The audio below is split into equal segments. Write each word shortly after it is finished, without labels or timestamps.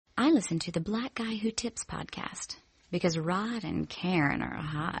I listen to the Black Guy Who Tips podcast because Rod and Karen are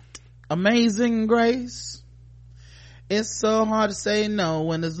hot. Amazing Grace. It's so hard to say no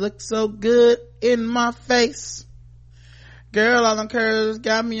when it looks so good in my face. Girl, all them curves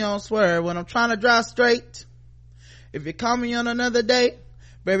got me on swerve when I'm trying to drive straight. If you call me on another date,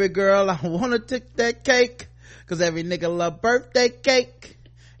 baby girl, I wanna take that cake. Cause every nigga love birthday cake.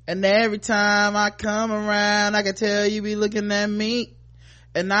 And every time I come around, I can tell you be looking at me.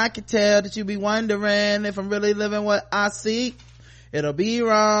 And I can tell that you be wondering if I'm really living what I see. It'll be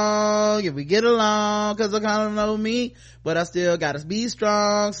wrong if we get along, cause I kinda know me, but I still gotta be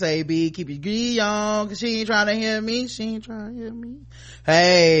strong. Say B, keep your gee on, cause she ain't trying to hear me. She ain't trying to hear me.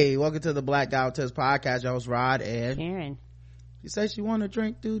 Hey, welcome to the Black Guy Who Tips podcast. Your host Rod and Karen. You say she wanna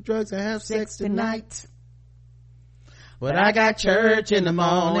drink, do drugs, and have sex tonight. But I got church in the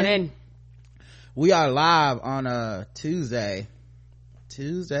morning. We are live on Tuesday,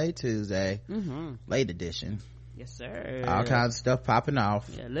 late edition. Yes, sir. All kinds of stuff popping off.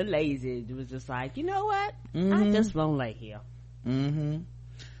 Yeah, a little lazy. It was just like, you know what? I just won't lay here.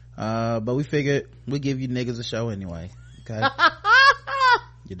 But we figured we'd give you niggas a show anyway. Okay.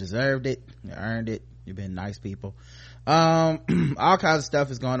 You deserved it. You earned it. You've been nice people. All kinds of stuff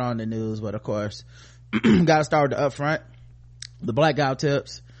is going on in the news, but of course, gotta start with the upfront. The Black Guy Who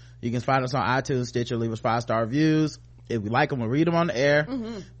Tips. You can find us on iTunes, Stitcher, leave us 5-star reviews. If we like them, we'll read them on the air.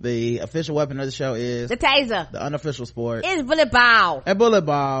 The official weapon of the show is the taser. The unofficial sport is bullet ball. And bullet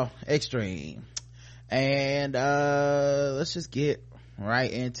ball extreme. And let's just get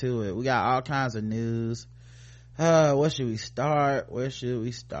right into it. We got all kinds of news. Where should we start? Oh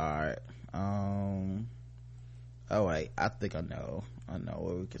wait, I think I know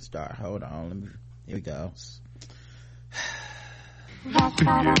where we can start. Hold on, here we go.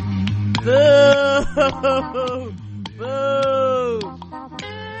 Boo! Boo!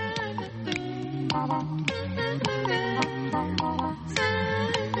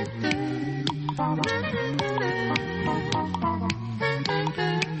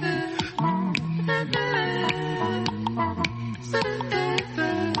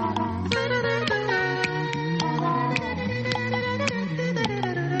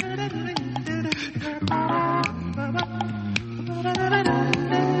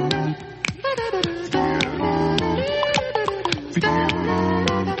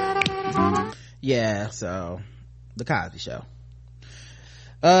 Yeah, so the Cosby Show.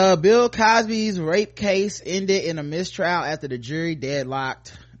 Bill Cosby's rape case ended in a mistrial after the jury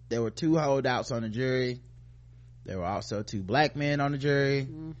deadlocked. There were 2 holdouts on the jury. There were also 2 black men on the jury.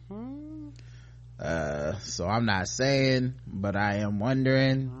 So I'm not saying, but I am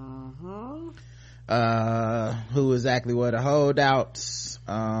wondering who exactly were the holdouts.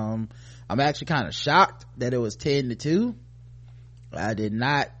 I'm actually kind of shocked that it was 10-2. I did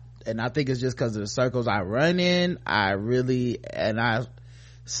not, and I think it's just because of the circles I run in. I've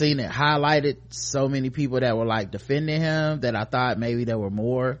seen it highlighted so many people that were like defending him that I thought maybe there were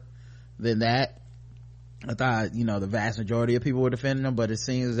more than that. I thought, the vast majority of people were defending him, but it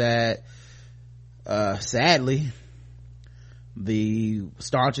seems that sadly the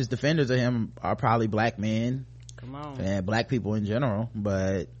staunchest defenders of him are probably black men. Come on. And black people in general,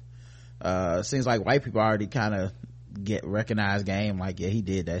 but it seems like white people already kind of get recognized game, like, yeah, he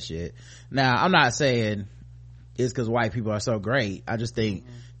did that shit. Now I'm not saying it's because white people are so great. I just think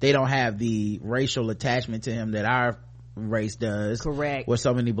they don't have the racial attachment to him that our race does. Correct. Where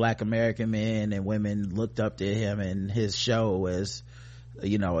so many black American men and women looked up to him and his show as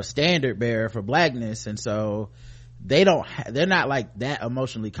a standard bearer for blackness, and so they're not like that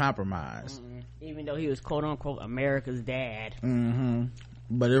emotionally compromised. Even though he was quote unquote America's dad.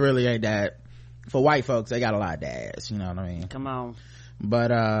 But it really ain't that. For white folks, they got a lot of dads, you know what I mean? Come on. But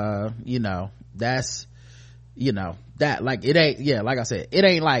that's that, like, it ain't, like I said, it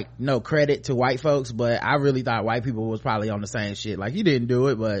ain't like no credit to white folks, but I really thought white people was probably on the same shit, like, you didn't do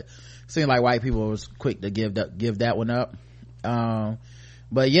it, but it seemed like white people was quick to give that one up.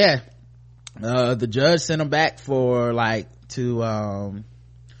 But yeah, the judge sent him back for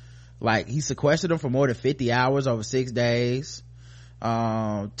he sequestered him for more than 50 hours over 6 days.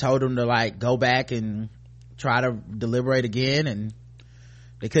 Told him to go back and try to deliberate again, and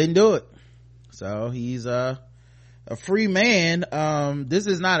they couldn't do it. So he's a free man. This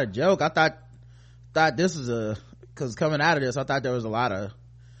is not a joke. I thought this was because coming out of this, I thought there was a lot of,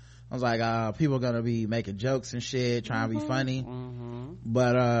 I was like, people are gonna be making jokes and shit, trying to be funny.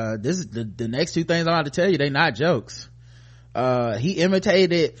 But this is the next 2 things I'm about to tell you, they not jokes. He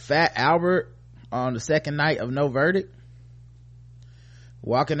imitated Fat Albert on the second night of no verdict.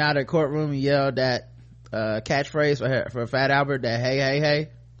 Walking out of the courtroom, he yelled that catchphrase for Fat Albert, that hey hey hey.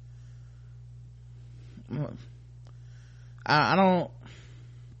 I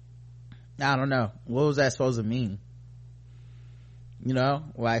don't know, what was that supposed to mean? You know,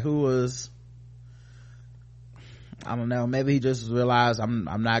 like, who was, I don't know, maybe he just realized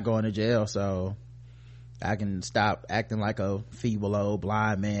I'm not going to jail, so I can stop acting like a feeble old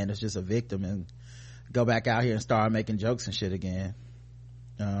blind man that's just a victim and go back out here and start making jokes and shit again.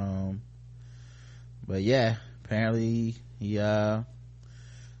 But yeah, apparently he left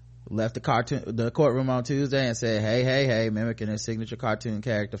the courtroom on Tuesday and said, hey, mimicking his signature cartoon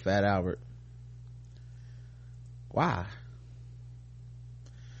character Fat Albert. Why?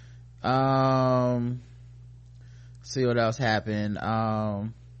 See what else happened. The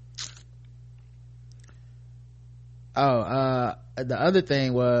other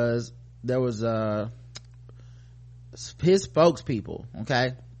thing was, there was his spokespeople.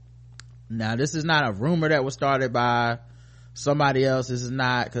 Okay, now this is not a rumor that was started by somebody else. This is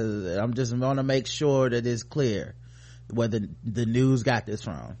not, because I'm just want to make sure that it's clear where the news got this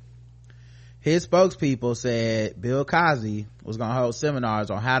from. His spokespeople said Bill Cosby was going to hold seminars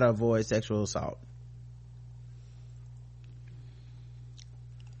on how to avoid sexual assault.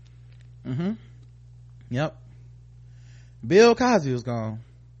 Yep, Bill Cosby was going to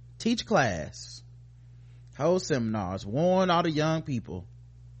teach class, hold seminars, warn all the young people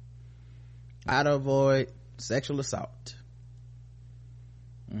how to avoid sexual assault.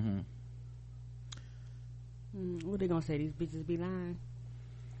 What they gonna say, these bitches be lying?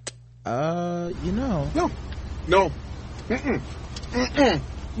 You know, no, hell no,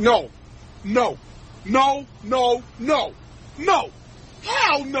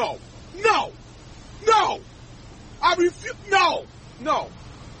 I refuse. No.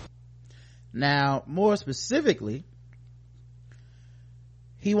 Now, more specifically,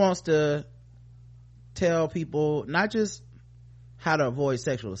 he wants to tell people not just how to avoid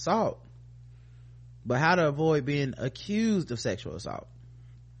sexual assault, but how to avoid being accused of sexual assault.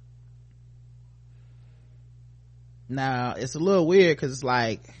 Now, it's a little weird, because it's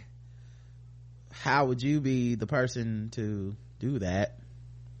like, how would you be the person to do that?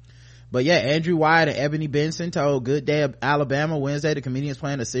 But yeah, Andrew Wyatt and Ebony Benson told Good Day Alabama Wednesday the comedians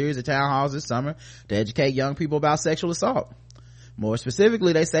plan a series of town halls this summer to educate young people about sexual assault. More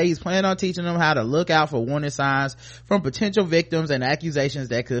specifically, they say he's planning on teaching them how to look out for warning signs from potential victims and accusations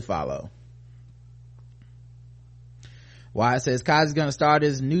that could follow. Wyatt says Cosby's going to start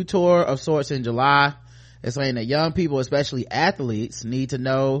his new tour of sorts in July. It's saying that young people, especially athletes, need to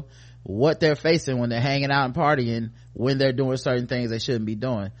know what they're facing when they're hanging out and partying, when they're doing certain things they shouldn't be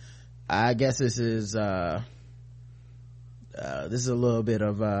doing. I guess this is a little bit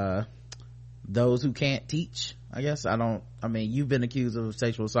of those who can't teach. I guess you've been accused of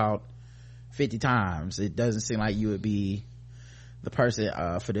sexual assault 50 times. It doesn't seem like you would be the person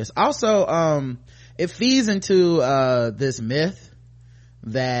for this. Also, it feeds into this myth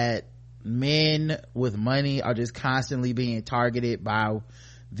that men with money are just constantly being targeted by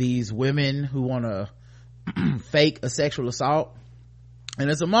these women who want to fake a sexual assault. And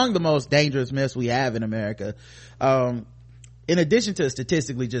it's among the most dangerous myths we have in America, in addition to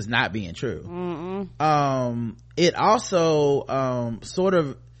statistically just not being true. It also sort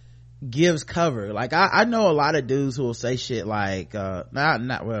of gives cover. Like, I know a lot of dudes who will say shit like not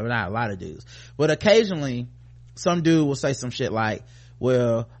a lot of dudes, but occasionally some dude will say some shit like,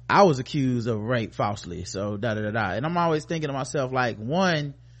 well, I was accused of rape falsely, so da da da da. And I'm always thinking to myself, like,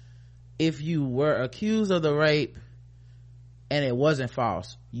 one, if you were accused of the rape and it wasn't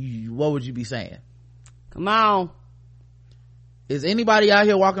false, what would you be saying? Come on. Is anybody out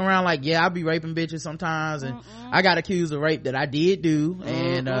here walking around like, yeah, I be raping bitches sometimes, and I got accused of rape that I did do?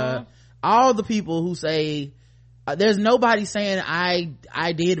 And all the people who say there's nobody saying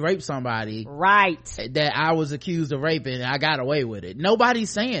I did rape somebody, right, that I was accused of raping and I got away with it.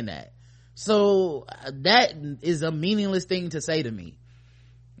 Nobody's saying that. So that is a meaningless thing to say to me.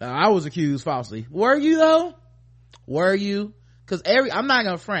 I was accused falsely. Were you though? Were you? Because I'm not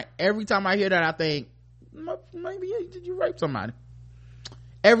gonna front, every time I hear that I think, maybe did you rape somebody?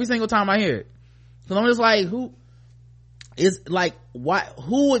 Every single time I hear it. So I'm just like, who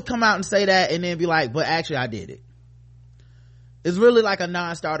would come out and say that and then be like, but actually I did it? It's really like a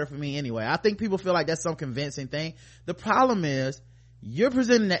non-starter for me anyway. I think people feel like that's some convincing thing. The problem is, you're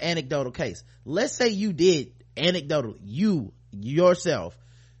presenting an anecdotal case. Let's say you did anecdotally, you yourself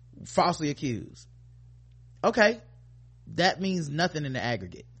falsely accused. Okay, that means nothing in the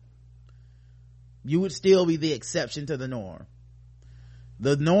aggregate. You would still be the exception to the norm.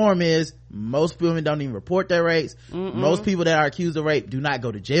 The norm is most women don't even report their rapes. Most people that are accused of rape do not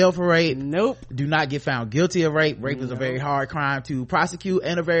go to jail for rape. Nope. Do not get found guilty of rape. Rape is a very hard crime to prosecute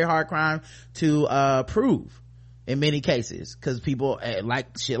and a very hard crime to prove in many cases, because people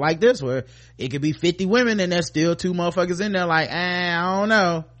like shit like this where it could be 50 women and there's still 2 motherfuckers in there like, I don't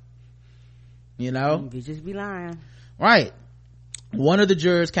know, you know. You just be lying. Right. One of the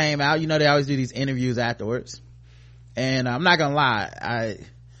jurors came out, you know, they always do these interviews afterwards, and I'm not gonna lie,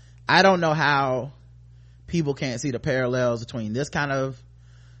 I don't know how people can't see the parallels between this kind of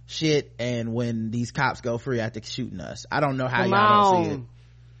shit and when these cops go free after shooting us. I don't know how y'all don't see it.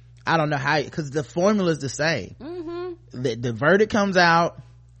 I don't know how, because the formula is the same. The verdict comes out,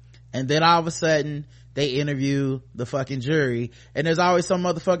 and then all of a sudden they interview the fucking jury, and there's always some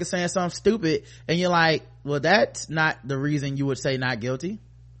motherfucker saying something stupid, and you're like, well, that's not the reason you would say not guilty.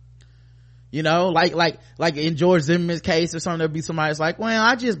 You know, like in George Zimmerman's case or something, there'd be somebody that's like, well,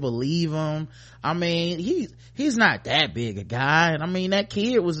 I just believe him. I mean, he's not that big a guy, and I mean, that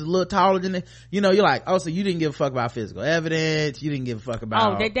kid was a little taller than the, you know. You're like, oh, so you didn't give a fuck about physical evidence, you didn't give a fuck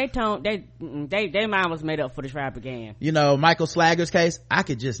about, their mind was made up for the trial began. You know, Michael Slager's case, I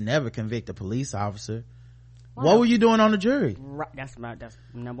could just never convict a police officer. Wow. What were you doing on the jury? Right, that's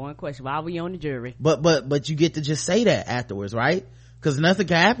number one question. Why were you on the jury? But you get to just say that afterwards, right? Because nothing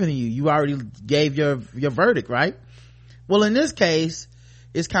can happen to you. You already gave your verdict, right? Well, in this case,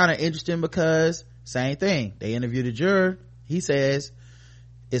 it's kind of interesting because same thing. They interviewed a juror. He says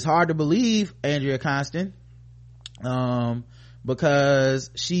it's hard to believe Andrea Constant,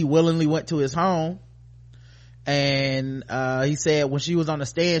 because she willingly went to his home, and he said when she was on the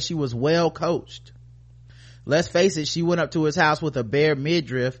stand, she was well coached. Let's face it, she went up to his house with a bare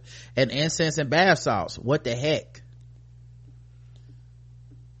midriff and incense and bath salts. What the heck?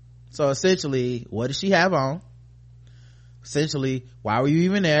 So essentially, what did she have on? Essentially, why were you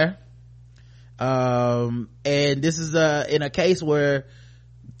even there? And this is in a case where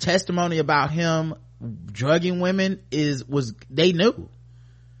testimony about him drugging women they knew.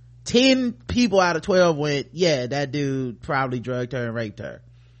 10 people out of 12 went, yeah, that dude probably drugged her and raped her.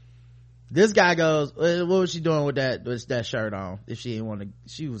 This guy goes, what was she doing with that shirt on if she didn't want to?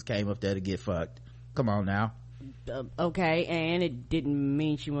 She came up there to get fucked. Come on now. Okay, and it didn't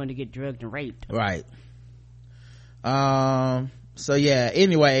mean she wanted to get drugged and raped. Right. So yeah,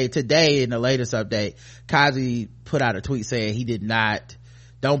 anyway, today in the latest update, Kazi put out a tweet saying he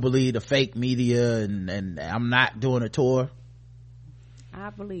don't believe the fake media, and I'm not doing a tour. I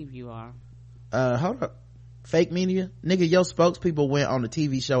believe you are. Hold up. Fake media? Nigga, your spokespeople went on the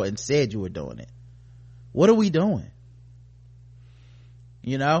TV show and said you were doing it. What are we doing?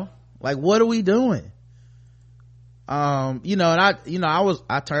 You know? Like, what are we doing? You know, and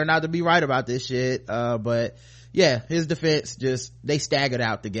I turned out to be right about this shit, but yeah, his defense they staggered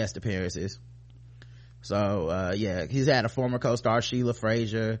out the guest appearances. So yeah, he's had a former co-star Sheila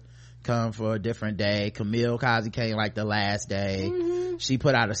Frazier come for a different day. Camille Kazi came like the last day. She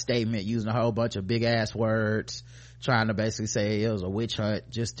put out a statement using a whole bunch of big ass words, trying to basically say it was a witch hunt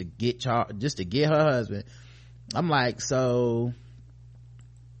just to get her husband. I'm like, so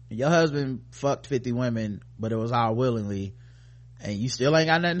your husband fucked 50 women, but it was all willingly, and you still ain't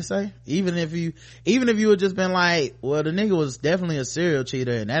got nothing to say? Even if you had just been like, well, the nigga was definitely a serial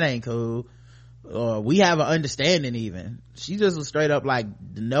cheater and that ain't cool, or we have an understanding. Even she just was straight up like,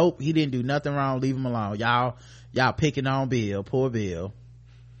 nope, he didn't do nothing wrong, leave him alone. Y'all picking on Bill, poor Bill.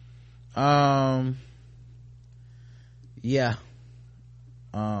 Yeah.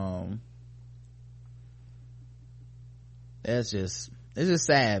 It's just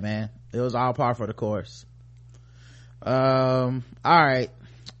sad, man. It was all par for the course. All right,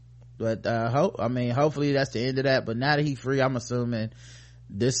 but hopefully that's the end of that. But now that he's free, I'm assuming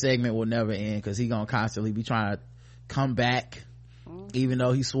this segment will never end, because he's gonna constantly be trying to come back, even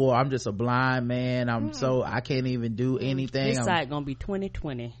though he swore, I'm just a blind man, I can't even do anything. This side gonna be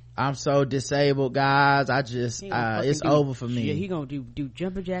 2020. I'm so disabled, guys. It's over for me. Yeah, he gonna do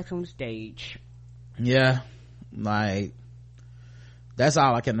jumping jacks on the stage. Yeah, like that's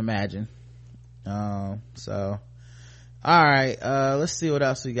all I can imagine. So all right, let's see what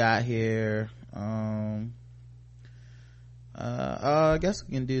else we got here. I guess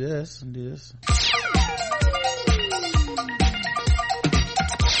we can do this.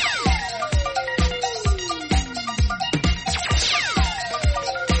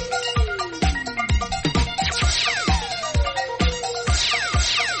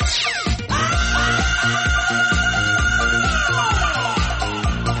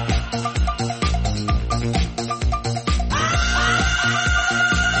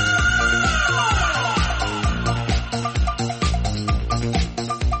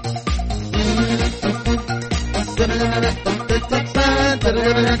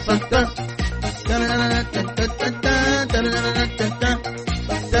 There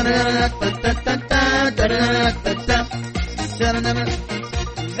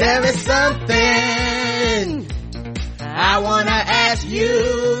is something I wanna ask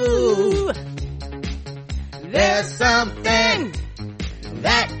you. There's something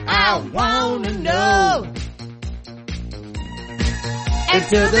that I wanna know. And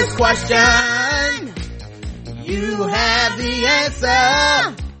to this question, you have the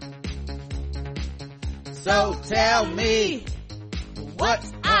answer. So tell me what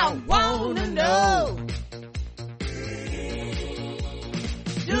I wanna know.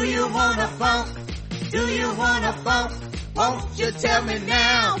 Do you wanna funk? Do you wanna funk? Won't you tell me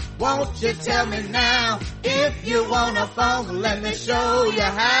now? Won't you tell me now? If you wanna funk, let me show you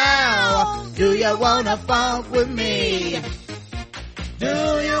how. Do you wanna funk with me? Do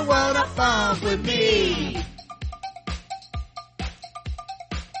you wanna funk with me?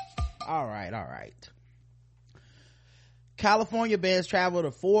 All right. California bans travel to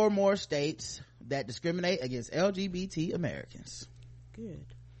 4 more states that discriminate against LGBT Americans. Good.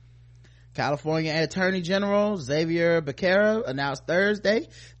 California Attorney General Xavier Becerra announced Thursday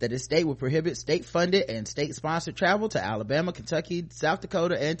that his state will prohibit state-funded and state-sponsored travel to Alabama, Kentucky, South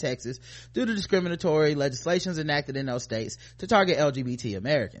Dakota, and Texas due to discriminatory legislations enacted in those states to target LGBT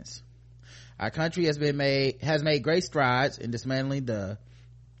Americans. Our country has made great strides in dismantling the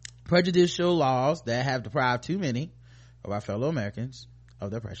prejudicial laws that have deprived too many of our fellow Americans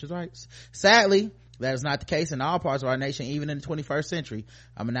of their precious rights. Sadly, that is not the case in all parts of our nation, even in the 21st century.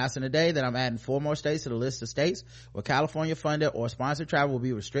 I'm announcing today that I'm adding 4 more states to the list of states where California funded or sponsored travel will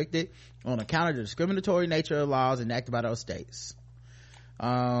be restricted on account of the discriminatory nature of laws enacted by those states.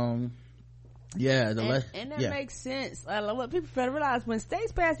 And that makes sense. What people fail to realize, when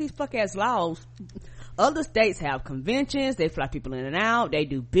states pass these fuck ass laws, other states have conventions, they fly people in and out, they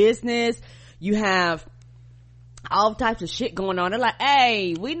do business, you have all types of shit going on. They're like,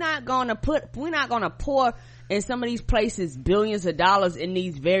 hey, we're not gonna pour in some of these places billions of dollars in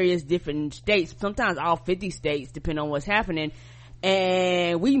these various different states, sometimes all 50 states, depending on what's happening,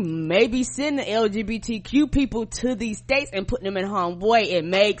 and we may be sending LGBTQ people to these states and putting them in harm's way. It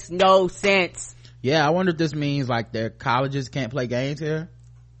makes no sense. Yeah, I wonder if this means like their colleges can't play games here.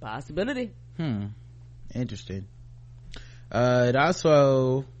 Possibility. Interesting. It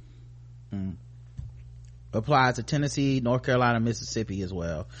also applies to Tennessee, North Carolina, Mississippi as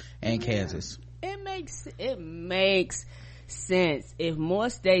well, and Kansas. It makes sense. If more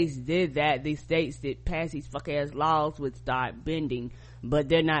states did that, these states that pass these fuck ass laws would start bending, but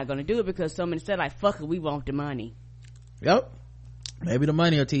they're not going to do it because so many states like, fuck it, we want the money. Yep. Maybe the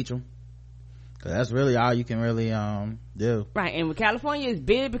money will teach them, because that's really all you can really do. Right. And with California is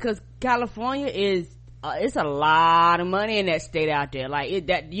big because California is it's a lot of money in that state out there. Like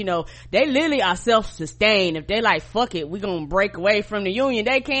they literally are self-sustained. If they like, fuck it, we gonna break away from the union,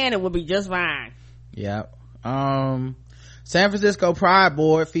 they can, and we'll be just fine. Yeah. San Francisco Pride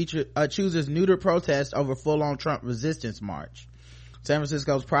Board chooses neuter protest over full-on Trump resistance march. San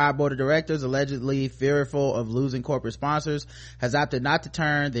Francisco's Pride Board of Directors, allegedly fearful of losing corporate sponsors, has opted not to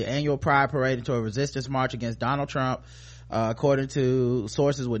turn the annual Pride Parade into a resistance march against Donald Trump, according to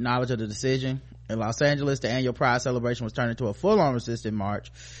sources with knowledge of the decision. In Los Angeles, the annual Pride celebration was turned into a full-on resistance march,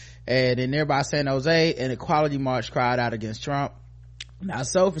 and in nearby San Jose, an equality march cried out against Trump. Not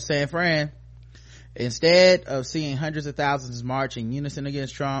so for San Fran. Instead of seeing hundreds of thousands march in unison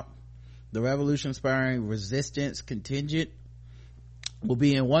against Trump, the revolution-spurring resistance contingent will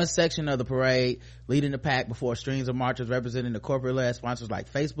be in one section of the parade, leading the pack before streams of marchers representing the corporate-led sponsors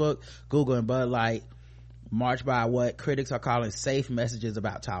like Facebook, Google, and Bud Light march by what critics are calling safe messages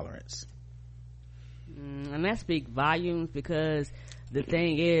about tolerance. And that speaks volumes, because the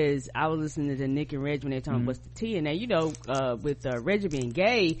thing is, I was listening to Nick and Reg when they were talking what's the tea, and now with Reggie being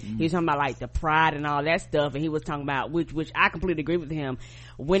gay, he was talking about like the pride and all that stuff, and he was talking about which I completely agree with him.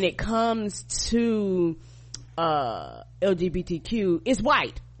 When it comes to LGBTQ, it's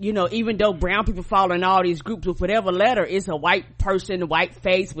white. Even though brown people fall in all these groups with whatever letter, it's a white person, a white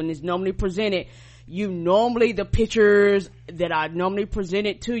face. When it's normally presented, the pictures that are normally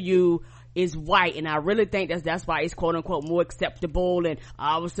presented to you is white, and I really think that's why it's quote unquote more acceptable, and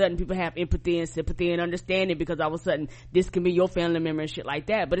all of a sudden people have empathy and sympathy and understanding, because all of a sudden this can be your family member and shit like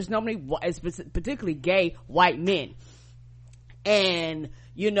that. But it's normally, it's particularly gay white men, and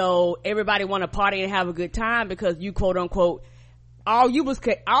everybody want to party and have a good time because you quote unquote all you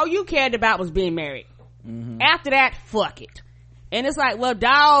cared about was being married. After that, fuck it. And it's like, well,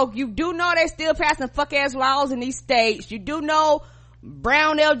 dog, you do know they still passing fuck ass laws in these states. You do know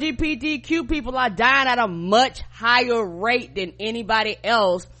brown LGBTQ people are dying at a much higher rate than anybody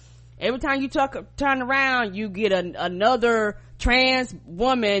else. Every time you turn around, you get another trans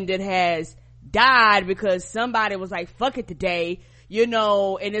woman that has died because somebody was like, fuck it today, you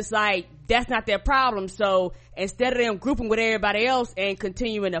know, and it's like, that's not their problem. So instead of them grouping with everybody else and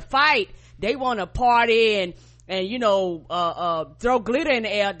continuing to fight, they want to party and you know, throw glitter in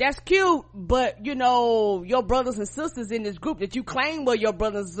the air. That's cute, but you know, your brothers and sisters in this group that you claim were your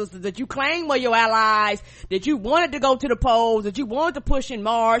brothers and sisters, that you claim were your allies, that you wanted to go to the polls, that you wanted to push in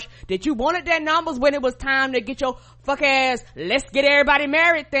March, that you wanted their numbers when it was time to get your fuck ass, let's get everybody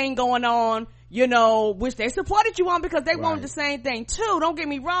married thing going on, you know, which they supported you on because they wanted the same thing too. Don't get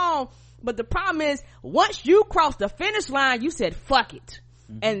me wrong. But the problem is, once you cross the finish line, you said, fuck it.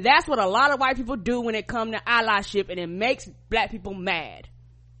 Mm-hmm. And that's what a lot of white people do when it comes to allyship, and it makes black people mad.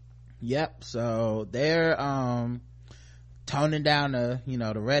 Yep. So they're, toning down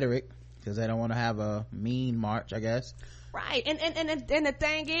the rhetoric because they don't want to have a mean march, I guess. Right. And the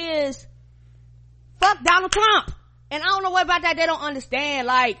thing is, fuck Donald Trump. And I don't know what about that they don't understand.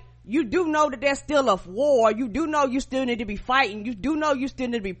 Like, you do know that there's still a war. You do know you still need to be fighting. You do know you still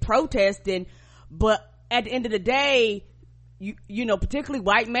need to be protesting. But at the end of the day, you know, particularly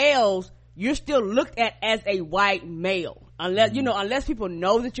white males, you're still looked at as a white male. Unless, you know, unless people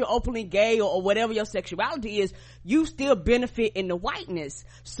know that you're openly gay or whatever your sexuality is, you still benefit in the whiteness.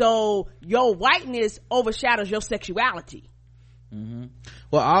 So your whiteness overshadows your sexuality. Mm-hmm.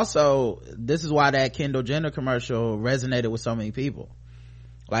 Well, also, this is why that Kendall Jenner commercial resonated with so many people.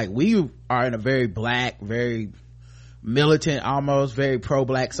 Like, we are in a very black, very militant, almost very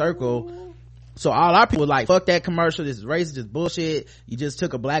pro-black circle. So all our people were like, fuck that commercial, this is racist, this bullshit. You just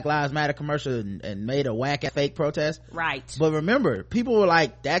took a Black Lives Matter commercial and made a whack at fake protest. Right. But remember, people were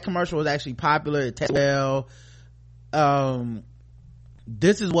like, that commercial was actually popular, it tested well.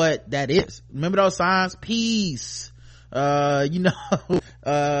 This is what that is. Remember those signs? Peace. Together,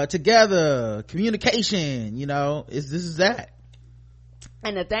 communication, you know, this is that.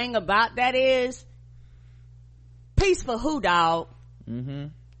 And the thing about that is, peace for who, dog? Mm-hmm.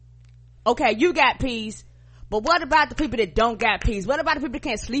 Okay, you got peace, but what about the people that don't got peace? What about the people that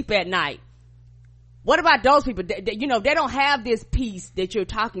can't sleep at night? What about those people that you know, they don't have this peace that you're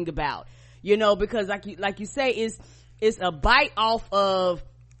talking about, you know, because like you say, it's a bite off of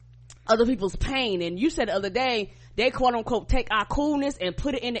other people's pain. And you said the other day, they quote unquote take our coolness and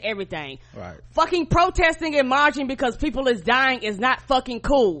put it into everything. Right. Fucking protesting and marching because people is dying is not fucking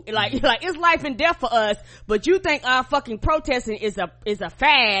cool. Like it's life and death for us, but you think our fucking protesting is a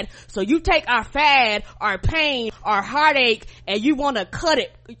fad. So you take our fad, our pain, our heartache, and you want to cut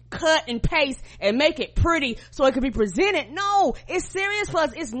and paste and make it pretty so it can be presented. No, it's serious for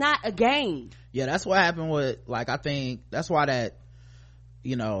us. It's not a game. Yeah, that's what happened with, like, I think that's why that,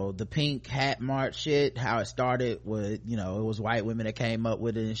 you know, the pink hat march shit, how it started with, you know, it was white women that came up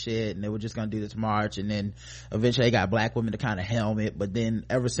with it and shit, and they were just gonna do this march, and then eventually they got black women to kind of helm it. But then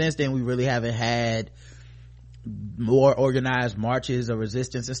ever since then, we really haven't had more organized marches of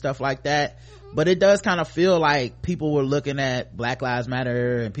resistance and stuff like that. But it does kind of feel like people were looking at Black Lives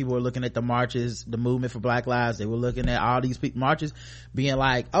Matter, and people were looking at the marches, the movement for Black Lives. They were looking at all these marches being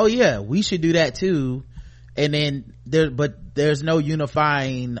like, oh yeah, we should do that too. And then there's no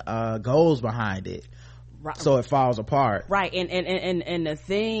unifying goals behind it, right. So it falls apart. Right. And the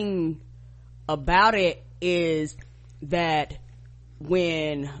thing about it is that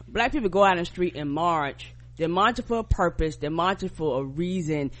when black people go out in the street and march, they're marching for a purpose, they're marching for a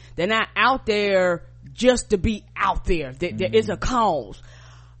reason. They're not out there just to be out there. There is a cause.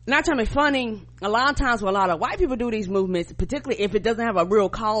 Not trying to be funny, a lot of times when a lot of white people do these movements, particularly if it doesn't have a real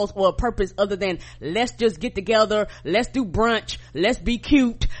cause or a purpose other than let's just get together, let's do brunch, let's be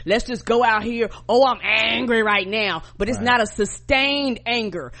cute, let's just go out here, oh I'm angry right now, but it's not a sustained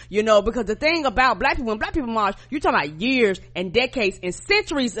anger, you know, because the thing about black people, when black people march, you're talking about years and decades and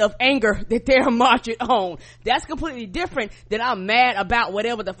centuries of anger that they're marching on. That's completely different than I'm mad about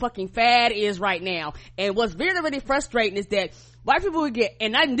whatever the fucking fad is right now. And what's really, really frustrating is that white people would get,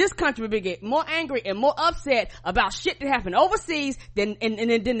 and not in this country, would get more angry and more upset about shit that happened overseas than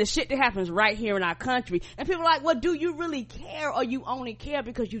the shit that happens right here in our country. And people are like, well, do you really care, or you only care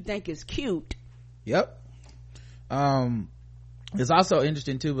because you think it's cute? Yep. It's also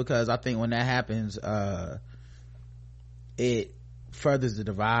interesting too, because I think when that happens, it furthers the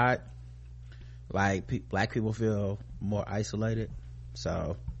divide. Like, black people feel more isolated.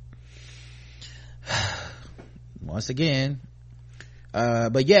 So, once again,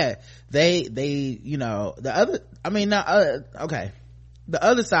 but yeah, they you know, the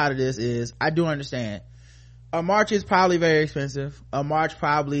other side of this is, I do understand A march is probably very expensive. A march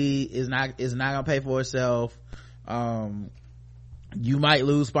probably is not gonna pay for itself. You might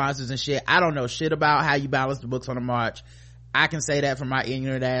lose sponsors and shit. I don't know shit about how you balance the books on a march. I can say that from my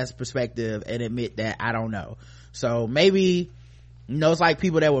ignorant ass perspective and admit that I don't know. So maybe, it's like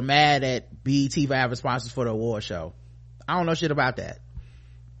people that were mad at BET for having sponsors for the award show. I don't know shit about that.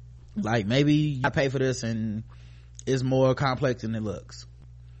 Like, maybe you pay for this and it's more complex than it looks.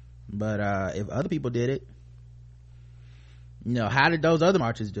 But if other people did it, how did those other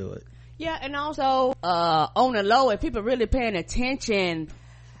marches do it? Yeah, and also on the low, if people really paying attention,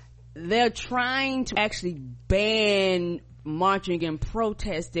 they're trying to actually ban marching and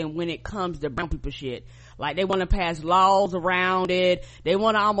protesting when it comes to brown people shit. Like, they want to pass laws around it. They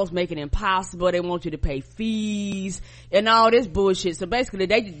want to almost make it impossible. They want you to pay fees and all this bullshit. So basically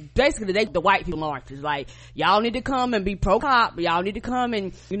they the white people marches. Like, y'all need to come and be pro-cop. Y'all need to come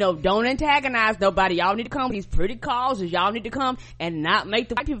and, don't antagonize nobody. Y'all need to come with these pretty causes. Y'all need to come and not make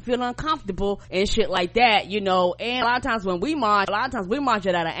the white people feel uncomfortable and shit like that, And a lot of times when we march,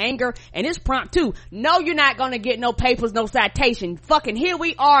 it out of anger, and it's prompt too. No, you're not gonna get no papers, no citation. Fucking here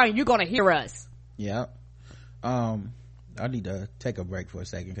we are, and you're gonna hear us. Yeah. I need to take a break for a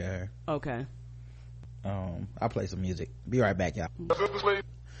second, Kara. Okay. I'll play some music. Be right back, y'all.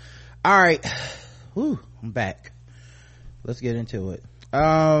 All right. Whew, I'm back. Let's get into it.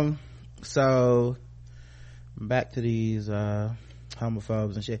 So back to these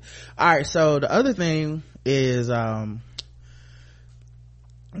homophobes and shit. All right, so the other thing is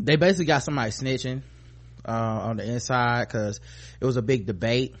they basically got somebody snitching on the inside because it was a big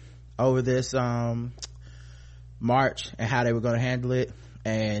debate over this march and how they were going to handle it.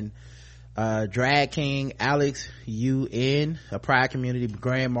 And drag king Alex UN, a Pride community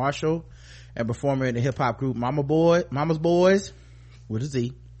grand marshal and performer in the hip-hop group Mama's Boys with a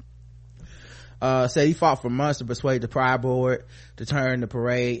Z, said he fought for months to persuade the Pride board to turn the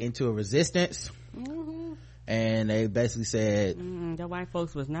parade into a resistance. And they basically said the white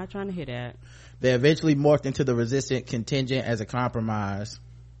folks was not trying to hear that. They eventually morphed into the resistant contingent as a compromise.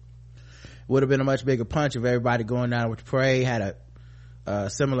 Would have been a much bigger punch if everybody going down with the parade had a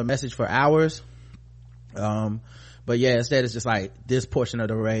similar message for hours. But yeah, instead it's just like this portion of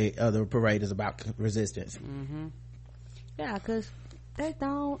the parade is about resistance. Yeah, because they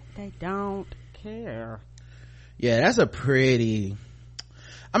don't care. Yeah, that's a pretty,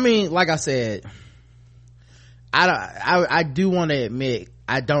 like I said, I do want to admit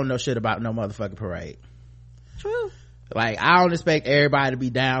I don't know shit about no motherfucking parade. True. Like, I don't expect everybody to be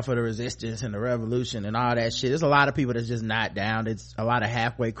down for the resistance and the revolution and all that shit. There's a lot of people that's just not down. It's a lot of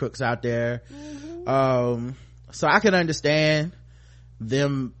halfway crooks out there. So I can understand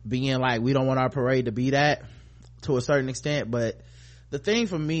them being like, we don't want our parade to be that, to a certain extent. But the thing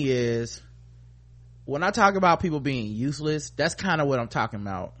for me is, when I talk about people being useless, that's kind of what I'm talking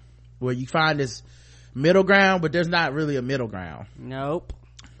about, where you find this middle ground, but there's not really a middle ground. Nope.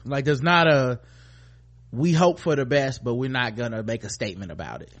 Like, there's not we hope for the best, but we're not gonna make a statement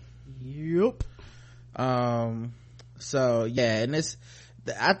about it. Yep. So yeah, and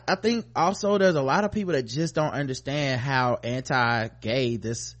I think also there's a lot of people that just don't understand how anti-gay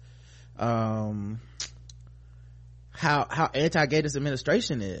this how anti-gay this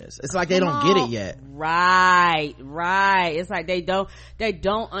administration is. It's like they don't get it yet. Right. It's like they don't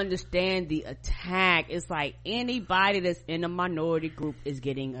understand the attack. It's like anybody that's in a minority group is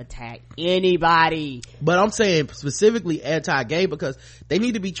getting attacked. Anybody. But I'm saying specifically anti-gay because they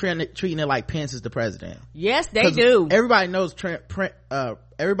need to be treating it like Pence is the president. Yes, they do. Everybody knows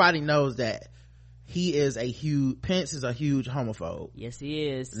everybody knows that Pence is a huge homophobe. Yes, he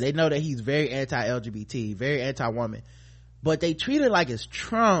is. They know that he's very anti-LGBT, very anti-woman, but they treat it like it's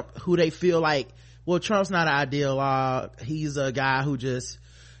Trump, who they feel like, well, Trump's not an ideologue. He's a guy who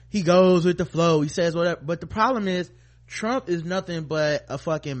he goes with the flow. He says whatever. But the problem is, Trump is nothing but a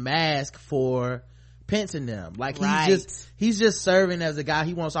fucking mask for Pence and them. Like, he's just serving as a guy.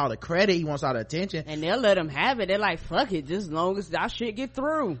 He wants all the credit, he wants all the attention, and they'll let him have it. They're like, fuck it, just as long as our shit get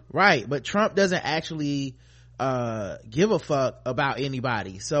through. Right. But Trump doesn't actually give a fuck about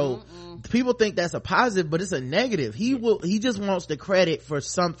anybody. So people think that's a positive, but it's a negative. He just wants the credit for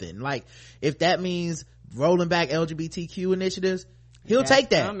something. Like, if that means rolling back LGBTQ initiatives, he'll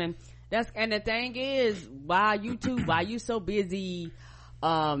take that. And the thing is, why you so busy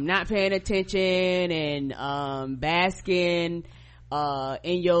not paying attention and basking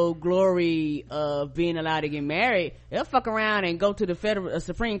in your glory of being allowed to get married, they'll fuck around and go to the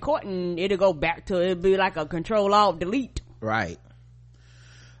Supreme Court, and it'll be like a control alt delete. Right.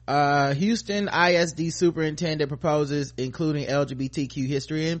 Houston ISD superintendent proposes including LGBTQ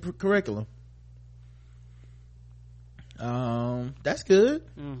history in curriculum. That's good.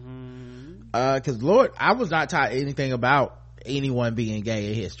 Mm-hmm. Cause Lord, I was not taught anything about anyone being gay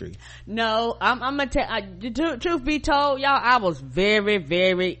in history. No, I'm gonna tell, truth be told, y'all, I was very,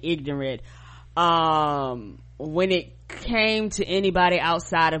 very ignorant, when it came to anybody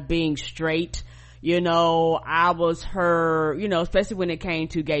outside of being straight. I was her, especially when it came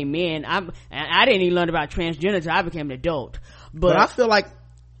to gay men. I didn't even learn about transgender until I became an adult. But I feel like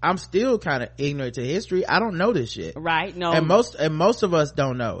I'm still kind of ignorant to history. I don't know this shit. Right. No. And most of us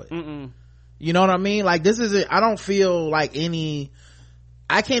don't know it. Mm-mm. You know what I mean? Like, this isn't, I don't feel like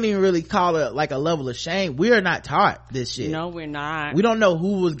I can't even really call it like a level of shame. We are not taught this shit. No, we're not. We don't know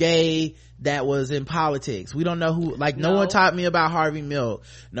who was gay that was in politics. We don't know who, like, no one taught me about Harvey Milk.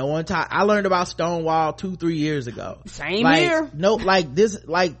 I learned about Stonewall 2-3 years ago. Same here. No, like this,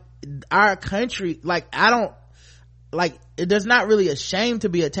 like our country, like there's not really a shame to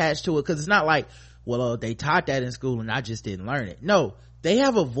be attached to it, because it's not like, well, they taught that in school and I just didn't learn it. No, they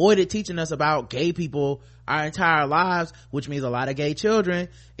have avoided teaching us about gay people our entire lives, which means a lot of gay children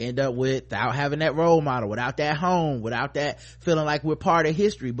end up without having that role model, without that home, without that feeling like we're part of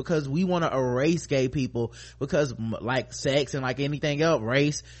history, because we want to erase gay people, because like sex and like anything else,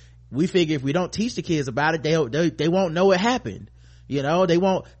 race, we figure if we don't teach the kids about it, they won't know it happened.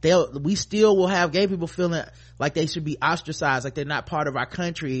 We still will have gay people feeling like they should be ostracized, like they're not part of our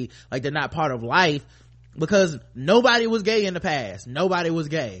country, like they're not part of life, because nobody was gay in the past. Nobody was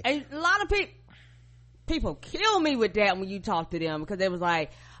gay. A lot of people kill me with that when you talk to them, because they was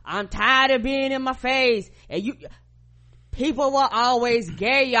like, I'm tired of being in my face, and people were always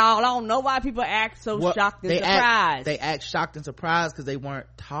gay, y'all. I don't know why people act so shocked and surprised. They act shocked and surprised because they weren't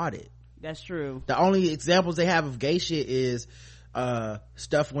taught it. That's true. The only examples they have of gay shit is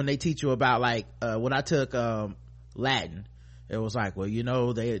stuff when they teach you about, like, when I took Latin, it was like, well,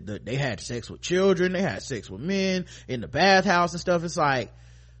 they had sex with children, they had sex with men in the bathhouse and stuff. It's like,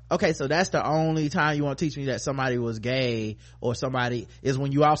 okay, so that's the only time you want to teach me that somebody was gay, or somebody is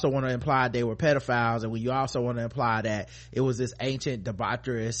when you also want to imply they were pedophiles, and when you also want to imply that it was this ancient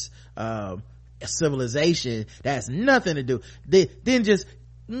debaucherous civilization that has nothing to do, then just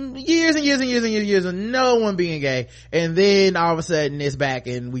years and years and years and years of no one being gay, and then all of a sudden it's back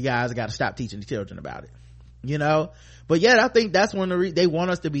and we guys got to stop teaching the children about it, but yeah, I think that's one of the they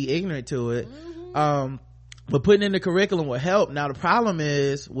want us to be ignorant to it. Mm-hmm. But putting in the curriculum will help. Now the problem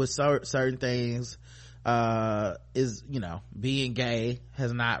is with certain things is being gay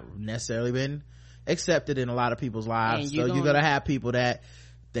has not necessarily been accepted in a lot of people's lives, so you're gonna have people that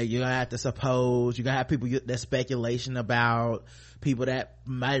you're gonna have to suppose, you're gonna have people that speculation about, people that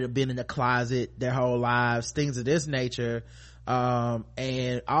might have been in the closet their whole lives, things of this nature,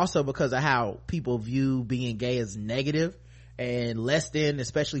 and also because of how people view being gay as negative and less than,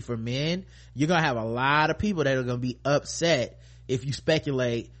 especially for men, you're gonna have a lot of people that are gonna be upset if you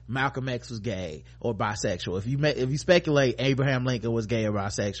speculate Malcolm X was gay or bisexual. If you speculate Abraham Lincoln was gay or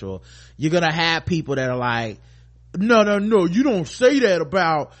bisexual, you're gonna have people that are like, no, you don't say that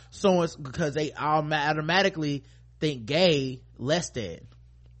about someone, because they automatically think gay less than.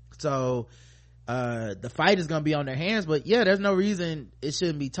 So the fight is going to be on their hands. But yeah, there's no reason it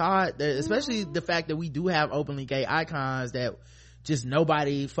shouldn't be taught, especially the fact that we do have openly gay icons that just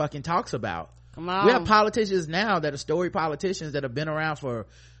nobody fucking talks about. Come on. We have politicians now that are storied politicians that have been around for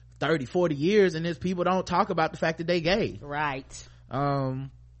 30-40 years, and there's people don't talk about the fact that they gay. Right.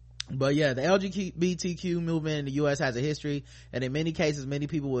 But yeah, the LGBTQ movement in the U.S. has a history, and in many cases many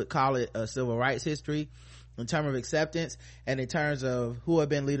people would call it a civil rights history in terms of acceptance and in terms of who have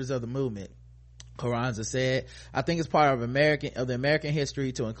been leaders of the movement. Carranza said, I think it's part of the American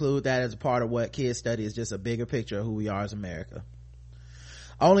history to include that as a part of what kids study is just a bigger picture of who we are as America.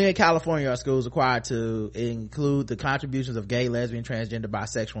 Only in California are schools required to include the contributions of gay, lesbian, transgender,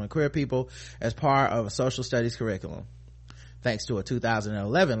 bisexual, and queer people as part of a social studies curriculum, thanks to a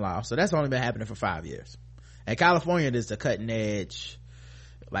 2011 law. So that's only been happening for 5 years. And California is the cutting edge.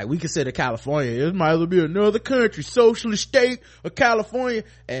 Like, we consider California, it might as well be another country, socialist state of California,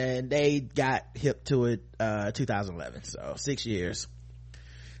 and they got hip to it 2011, so 6 years.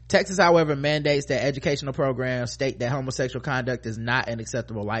 Texas, however, mandates that educational programs state that homosexual conduct is not an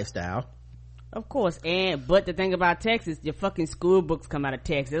acceptable lifestyle. Of course, but the thing about Texas, your fucking school books come out of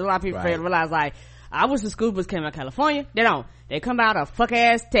Texas. There's a lot of people fail to realize, like, I wish the school books came out of California. They don't. They come out of fuck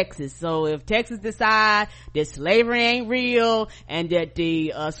ass Texas. So if Texas decide that slavery ain't real and that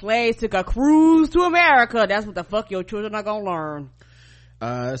the slaves took a cruise to America, that's what the fuck your children are gonna learn.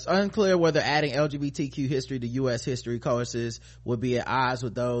 It's unclear whether adding LGBTQ history to U.S. history courses would be at odds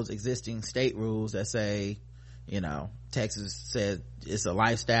with those existing state rules that say, Texas says it's a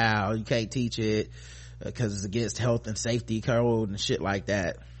lifestyle, you can't teach it. because it's against health and safety code and shit like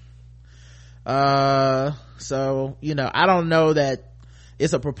that. So I don't know that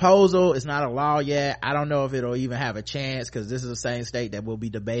it's a proposal. It's not a law yet. I don't know if it'll even have a chance, because this is the same state that will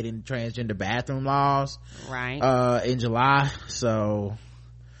be debating transgender bathroom laws in July. So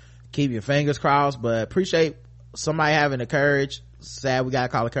keep your fingers crossed, but appreciate somebody having the courage. Sad we gotta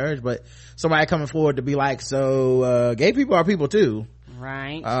call it courage, but somebody coming forward to be like, so gay people are people too,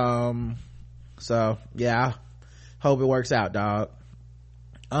 right? So yeah, hope it works out, dog.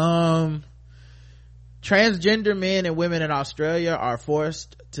 Transgender men and women in Australia are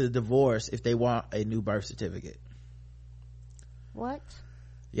forced to divorce if they want a new birth certificate. What?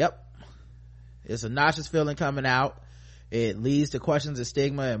 Yep. It's a nauseous feeling coming out. It leads to questions of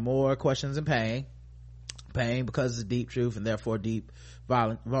stigma and more questions and pain because it's deep truth and therefore deep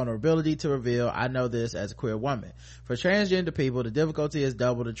vulnerability to reveal. I know this as a queer woman. For transgender people, the difficulty is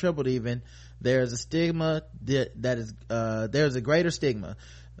doubled and tripled. Even there's a stigma there's a greater stigma.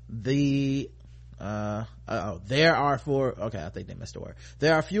 I think they missed the word.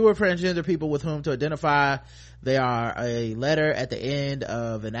 There are fewer transgender people with whom to identify. They are a letter at the end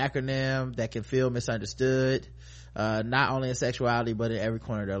of an acronym that can feel misunderstood, not only in sexuality but in every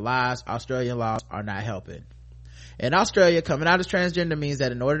corner of their lives. Australian laws are not helping. In Australia, coming out as transgender means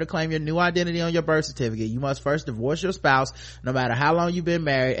that in order to claim your new identity on your birth certificate, you must first divorce your spouse, no matter how long you've been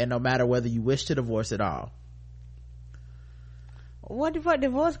married and no matter whether you wish to divorce at all. What the fuck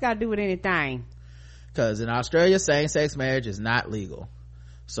divorce got to do with anything? Because in Australia, same-sex marriage is not legal.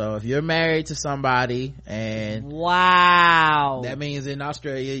 So if you're married to somebody, and wow, that means in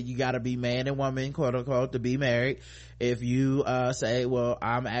Australia you got to be man and woman, quote unquote, to be married. If you say, well,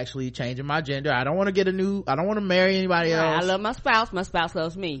 I'm actually changing my gender, I don't want to marry anybody else, I love my spouse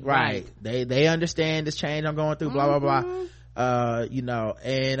loves me, right? They understand this change I'm going through, blah blah blah.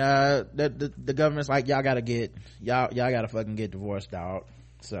 And the government's like, y'all gotta fucking get divorced, dog.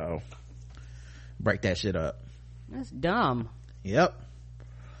 So break that shit up. That's dumb. Yep.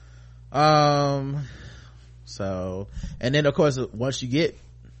 So, and then of course once you get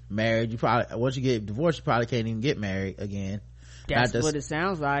married, once you get divorced, you probably can't even get married again. That's what it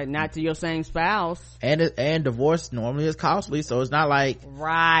sounds like. Not to your same spouse. And divorce normally is costly, so it's not like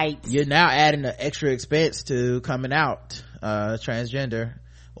right you're now adding an extra expense to coming out transgender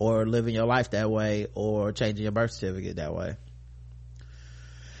or living your life that way or changing your birth certificate that way.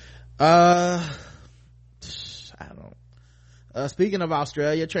 Speaking of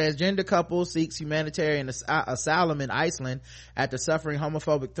Australia, transgender couple seeks humanitarian asylum in Iceland after suffering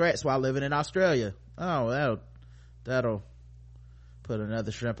homophobic threats while living in Australia. Oh, that'll put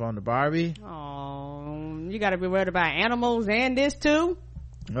another shrimp on the Barbie. Oh, you gotta be worried about animals and this too,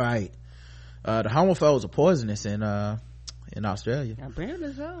 right? The homophobes are poisonous in Australia.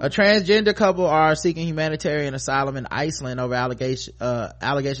 Apparently so. A transgender couple are seeking humanitarian asylum in Iceland over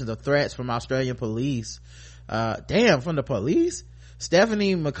allegations of threats from Australian police. From the police.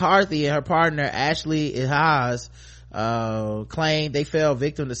 Stephanie McCarthy and her partner Ashley Ihaz claimed they fell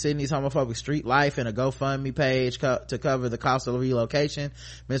victim to Sydney's homophobic street life in a GoFundMe page to cover the cost of relocation.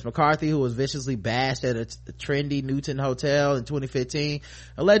 Ms. McCarthy, who was viciously bashed at a trendy Newton hotel in 2015,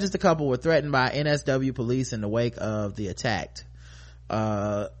 alleges the couple were threatened by NSW police in the wake of the attack.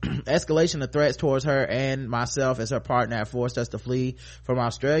 Escalation of threats towards her and myself as her partner have forced us to flee from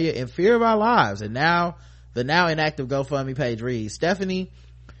Australia in fear of our lives. And now the now inactive GoFundMe page reads, Stephanie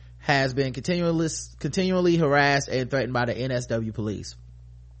has been continually harassed and threatened by the NSW police.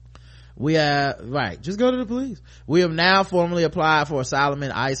 Just go to the police. We have now formally applied for asylum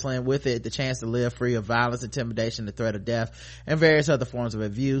in Iceland, with it the chance to live free of violence, intimidation, the threat of death, and various other forms of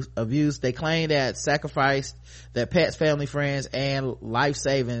abuse. They claim that sacrificed their pets, family, friends, and life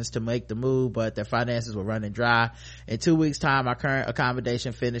savings to make the move, but their finances were running dry. In 2 weeks' time, our current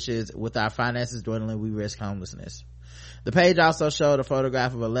accommodation finishes. With our finances dwindling, we risk homelessness. The page also showed a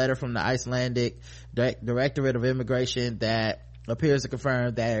photograph of a letter from the Icelandic Directorate of Immigration that appears to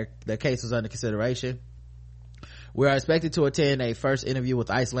confirm that their case was under consideration. We are expected to attend a first interview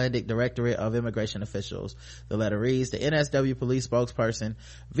with Icelandic Directorate of Immigration officials. The letter reads, the NSW police spokesperson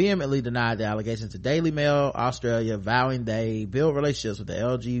vehemently denied the allegations to Daily Mail Australia, vowing they build relationships with the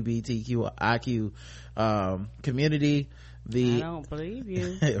LGBTQIQ community. I don't believe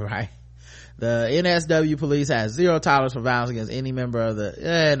you. Right. The NSW police has zero tolerance for violence against any member of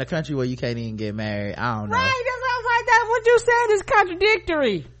in a country where you can't even get married. I don't know. Right, that sounds like that. What you said is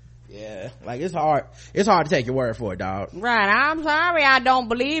contradictory. Yeah, like it's hard to take your word for it, dog. Right, I'm sorry, I don't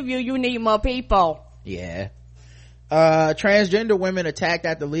believe you. You need more people. Yeah. Transgender women attacked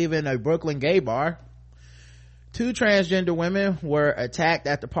after leaving a Brooklyn gay bar. 2 transgender women were attacked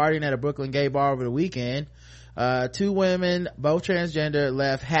after partying at a Brooklyn gay bar over the weekend. 2 women, both transgender,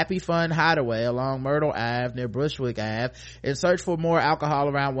 left Happy Fun Hideaway along Myrtle Ave near Bushwick Ave in search for more alcohol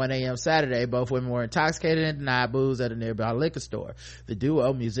around 1 a.m. Saturday. Both women were intoxicated and denied booze at a nearby liquor store. The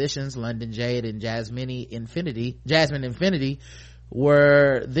duo, musicians London Jade and Jasmine Infinity,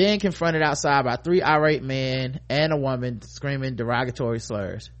 were then confronted outside by 3 irate men and a woman screaming derogatory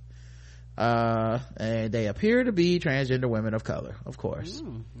slurs. And they appear to be transgender women of color, of course.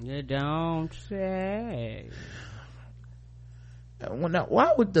 You don't say. Well, now,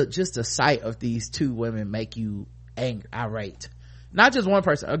 why would just the sight of these 2 women make you irate? Not just one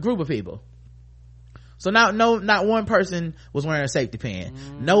person, a group of people. So not one person was wearing a safety pin.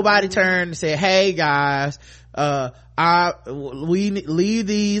 Nobody turned and said, hey guys, we leave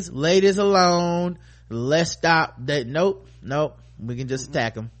these ladies alone. Let's stop that. Nope. We can just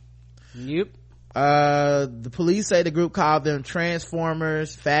attack them. Yep. The police say the group called them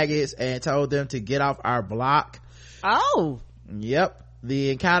transformers, faggots, and told them to get off our block. Oh. Yep.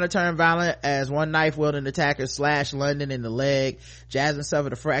 The encounter turned violent as one knife-wielding attacker slashed London in the leg. Jasmine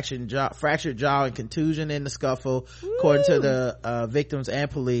suffered a fractured jaw and contusion in the scuffle. Woo. According to the victims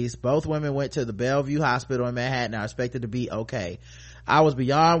and police, both women went to the Bellevue Hospital in Manhattan and are expected to be okay. I was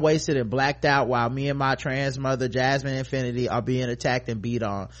beyond wasted and blacked out while me and my trans mother, Jasmine Infinity, are being attacked and beat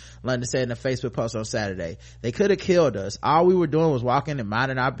on, London said in a Facebook post on Saturday. They could have killed us. All we were doing was walking and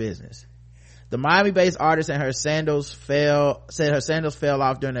minding our business. The Miami-based artist and her sandals fell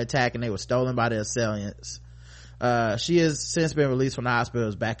off during the attack and they were stolen by the assailants. She has since been released from the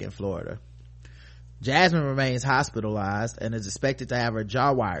hospitals back in Florida. Jasmine remains hospitalized and is expected to have her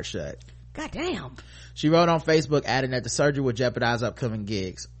jaw wired shut. God damn. She wrote on Facebook adding that the surgery would jeopardize upcoming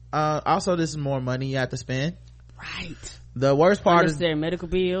gigs. Also, this is more money you have to spend. Right. The worst part is their medical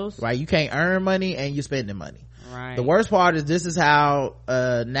bills. Right. You can't earn money and you're spending money. Right. The worst part is this is how,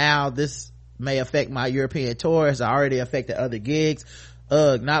 now this may affect my European tour. It's already affected other gigs.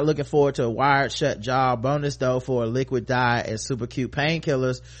 Not looking forward to a wired shut jaw. Bonus though for a liquid diet and super cute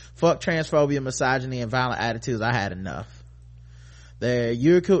painkillers. Fuck transphobia, misogyny, and violent attitudes. I had enough. The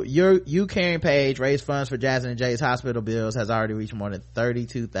You Caring page raised funds for Jasmine and Jay's hospital bills has already reached more than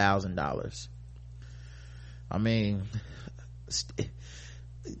 $32,000. I mean,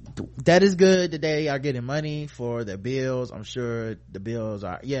 that is good that they are getting money for their bills. I'm sure the bills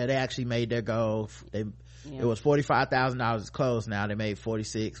are, they actually made their goal. It was $45,000. It's closed now. They made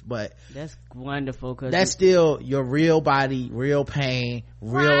 46, but that's wonderful because that's still your real body, real pain,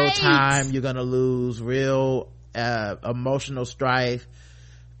 real time you're gonna lose, real emotional strife.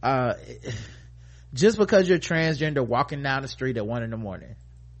 Just because you're transgender walking down the street at 1 a.m,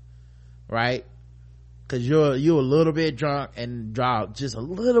 right? Because you're a little bit drunk and draw just a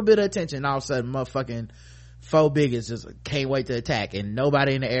little bit of attention, all of a sudden motherfucking 4 bigots just can't wait to attack and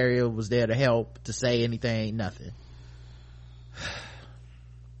nobody in the area was there to help, to say anything, nothing.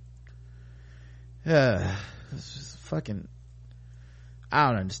 It's just fucking, I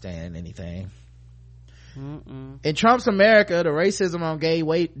don't understand anything. In Trump's America, the racism on gay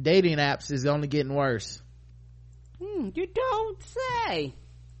dating apps is only getting worse. You don't say.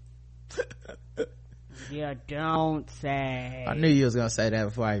 You don't say. I knew you was gonna say that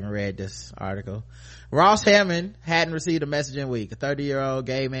before I even read this article. Ross Hammond hadn't received a message in a week. A 30-year-old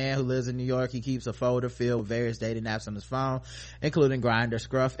gay man who lives in New York. He keeps a folder filled with various dating apps on his phone, including Grindr,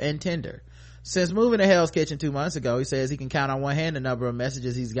 Scruff, and Tinder. Since moving to Hell's Kitchen 2 months ago, he says he can count on one hand the number of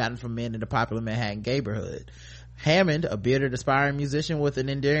messages he's gotten from men in the popular Manhattan neighborhood. Hammond, a bearded aspiring musician with an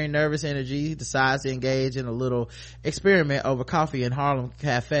endearing nervous energy, decides to engage in a little experiment over coffee in Harlem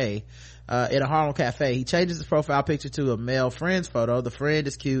Cafe. In a Harlem cafe, he changes his profile picture to a male friend's photo. The friend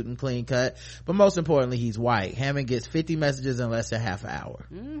is cute and clean cut, but most importantly, he's white. Hammond gets 50 messages in less than half an hour.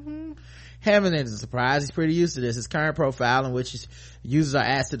 Hammond isn't surprised. He's pretty used to this. His current profile, in which users are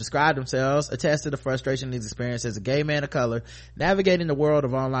asked to describe themselves, attests to the frustration he's experienced as a gay man of color navigating the world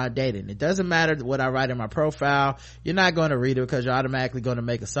of online dating. It doesn't matter what I write in my profile. You're not going to read it because you're automatically going to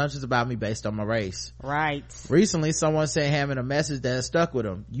make assumptions about me based on my race. Right. Recently, someone sent Hammond a message that has stuck with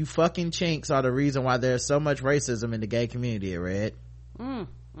him. You fucking chinks are the reason why there's so much racism in the gay community, it read. But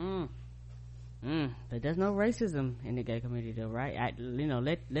there's no racism in the gay community though, right?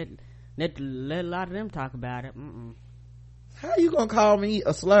 Let a lot of them talk about it. How you gonna call me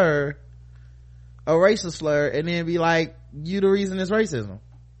a slur, a racist slur, and then be like, you the reason it's racism?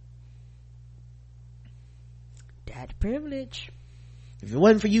 That's privilege. If it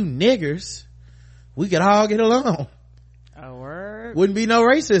wasn't for you niggers, we could all get along. A word. Wouldn't be no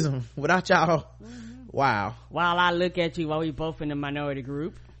racism without y'all. Wow. While I look at you while we both in the minority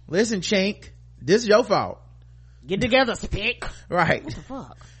group. Listen, chink, this is your fault. Get together, spick. Right. What the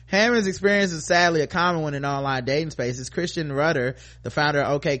fuck? Hammond's experience is sadly a common one in online dating spaces. Christian Rudder, the founder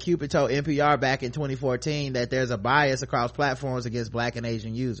of OkCupid, told NPR back in 2014 that there's a bias across platforms against Black and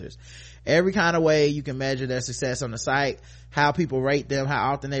Asian users. Every kind of way you can measure their success on the site, how people rate them,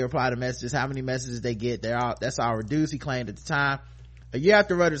 how often they reply to messages, how many messages they get, that's all reduced, he claimed at the time. A year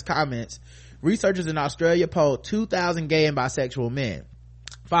after Rudder's comments, researchers in Australia polled 2,000 gay and bisexual men,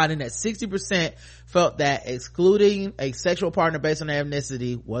 finding that 60% felt that excluding a sexual partner based on their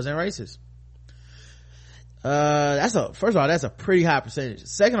ethnicity wasn't racist. First of all, that's a pretty high percentage.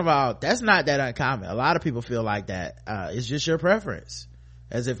 Second of all, that's not that uncommon. A lot of people feel like that. It's just your preference,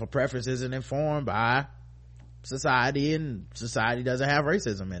 as if a preference isn't informed by society, and society doesn't have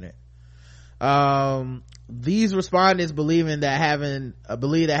racism in it. These respondents believe that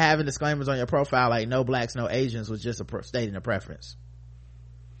having disclaimers on your profile like no blacks, no Asians was just stating a preference.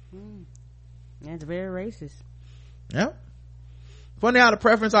 That's very racist. Yeah. Funny how the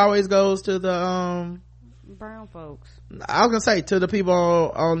preference always goes to the brown folks. I was gonna say to the people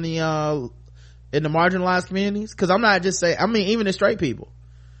on the in the marginalized communities, because I'm not just saying, I mean even the straight people.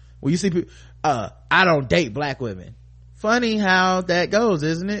 When you see people, I don't date black women. Funny how that goes,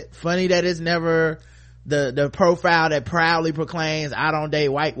 isn't it? Funny that it's never the profile that proudly proclaims I don't date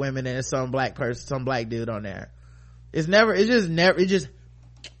white women and it's some black person, some black dude on there.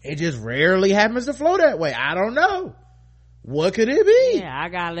 It just rarely happens to flow that way. I don't know. What could it be? Yeah, I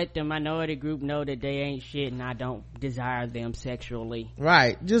gotta let the minority group know that they ain't shit and I don't desire them sexually.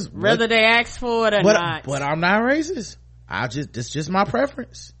 Right. Just whether they ask for it or not. But I'm not racist. It's just my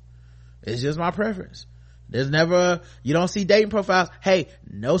preference. It's just my preference. There's never, you don't see dating profiles. Hey,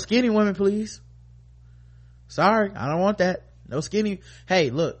 no skinny women, please. Sorry, I don't want that. No skinny. Hey,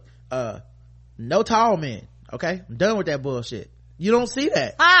 look, no tall men. Okay, I'm done with that bullshit. You don't see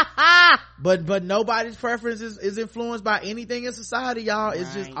that. But nobody's preference is influenced by anything in society, y'all.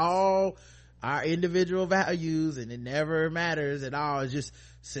 It's just all our individual values, and it never matters at all. It's just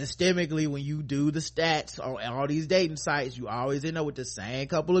systemically, when you do the stats on all these dating sites, you always end up with the same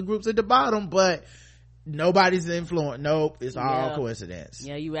couple of groups at the bottom, but nobody's influenced. Nope, it's all coincidence.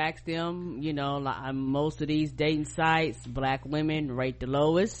 Yeah, you ask them, like most of these dating sites, black women rate the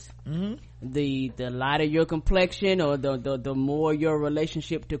lowest. Mm-hmm. The lighter your complexion, or the more your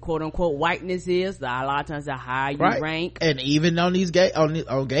relationship to quote unquote whiteness is, a lot of times the higher you rank. And even on these gay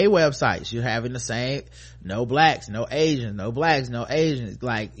websites, you're having the same, no blacks, no Asians, no blacks, no Asians.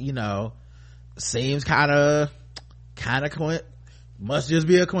 Like, seems kind of must just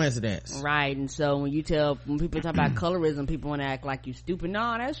be a coincidence. Right. And so when people talk about colorism, people want to act like you stupid.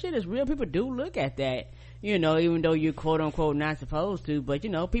 No, that shit is real. People do look at that, even though you're quote unquote not supposed to, but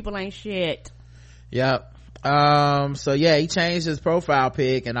people ain't shit. Yep. So yeah, he changed his profile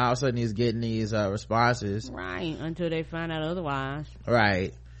pic, and all of a sudden he's getting these responses. Right. Until they find out otherwise.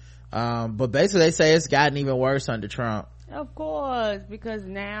 Right. But basically they say it's gotten even worse under Trump. Of course, because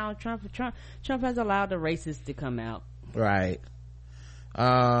now Trump has allowed the racists to come out. Right.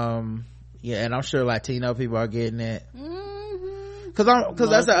 Yeah, and I'm sure Latino people are getting it. Mm-hmm. Cause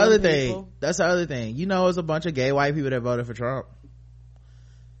that's the other thing. That's the other thing. It's a bunch of gay white people that voted for Trump.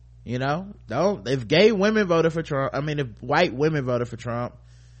 If gay women voted for Trump, if white women voted for Trump,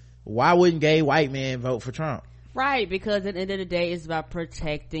 why wouldn't gay white men vote for Trump? Right, because at the end of the day, it's about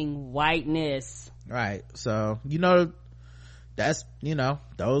protecting whiteness. Right. So, that's,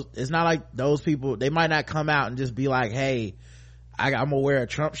 those, it's not like those people, they might not come out and just be like, hey, I'm gonna wear a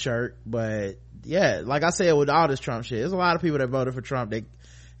Trump shirt, but yeah, like I said, with all this Trump shit, there's a lot of people that voted for Trump.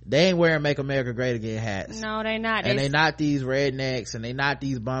 They ain't wearing Make America Great Again hats. No, they not. And they not these rednecks, and they not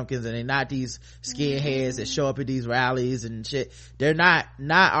these bumpkins, and they not these skinheads that show up at these rallies and shit. They're not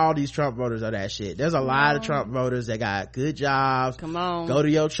all these Trump voters are that shit. There's a lot of Trump voters that got good jobs. Come on. Go to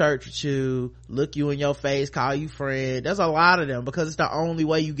your church with you, look you in your face, call you friend. There's a lot of them, because it's the only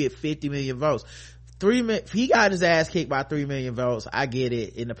way you get 50 million votes. He got his ass kicked by 3 million votes. I get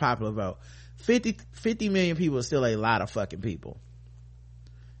it, in the popular vote. 50 million people is still a lot of fucking people.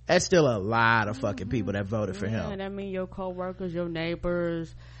 That's still a lot of fucking people that voted for him. That mean your co-workers, your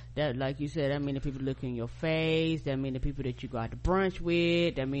neighbors, that, like you said, that mean the people look in your face, that mean the people that you go out to brunch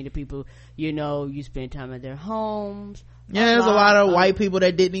with, that mean the people, you spend time at their homes. Yeah, there's a lot of white people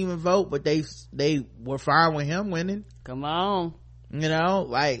that didn't even vote, but they were fine with him winning. Come on.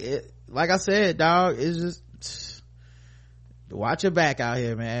 Like I said, dog, it's just watch your back out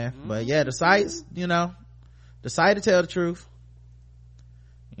here, man. Mm-hmm. But yeah, the sites, the site to tell the truth.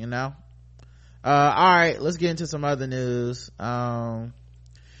 All right, let's get into some other news. BET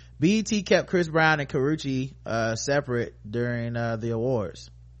kept Chris Brown and Karrueche separate during the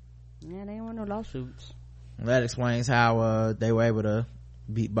awards. Yeah, they ain't want no lawsuits. That explains how they were able to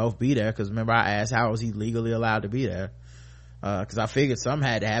both be there, because remember I asked how was he legally allowed to be there, because I figured something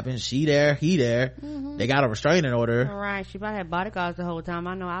had to happen. She there, he there. They got a restraining order. All right, she probably had bodyguards the whole time.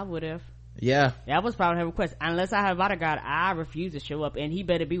 I know I would have. Yeah, that was probably her request. Unless I have a bodyguard, I refuse to show up, and he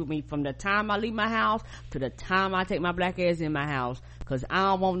better be with me from the time I leave my house to the time I take my black ass in my house, because I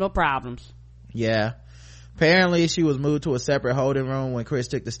don't want no problems. Yeah, apparently she was moved to a separate holding room when Chris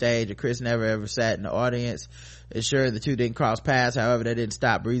took the stage, and Chris never ever sat in the audience. It's sure the two didn't cross paths. However, that didn't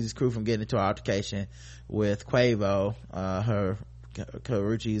stop Breezy's crew from getting into an altercation with Quavo, her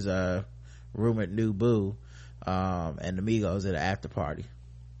Karrueche's rumored new boo, and the Migos at an after party.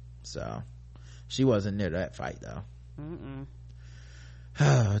 So she wasn't near that fight though.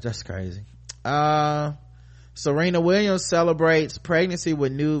 That's crazy. Serena Williams celebrates pregnancy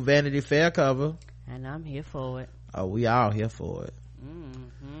with new Vanity Fair cover, and I'm here for it. Oh, we all here for it.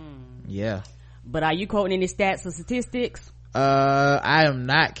 Yeah, but are you quoting any stats or statistics? I am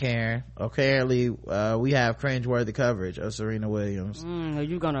not, Karen. Apparently we have cringeworthy coverage of Serena Williams. Are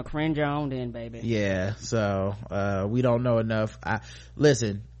you gonna cringe on then, baby? Yeah, so we don't know enough.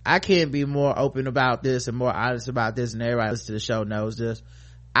 Listen, I can't be more open about this and more honest about this, and everybody listening to the show knows this.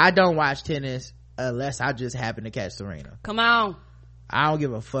 I don't watch tennis unless I just happen to catch Serena. Come on. I don't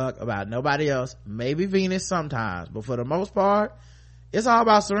give a fuck about nobody else. Maybe Venus sometimes, but for the most part it's all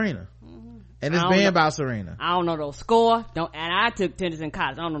about Serena. And it's been about Serena. I don't know no score. And I took tennis in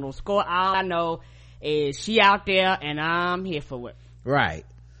college. I don't know no score. All I know is she out there and I'm here for it. Right.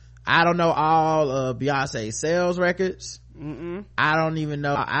 I don't know all of Beyonce's sales records. I don't even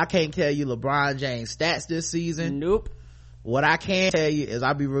know. I can't tell you LeBron James stats this season. Nope. What I can tell you is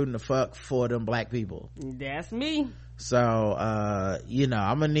I'll be rooting the fuck for them black people. That's me. So I'm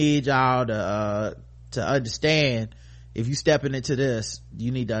gonna need y'all to understand. If you stepping into this,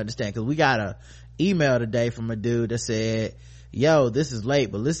 you need to understand, because we got a email today from a dude that said, yo, this is late,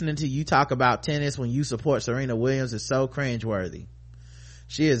 but listening to you talk about tennis when you support Serena Williams is so cringeworthy.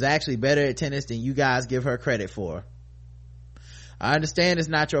 She is actually better at tennis than you guys give her credit for. I understand it's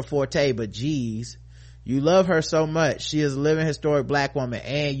not your forte, but geez, you love her so much. She is a living historic black woman,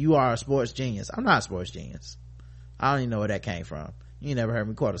 and you are a sports genius. I'm not a sports genius. I don't even know where that came from. You never heard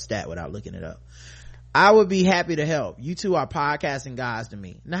me quote a stat without looking it up. I would be happy to help. You two are podcasting guys to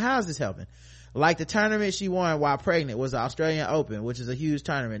me. Now, how is this helping? Like the tournament she won while pregnant was the Australian Open, which is a huge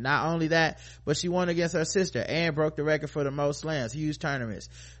tournament. Not only that, but she won against her sister and broke the record for the most slams. Huge tournaments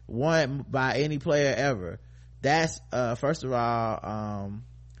won by any player ever. That's first of all,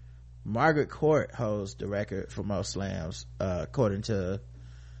 Margaret Court holds the record for most slams, according to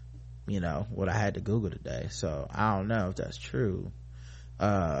what I had to Google today. So I don't know if that's true.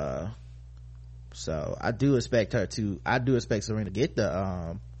 So I do expect Serena to get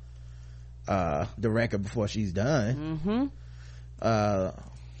the record before she's done. So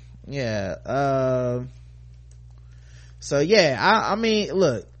yeah, I mean,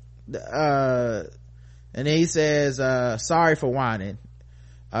 look, and then he says, sorry for whining,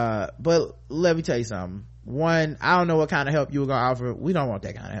 but let me tell you something. One, I don't know what kind of help you were gonna offer. We don't want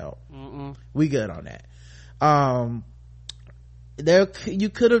that kind of help. We good on that. You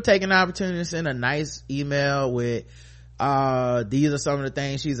could have taken an opportunity to send a nice email with these are some of the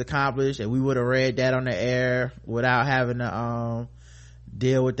things she's accomplished, and we would have read that on the air without having to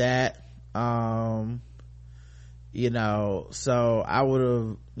deal with that. So I would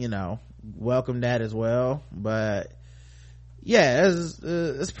have welcomed that as well. But yeah,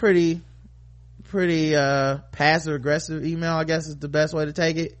 it's pretty passive aggressive email, I guess is the best way to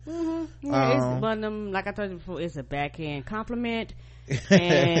take it. Yeah, it's one of them, like I told you before, it's a backhand compliment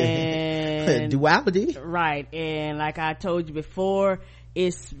and duality, right? And like I told you before,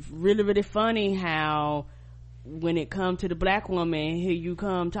 it's really, really funny how when it comes to the black woman, here you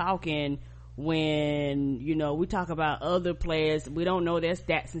come talking when we talk about other players, we don't know their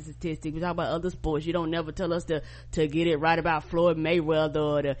stats and statistics. We talk about other sports, you don't never tell us to get it right about Floyd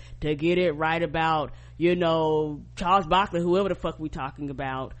Mayweather, or to get it right about Charles Barkley, whoever the fuck we talking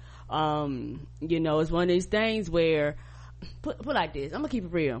about. It's one of these things where put like this, I'm gonna keep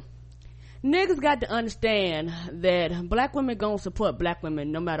it real. Niggas got to understand that black women gonna support black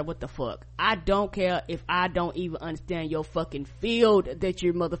women no matter what the fuck. I don't care if I don't even understand your fucking field that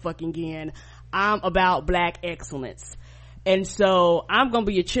you're motherfucking in. I'm about black excellence, and so I'm gonna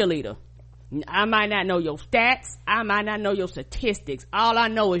be your cheerleader. I might not know your stats, I might not know your statistics. All I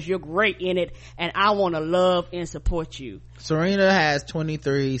know is you're great in it, and I want to love and support you. Serena has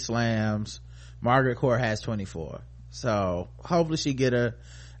 23 slams. Margaret Court has 24. So hopefully she get her,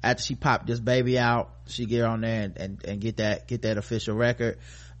 after she popped this baby out, she get on there and get that official record.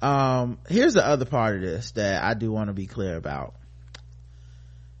 Here's the other part of this that I do want to be clear about.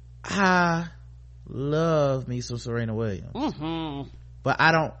 I love me some Serena Williams, but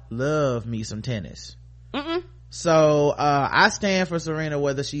I don't love me some tennis. So I stand for Serena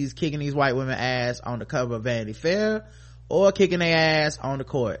whether she's kicking these white women ass on the cover of Vanity Fair or kicking their ass on the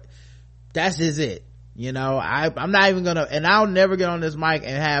court. That's just it. You know, I'm not even gonna, and I'll never get on this mic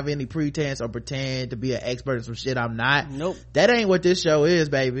and have any pretense or pretend to be an expert in some shit I'm not. Nope. That ain't what this show is,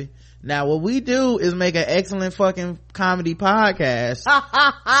 baby. Now what we do is make an excellent fucking comedy podcast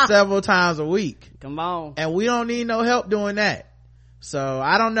several times a week. Come on. And we don't need no help doing that. So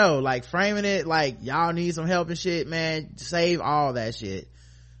I don't know, like framing it like y'all need some help and shit, man, save all that shit.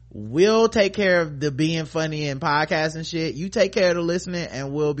 We'll take care of the being funny and podcasting shit. You take care of the listening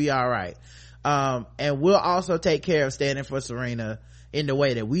and we'll be all right. And we'll also take care of standing for Serena in the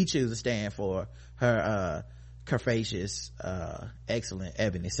way that we choose to stand for her curvaceous excellent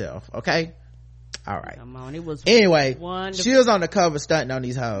ebony self. Okay, all right. Come on. It was anyway wonderful. She was on the cover stunting on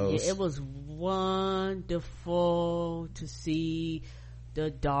these hoes. Yeah, it was wonderful to see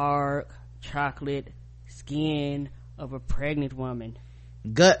the dark chocolate skin of a pregnant woman,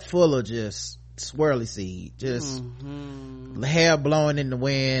 gut full of just swirly seed, just hair blowing in the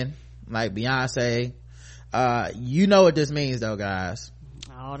wind like Beyonce. You know what this means though, guys.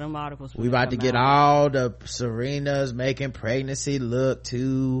 All them articles we about to get all the Serenas making pregnancy look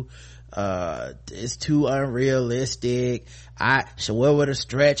too it's too unrealistic. Where were the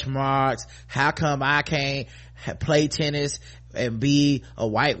stretch marks? How come I can't play tennis and be a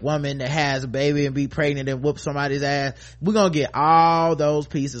white woman that has a baby and be pregnant and whoop somebody's ass? We're gonna get all those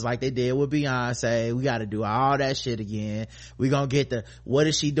pieces like they did with Beyonce. We gotta do all that shit again. We're gonna get the, what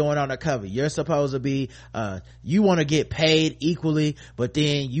is she doing on the cover? You're supposed to be you want to get paid equally, but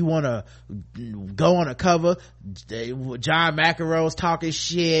then you want to go on a cover. John McEnroe's talking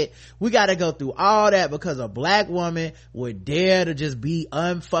shit. We gotta go through all that because a black woman would dare to just be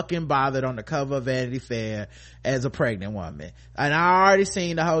unfucking bothered on the cover of Vanity Fair as a pregnant woman. And I already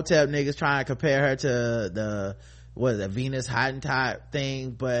seen the Hotep niggas trying to compare her to the Venus Hottentot thing,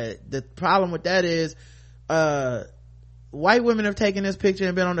 but the problem with that is white women have taken this picture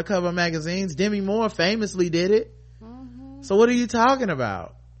and been on the cover of magazines. Demi Moore famously did it. So what are you talking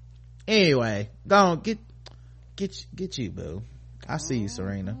about? Anyway, go on, get you, boo. I see you,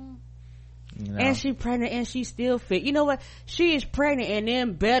 Serena. You know. And she pregnant and she still fit. You know what? She is pregnant and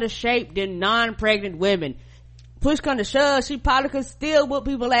in better shape than non-pregnant women. Push come to shove, she probably could still whoop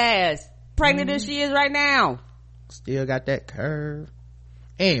people's ass. Pregnant as she is right now. Still got that curve.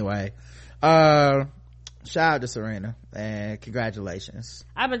 Anyway, shout out to Serena and congratulations.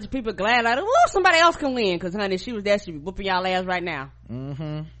 I bet you people glad like, oh, somebody else can win, cause honey, she was there, she be whooping y'all ass right now.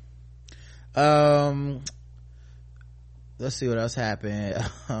 Let's see what else happened.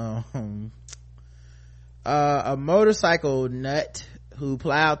 A motorcycle nut who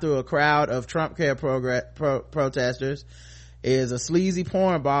plowed through a crowd of Trump Care protesters is a sleazy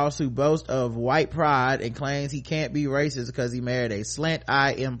porn boss who boasts of white pride and claims he can't be racist because he married a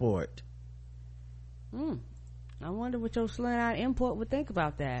slant-eye import. I wonder what your slant-eye import would think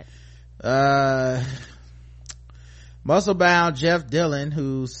about that. Muscle-bound Jeff Dillon,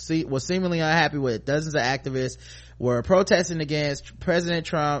 who was seemingly unhappy with dozens of activists, were protesting against President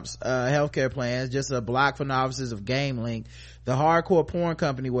Trump's healthcare plans just a block from the offices of GameLink, the hardcore porn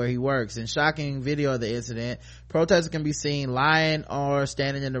company where he works. In shocking video of the incident, protesters can be seen lying or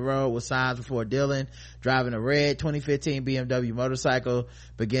standing in the road with signs before Dillon, driving a red 2015 BMW motorcycle,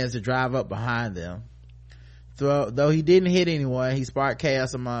 begins to drive up behind them. Though he didn't hit anyone, he sparked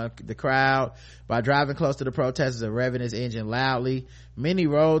chaos among the crowd by driving close to the protesters and revving his engine loudly. Many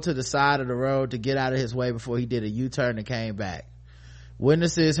rolled to the side of the road to get out of his way before he did a U-turn and came back.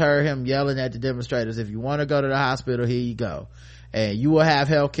 Witnesses heard him yelling at the demonstrators, "If you want to go to the hospital, here you go. And you will have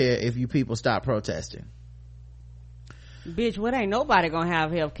health care if you people stop protesting." Bitch, what ain't nobody gonna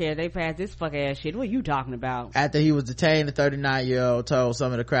have health care? They pass this fuck ass shit. What are you talking about? After he was detained, the 39-year-old told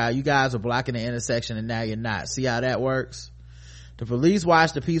some of the crowd, "You guys are blocking the intersection and now you're not. See how that works?" The police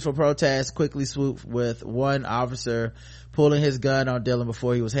watched the peaceful protest quickly swoop, with one officer pulling his gun on Dillon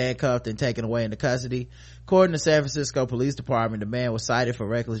before he was handcuffed and taken away into custody. According to San Francisco Police Department, the man was cited for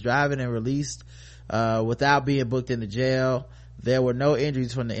reckless driving and released without being booked into jail. There were no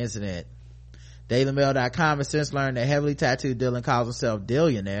injuries from the incident. DailyMail.com has since learned that heavily tattooed Dillon calls himself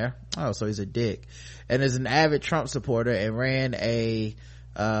Dillionaire. Oh, so he's a dick. And is an avid Trump supporter and ran a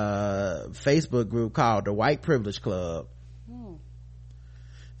Facebook group called the White Privilege Club.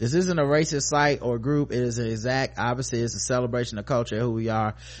 This isn't a racist site or group. It is an exact opposite. It's a celebration of culture and who we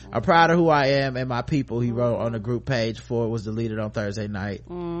are. I'm proud of who I am and my people, he wrote on the group page before it was deleted on Thursday night.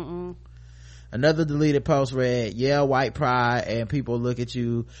 Another deleted post read, yeah, white pride, and people look at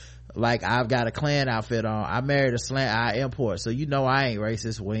you like I've got a Klan outfit on. I married a slant eye import, so you know I ain't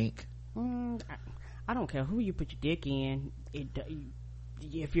racist, wink. I don't care who you put your dick in.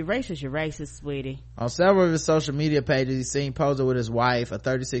 If you're racist, sweetie. On several of his social media pages, he's seen posing with his wife, a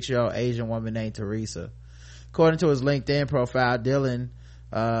 36-year-old Asian woman named Teresa. According to his LinkedIn profile, Dylan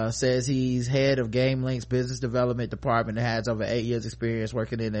says he's head of GameLink's business development department and has over 8 years experience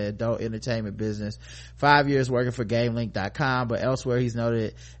working in the adult entertainment business, 5 years working for GameLink.com, but elsewhere he's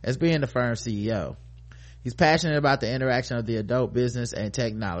noted as being the firm's CEO. He's passionate about the interaction of the adult business and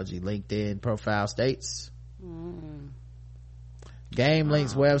technology, LinkedIn profile states.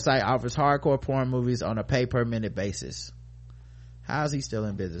 GameLink's website offers hardcore porn movies on a pay per minute basis. How is he still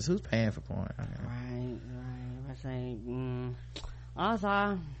in business? Who's paying for porn? Right. I say, also,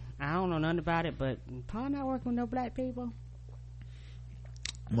 I don't know nothing about it, but probably not working with no black people.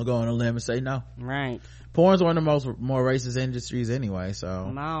 I'm gonna go on a limb and say no. Right. Porn's one of the more racist industries anyway, so.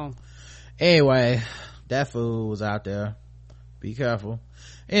 No. Anyway, that fool was out there. Be careful.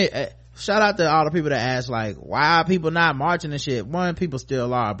 Shout out to all the people that ask, like, why are people not marching and shit? One, people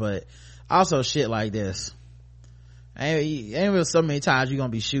still are, but also shit like this. Ain't real so many times you're gonna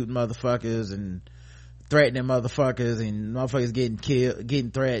be shooting motherfuckers and threatening motherfuckers and motherfuckers getting killed,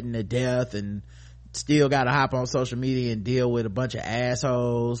 getting threatened to death, and still gotta hop on social media and deal with a bunch of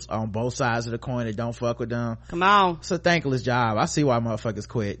assholes on both sides of the coin that don't fuck with them. Come on. It's a thankless job. I see why motherfuckers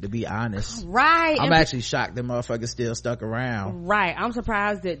quit, to be honest. Right. I'm actually shocked that motherfuckers still stuck around. Right. I'm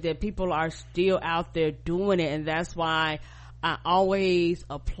surprised that people are still out there doing it, and that's why I always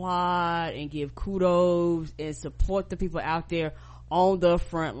applaud and give kudos and support the people out there on the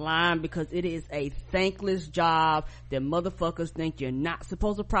front line, because it is a thankless job that motherfuckers think you're not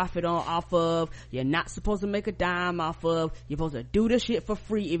supposed to profit off of, you're not supposed to make a dime off of, you're supposed to do this shit for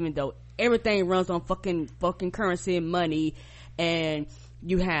free, even though everything runs on fucking currency and money. And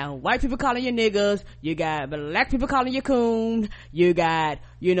you have white people calling you niggas, you got black people calling you coon, you got,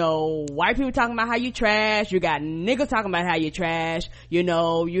 white people talking about how you trash, you got niggas talking about how you trash, you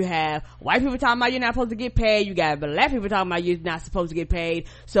have white people talking about you're not supposed to get paid, you got black people talking about you're not supposed to get paid.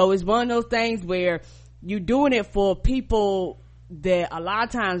 So it's one of those things where you're doing it for people that a lot of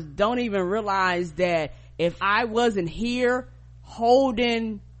times don't even realize that if I wasn't here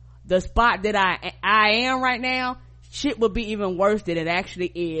holding the spot that I am right now, shit would be even worse than it actually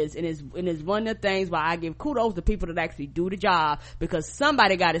is. And it's one of the things why I give kudos to people that actually do the job, because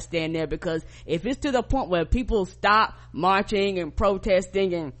somebody got to stand there. Because if it's to the point where people stop marching and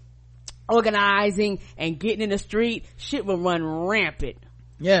protesting and organizing and getting in the street, shit will run rampant.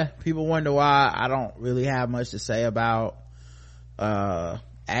 Yeah, people wonder why I don't really have much to say about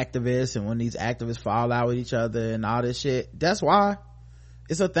activists, and when these activists fall out with each other and all this shit. That's why.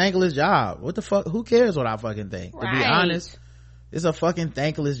 It's a thankless job. What the fuck? Who cares what I fucking think? Right. To be honest, it's a fucking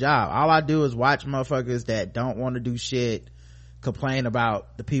thankless job. All I do is watch motherfuckers that don't want to do shit complain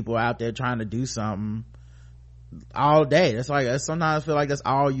about the people out there trying to do something all day. That's like, sometimes I feel like that's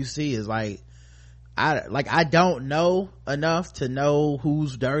all you see is like, I don't know enough to know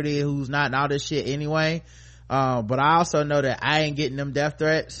who's dirty, who's not, and all this shit anyway. But I also know that I ain't getting them death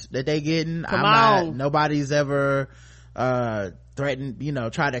threats that they getting. Nobody's ever threatened,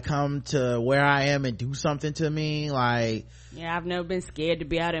 try to come to where I am and do something to me. Like, yeah, I've never been scared to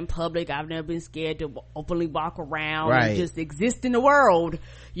be out in public. I've never been scared to openly walk around and just exist in the world,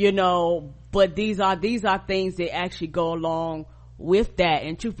 but these are things that actually go along with that.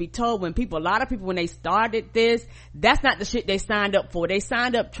 And truth be told, a lot of people when they started this, that's not the shit they signed up for. They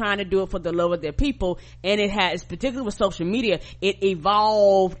signed up trying to do it for the love of their people, and it has, particularly with social media, it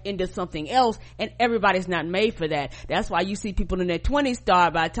evolved into something else, and everybody's not made for that. That's why you see people in their 20s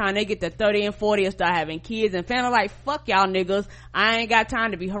start, by the time they get to 30 and 40 and start having kids and family, like, fuck y'all niggas, I ain't got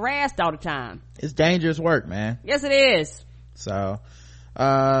time to be harassed all the time. It's dangerous work, man. Yes, it is. So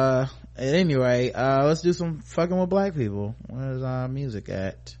at any rate, let's do some fucking with black people. Where's our music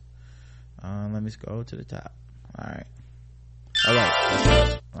at? Let me scroll to the top. All right. Oh wait,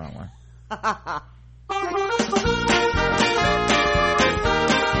 that's the wrong one.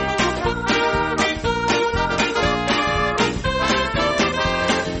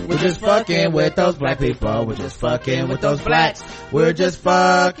 We're just fucking with those black people. We're just fucking with those blacks. We're just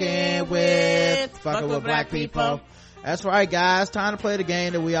fucking with black people. That's right, guys. Time to play the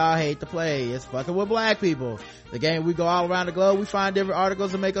game that we all hate to play. It's fucking with black people. The game we go all around the globe. We find different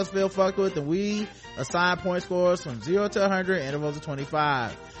articles that make us feel fucked with, and we assign point scores from 0 to 100, intervals of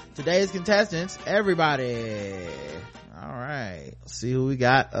 25. Today's contestants, everybody. All right. Let's see who we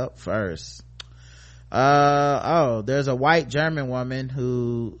got up first. There's a white German woman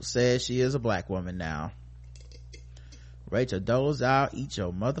who says she is a black woman now. Rachel Dolezal, eat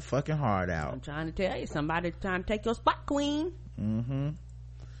your motherfucking heart out. I'm trying to tell you, somebody trying to take your spot, queen.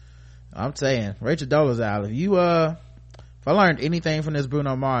 I'm saying, Rachel Dolezal, if I learned anything from this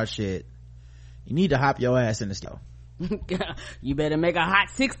Bruno Mars shit, you need to hop your ass in the stove. You better make a hot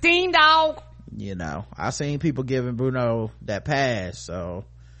 16, dog. You know, I've seen people giving Bruno that pass, so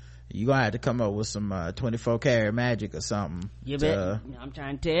you gonna have to come up with some 24 karat magic or something. You bet. I'm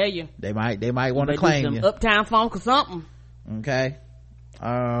trying to tell you, they might want to claim you. Uptown Funk or something. Okay.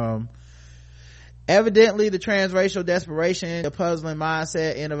 Evidently the transracial desperation, the puzzling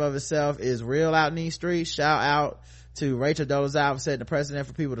mindset in and of itself is real out in these streets. Shout out to Rachel Dolezal for setting the precedent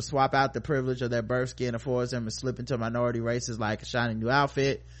for people to swap out the privilege of their birth skin affords them and slip into minority races like a shiny new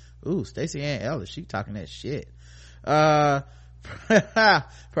outfit. Ooh, Stacey Ann Ellis, she talking that shit.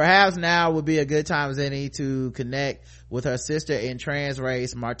 Perhaps now would be a good time as any to connect with her sister in trans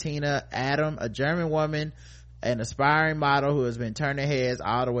race, Martina Adam, a German woman, an aspiring model who has been turning heads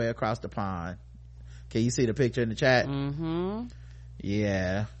all the way across the pond. Can you see the picture in the chat?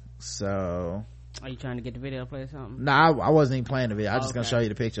 Yeah. So are you trying to get the video play or something? No, I wasn't even playing the video. I'm just gonna show you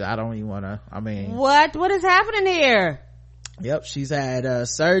the picture. I don't even want to. What is happening here? Yep, she's had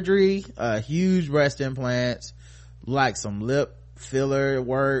surgery, huge breast implants, like some lip filler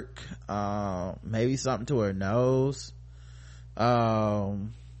work, maybe something to her nose.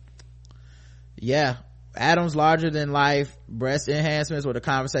 Yeah, Adam's larger than life breast enhancements were the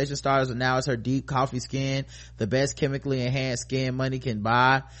conversation starters, and now it's her deep coffee skin, the best chemically enhanced skin money can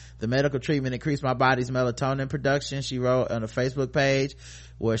buy. The medical treatment increased my body's melatonin production, she wrote on a Facebook page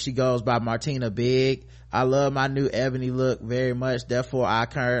where she goes by Martina Big. I love my new ebony look very much, therefore I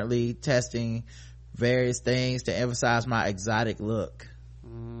currently testing various things to emphasize my exotic look.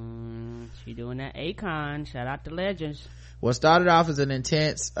 She doing that Akon. Shout out to Legends. What started off as an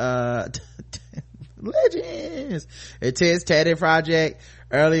intense intense tatted project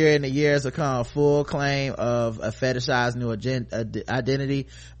earlier in the year has become a full claim of a fetishized new identity.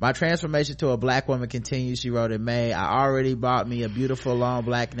 My transformation to a black woman continues, she wrote in May. I already bought me a beautiful long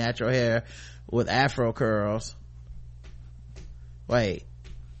black natural hair with afro curls. Wait,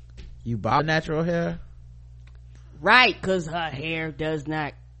 you bought natural hair? Right, because her hair does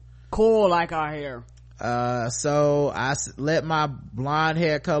not coil like our hair. So I let my blonde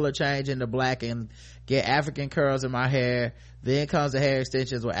hair color change into black and get African curls in my hair. Then comes the hair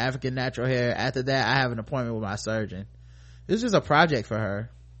extensions with African natural hair. After that, I have an appointment with my surgeon. This is a project for her.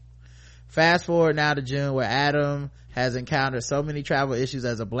 Fast forward now to June, where Adam has encountered so many travel issues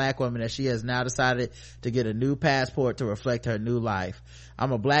as a black woman that she has now decided to get a new passport to reflect her new life.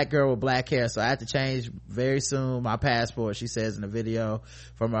 I'm a black girl with black hair, so I have to change very soon my passport, she says in a video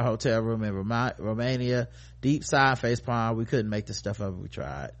from her hotel room in Romania. Deep sigh, face palm. We couldn't make this stuff up if we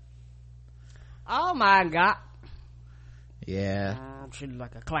tried. Oh my god. Yeah. She looks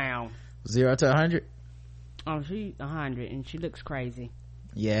like a clown. 0 to 100? Oh, she 100 and she looks crazy.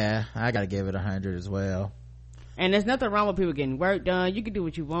 Yeah, I gotta give it 100 as well. And there's nothing wrong with people getting work done. You can do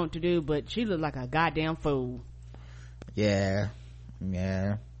what you want to do, but she looked like a goddamn fool. Yeah.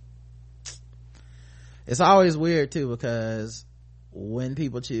 It's always weird too, because when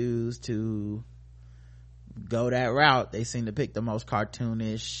people choose to go that route, they seem to pick the most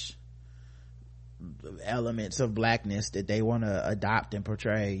cartoonish elements of blackness that they want to adopt and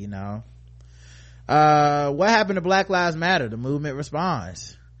portray, you know. What happened to Black Lives Matter? The movement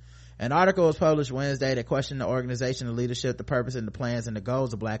responds. An article was published Wednesday that questioned the organization, the leadership, the purpose, and the plans and the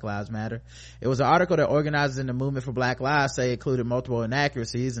goals of Black Lives Matter. It was an article that organizers in the movement for Black Lives say included multiple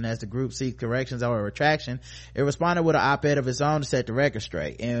inaccuracies, and as the group seeks corrections or a retraction, it responded with an op-ed of its own to set the record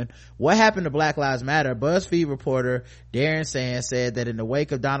straight. And what happened to Black Lives Matter? BuzzFeed reporter Darren Sands said that in the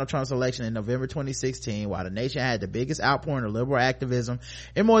wake of Donald Trump's election in November 2016, while the nation had the biggest outpouring of liberal activism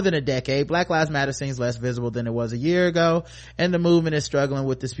in more than a decade, Black Lives Matter seems less visible than it was a year ago, and the movement is struggling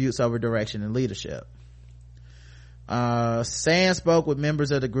with disputes over direction and leadership. Sands spoke with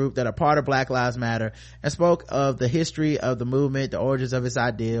members of the group that are part of Black Lives Matter and spoke of the history of the movement, the origins of its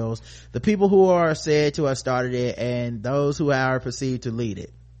ideals, the people who are said to have started it, and those who are perceived to lead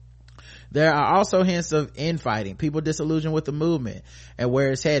it. There are also hints of infighting, people disillusioned with the movement and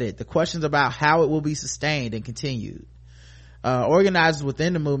where it's headed, the questions about how it will be sustained and continued. Organizers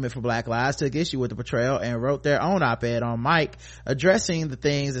within the movement for Black Lives took issue with the portrayal and wrote their own op-ed on Mic addressing the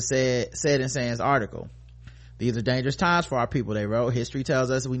things that said in Sand's article. These are dangerous times for our people, they wrote. History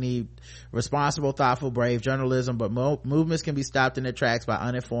tells us we need responsible, thoughtful, brave journalism, but movements can be stopped in their tracks by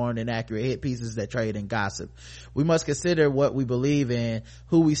uninformed, inaccurate hit pieces that trade in gossip. We must consider what we believe in,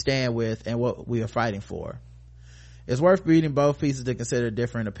 who we stand with, and what we are fighting for. It's worth reading both pieces to consider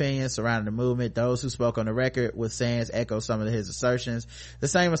different opinions surrounding the movement. Those who spoke on the record with Sands echo some of his assertions, the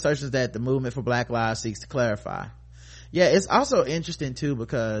same assertions that the movement for Black Lives seeks to clarify. Yeah, it's also interesting too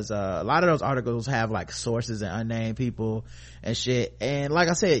because a lot of those articles have like sources and unnamed people and shit, and like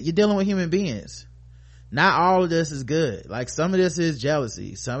I said, you're dealing with human beings. Not all of this is good. Like some of this is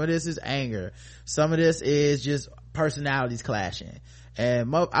jealousy, some of this is anger, some of this is just personalities clashing.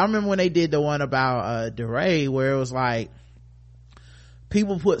 And I remember when they did the one about DeRay, where it was like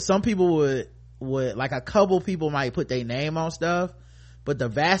some people would like a couple people might put their name on stuff, but the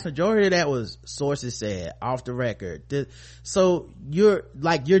vast majority of that was sources said, off the record. So you're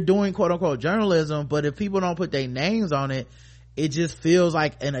doing quote unquote journalism, but if people don't put their names on it, it just feels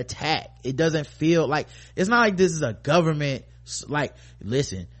like an attack. It doesn't feel like, it's not like this is a government, like,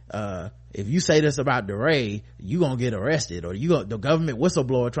 listen, if you say this about DeRay, you gonna get arrested, or the government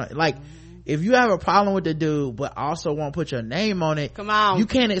whistleblower trying, like, if you have a problem with the dude but also won't put your name on it, come on, you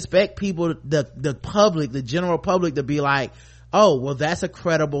can't expect people, the public, the general public, to be like, oh well, that's a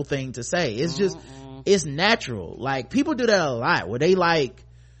credible thing to say. It's just it's natural. Like people do that a lot, where they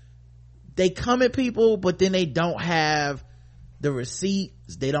come at people but then they don't have the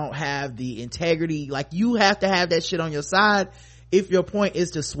receipts, they don't have the integrity. Like you have to have that shit on your side if your point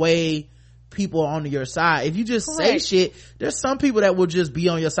is to sway people onto your side. If you just say shit, there's some people that will just be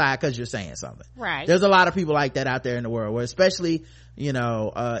on your side because you're saying something. Right. There's a lot of people like that out there in the world, where especially in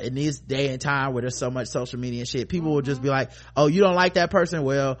this day and time where there's so much social media and shit, people will just be like, oh, you don't like that person,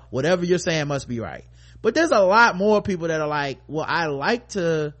 well, whatever you're saying must be right. But there's a lot more people that are like, well, I like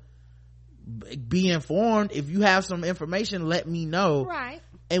to be informed. If you have some information, let me know. Right.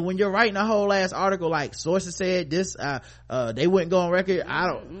 And when you're writing a whole ass article like sources said this, they wouldn't go on record,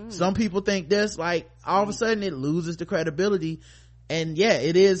 some people think this, like all of a sudden it loses the credibility. And yeah,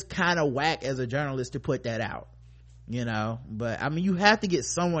 it is kind of whack as a journalist to put that out, but I mean, you have to get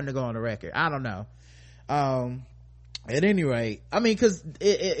someone to go on the record. I don't know. At any rate, I mean, cause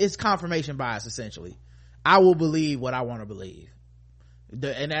it's confirmation bias essentially. I will believe what I want to believe.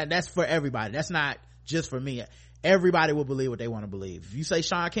 And that's for everybody. That's not just for me. Everybody will believe what they want to believe. If you say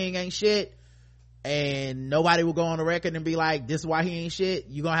Shaun King ain't shit, and nobody will go on the record and be like, this is why he ain't shit,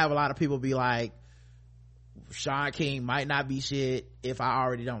 you're gonna have a lot of people be like, Shaun King might not be shit if I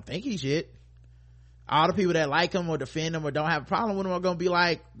already don't think he's shit. All the people that like him or defend him or don't have a problem with him are gonna be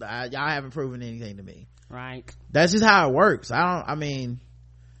like, y'all haven't proven anything to me. Right. That's just how it works.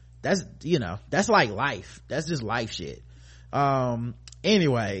 That's that's like life. That's just life shit.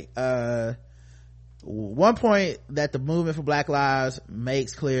 Anyway, one point that the movement for Black Lives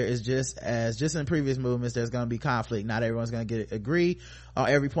makes clear is just in previous movements, there's going to be conflict. Not everyone's going to agree on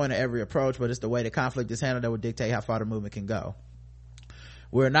every point of every approach, but it's the way the conflict is handled that will dictate how far the movement can go.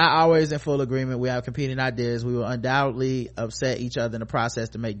 We're not always in full agreement. We have competing ideas. We will undoubtedly upset each other in the process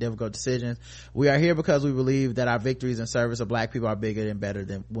to make difficult decisions. We are here because we believe that our victories in service of black people are bigger and better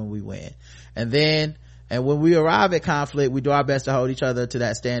than when we win. And when we arrive at conflict, we do our best to hold each other to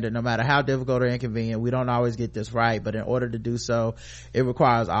that standard, no matter how difficult or inconvenient. We don't always get this right, but in order to do so, it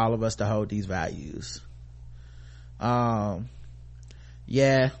requires all of us to hold these values. Yeah,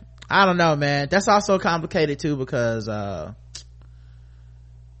 I don't know, man. That's also complicated too, because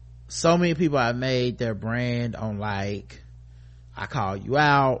so many people have made their brand on like, I call you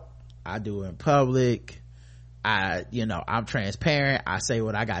out, I do it in public, I'm transparent, I say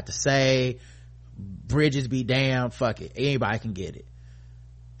what I got to say, bridges be damned, fuck it, anybody can get it.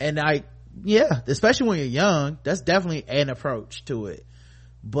 And especially when you're young, that's definitely an approach to it,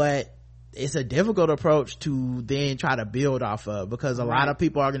 but it's a difficult approach to then try to build off of, because a lot of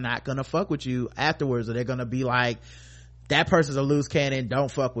people are not gonna fuck with you afterwards, or they're gonna be like, that person's a loose cannon, don't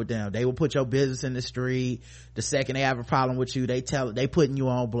fuck with them. They will put your business in the street. The second they have a problem with you, they putting you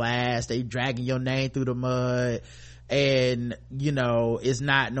on blast, they dragging your name through the mud, and it's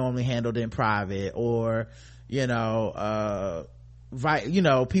not normally handled in private, or people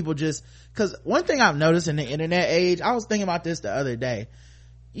just, because one thing I've noticed in the internet age, I was thinking about this the other day,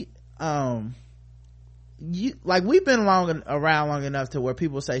 we've been around long enough to where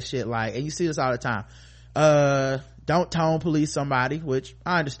people say shit like, and you see this all the time, don't tone police somebody, which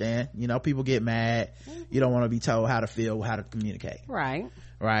I understand, people get mad, you don't want to be told how to feel, how to communicate, right,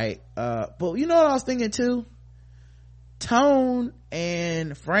 but you know what I was thinking too, tone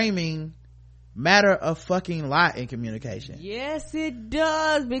and framing matter a fucking lot in communication. Yes, it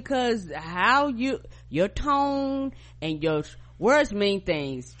does, because your tone and your words mean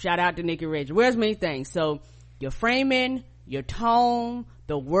things. Shout out to Nikki Rich. Words mean things. So your framing, your tone,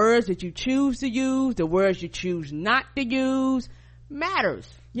 the words that you choose to use, the words you choose not to use matters.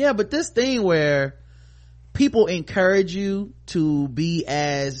 Yeah, but this thing where people encourage you to be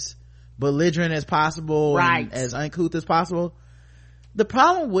as belligerent as possible, right, and as uncouth as possible. The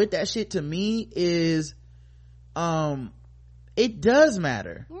problem with that shit to me is it does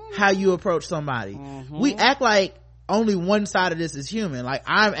matter how you approach somebody. We act like only one side of this is human. Like,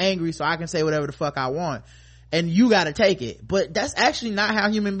 I'm angry so I can say whatever the fuck I want and you gotta take it, but that's actually not how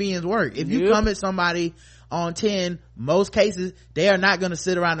human beings work. If you come at somebody on 10, most cases they are not going to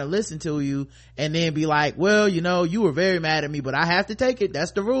sit around and listen to you and then be like, well, you were very mad at me, but I have to take it,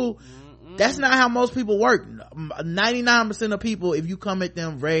 that's the rule. That's not how most people work. 99% of people, if you come at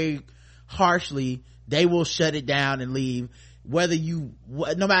them very harshly, they will shut it down and leave, no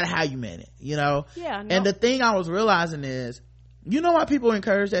matter how you meant it, Yeah, no. And the thing I was realizing is, why people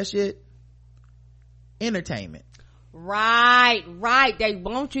encourage that shit? Entertainment. Right. They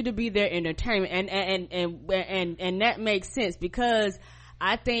want you to be their entertainment, and that makes sense, because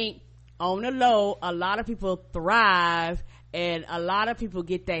I think on the low, a lot of people thrive and a lot of people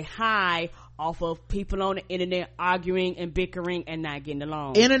get their high off of people on the internet arguing and bickering and not getting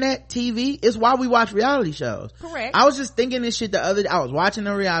along. Internet TV is why we watch reality shows. Correct. I was just thinking this shit the other day. I was watching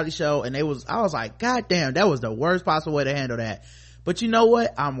a reality show and I was like, God damn, that was the worst possible way to handle that. But you know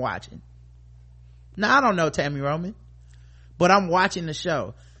what? I'm watching. Now, I don't know Tammy Roman, but I'm watching the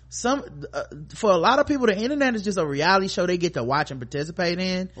show. For a lot of people, the internet is just a reality show they get to watch and participate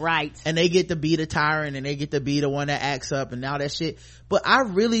in. Right. And they get to be the tyrant and they get to be the one that acts up and all that shit. But I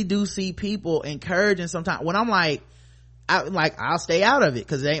really do see people encouraging sometimes when I'm like, I'll stay out of it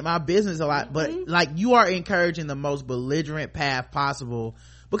because it ain't my business a lot. But like, you are encouraging the most belligerent path possible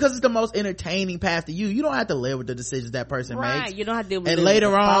because it's the most entertaining path to you. You don't have to live with the decisions that person makes. Right. You don't have to deal with and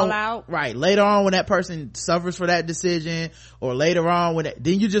later on, fallout. Right. Later on, when that person suffers for that decision, or later on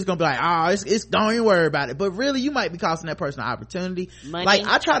then you're just gonna be like, oh, it's don't even worry about it. But really, you might be costing that person an opportunity. Money. Like,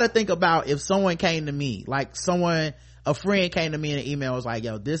 I try to think about if someone came to me, like a friend came to me in an email, was like,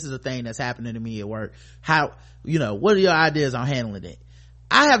 yo, this is a thing that's happening to me at work. How, what are your ideas on handling it?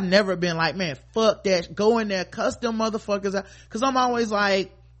 I have never been like, man, fuck that, go in there, cuss them motherfuckers out. Cause I'm always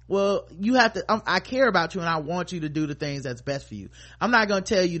like, well, you have to, I care about you and I want you to do the things that's best for you. I'm not gonna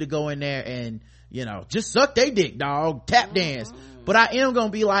tell you to go in there and, just suck they dick, dog, tap dance. But I am gonna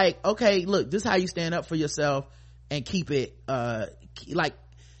be like, okay, look, this is how you stand up for yourself and keep it, like,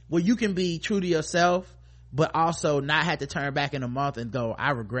 where you can be true to yourself, but also not have to turn back in a month and go,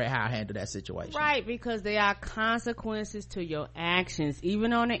 I regret how I handled that situation. Right, because there are consequences to your actions.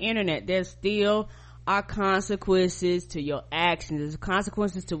 Even on the internet, there's still are consequences to your actions. There's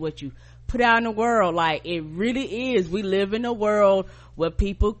consequences to what you put out in the world. Like, it really is. We live in a world where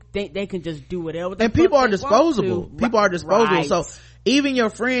people think they can just do whatever they and people are they disposable. want to. People are disposable. Right. So even your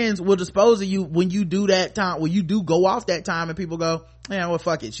friends will dispose of you when you do that time, when you do go off that time and people go, man, well,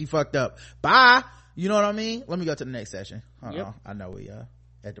 fuck it, she fucked up, bye. You know what I mean? Let me go to the next session. Hold on. I know we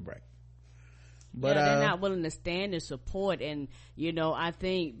at the break. But they're not willing to stand and support. And I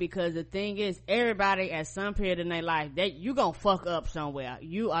think because the thing is, everybody at some period in their life, that you gonna fuck up somewhere.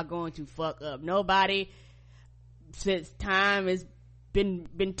 You are going to fuck up. Nobody, since time has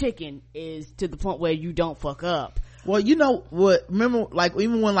been ticking, is to the point where you don't fuck up. Well, you know what, remember, like,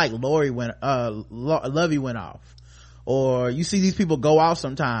 even when like Lovey went off, or you see these people go off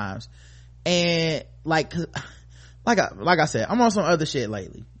sometimes, and like I said, I'm on some other shit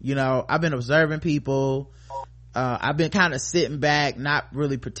lately. I've been observing people. I've been kind of sitting back, not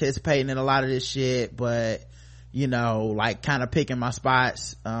really participating in a lot of this shit, but like kind of picking my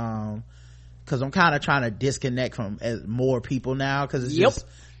spots, cause I'm kind of trying to disconnect from more people now, cause it's just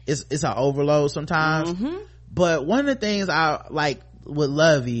it's an overload sometimes. But one of the things I like with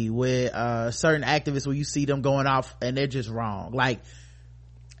Lovey, with certain activists, where you see them going off and they're just wrong,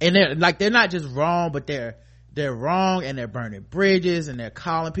 and they're not just wrong, but they're wrong, and they're burning bridges, and they're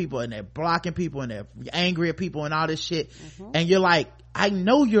calling people, and they're blocking people, and they're angry at people and all this shit. And you're like, I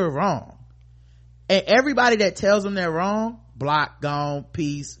know you're wrong. And everybody that tells them they're wrong, block, gone,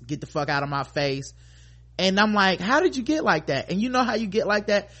 peace, get the fuck out of my face. And I'm like, how did you get like that? And you know how you get like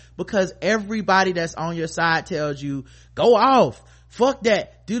that? Because everybody that's on your side tells you, go off, fuck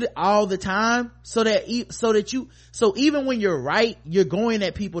that, do that all the time, so even when you're right, you're going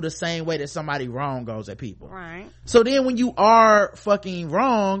at people the same way that somebody wrong goes at people. Right. So then when you are fucking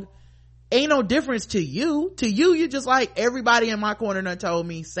wrong, ain't no difference to you. To you, you're just like, everybody in my corner done told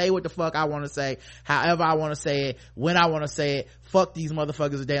me, say what the fuck I want to say, however I want to say it, when I want to say it. Fuck these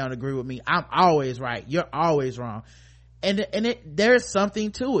motherfuckers if they don't agree with me. I'm always right. You're always wrong. And there's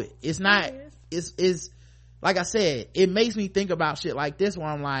something to it. It's not, it's like I said, it makes me think about shit like this where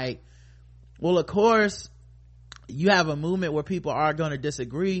I'm like, well, of course, you have a movement where people are going to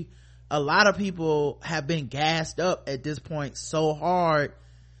disagree. A lot of people have been gassed up at this point so hard.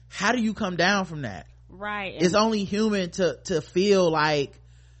 How do you come down from that? Right. It's only human to feel like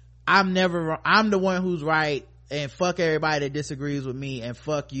I'm the one who's right, and fuck everybody that disagrees with me, and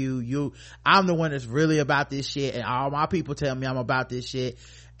fuck you. I'm the one that's really about this shit, and all my people tell me I'm about this shit.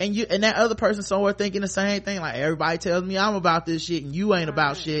 And that other person somewhere thinking the same thing, like, everybody tells me I'm about this shit and you ain't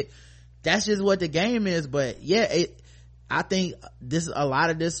about shit. That's just what the game is. But yeah, I think a lot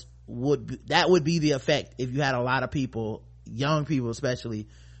of this would be the effect if you had a lot of people, young people especially,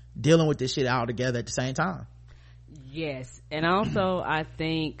 dealing with this shit all together at the same time. Yes. And also I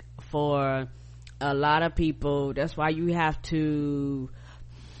think for a lot of people, that's why you have to,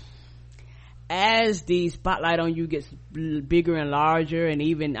 as the spotlight on you gets bigger and larger, and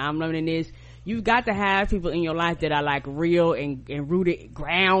even I'm learning this, you've got to have people in your life that are like real and rooted,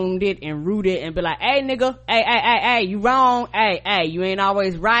 grounded and rooted, and be like, hey nigga, hey, you wrong, hey, you ain't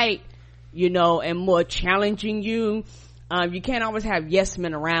always right, and more challenging you. You can't always have yes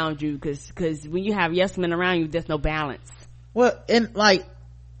men around you, cause when you have yes men around you, there's no balance. Well, and like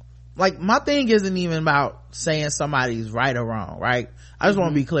my thing isn't even about saying somebody's right or wrong, right? I just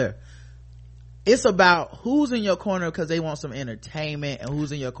want to be clear. It's about who's in your corner because they want some entertainment, and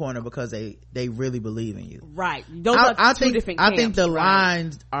who's in your corner because they really believe in you. Right. Those are two different camps. I think the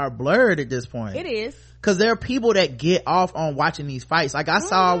lines are blurred at this point. It is. Cause there are people that get off on watching these fights. Like I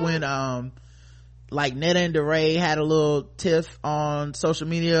saw when, like Netta and DeRay had a little tiff on social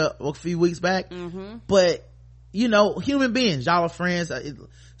media a few weeks back. But, human beings, y'all are friends.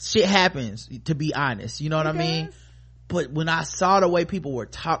 Shit happens, to be honest. You know what I mean? But when I saw the way people were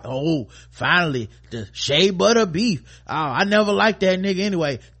talking, finally, the shea butter beef. Oh, I never liked that nigga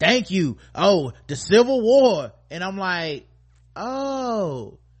anyway. Thank you. Oh, the Civil War. And I'm like,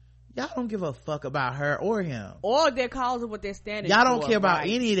 oh, y'all don't give a fuck about her or him. Or their cause of what they're standing for. Y'all don't care about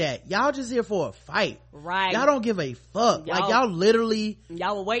any of that. Y'all just here for a fight. Right. Y'all don't give a fuck. Y'all literally.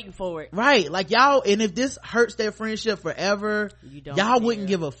 Y'all were waiting for it. Right. Like y'all, and if this hurts their friendship forever, y'all wouldn't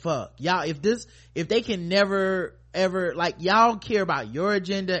give a fuck. Y'all, if they can never ever, like, y'all care about your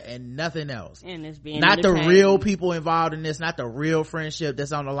agenda and nothing else, and it's being not the real people involved in this, not the real friendship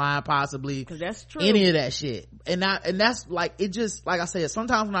that's on the line, possibly, because that's true, any of that shit. And that's like, it just, like I said,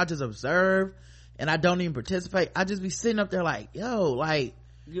 sometimes when I just observe and I don't even participate, I just be sitting up there like, yo, like,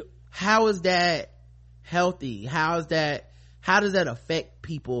 how is that healthy? How does that affect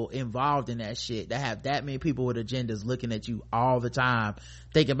people involved in that shit, that have that many people with agendas looking at you all the time,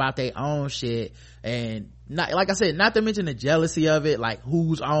 thinking about their own shit? And not, like I said, not to mention the jealousy of it, like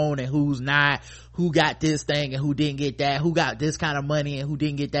who's on and who's not, who got this thing and who didn't get that, who got this kind of money and who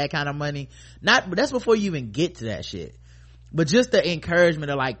didn't get that kind of money. But that's before you even get to that shit. But just the encouragement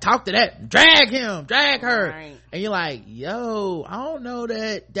of like, talk to that, drag him, drag her. Right. And you're like, yo, I don't know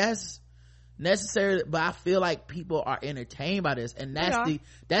that that's necessary, but I feel like people are entertained by this, and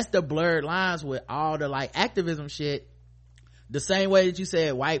that's the blurred lines with all the like activism shit. The same way that you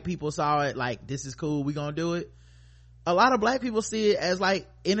said white people saw it like, this is cool, we gonna do it, a lot of black people see it as like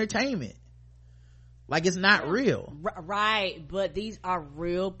entertainment, like it's not real. Right. But these are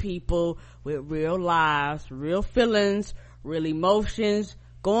real people with real lives, real feelings, real emotions,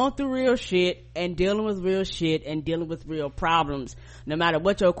 going through real shit and dealing with real shit and dealing with real problems. No matter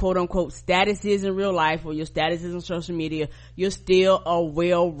what your quote unquote status is in real life or your status is on social media, you're still a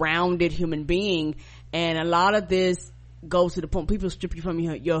well-rounded human being. And a lot of this goes to the point people strip you from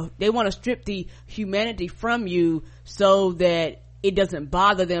they want to strip the humanity from you so that it doesn't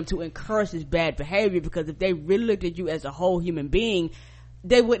bother them to encourage this bad behavior, because if they really looked at you as a whole human being,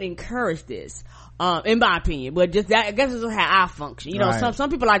 they wouldn't encourage this. In my opinion, but just that, I guess is how I function. Right. Some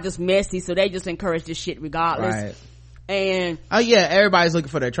people are just messy, so they just encourage this shit regardless. Right. And everybody's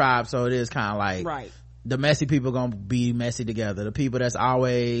looking for their tribe, so it is kind of like, right, the messy people gonna be messy together. The people that's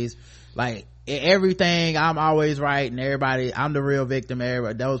always like, everything, I'm always right, and everybody, I'm the real victim,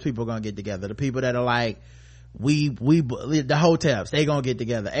 everybody, those people gonna get together. The people that are like, we the hoteps, they gonna get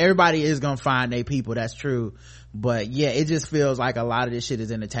together. Everybody is gonna find their people, that's true. But yeah, it just feels like a lot of this shit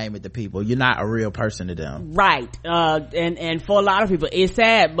is entertainment to people. You're not a real person to them, right? And for a lot of people it's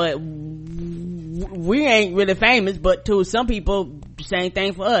sad, but we ain't really famous, but to some people, same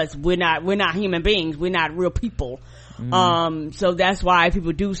thing for us. We're not human beings, we're not real people. So that's why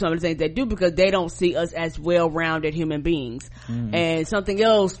people do some of the things they do, because they don't see us as well-rounded human beings. And something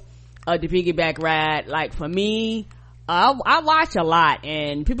else, to piggyback ride, like for me, I watch a lot,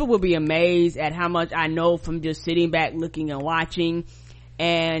 and people will be amazed at how much I know from just sitting back, looking and watching.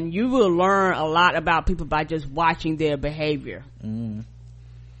 And you will learn a lot about people by just watching their behavior.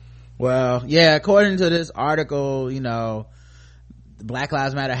 Well, yeah, according to this article, you know, Black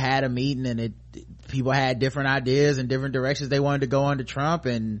Lives Matter had a meeting, and people had different ideas and different directions they wanted to go under Trump,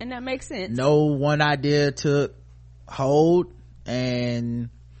 and that makes sense. No one idea took hold, and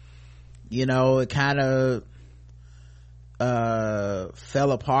you know, it kind of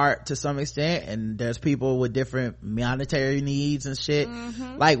fell apart to some extent, and there's people with different monetary needs and shit.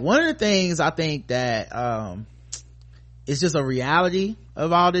 Like, one of the things I think that it's just a reality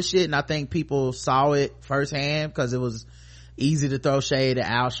of all this shit, and I think people saw it firsthand because it was easy to throw shade at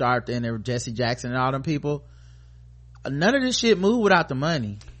Al Sharpton and Jesse Jackson and all them people. None of this shit moved without the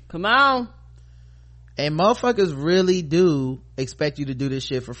money. Come on. And motherfuckers really do expect you to do this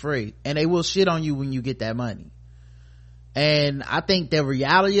shit for free, and they will shit on you when you get that money. And I think the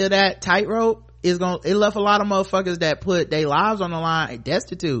reality of that tightrope it left a lot of motherfuckers that put their lives on the line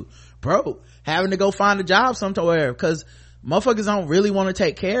destitute, broke, having to go find a job somewhere, because motherfuckers don't really want to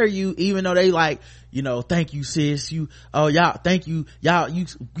take care of you, even though they like, you know, thank you sis, y'all, thank you, y'all,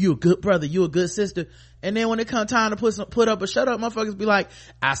 you a good brother, you a good sister. And then when it come time to put up a shut up, motherfuckers be like,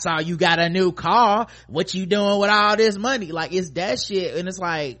 I saw you got a new car, what you doing with all this money? Like, it's that shit. And it's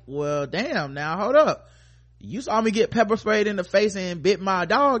like, well damn, now hold up, you saw me get pepper sprayed in the face and bit my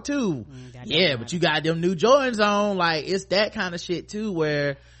dog too. Yeah, but you got them new Jordans on. Like, it's that kind of shit too,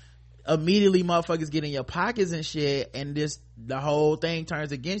 where immediately motherfuckers get in your pockets and shit, and the whole thing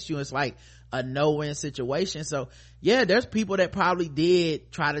turns against you. It's like a no-win situation. So yeah, there's people that probably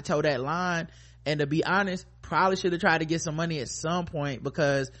did try to toe that line, and to be honest, probably should have tried to get some money at some point,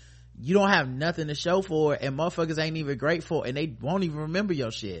 because you don't have nothing to show for it, and motherfuckers ain't even grateful, and they won't even remember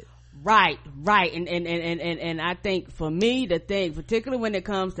your shit. Right. And I think for me, the thing, particularly when it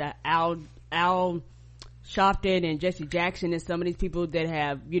comes to Al Sharpton and Jesse Jackson and some of these people that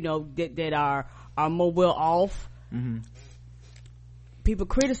have, you know, that are more well off, people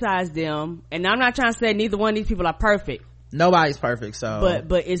criticize them, and I'm not trying to say neither one of these people are perfect. Nobody's perfect, so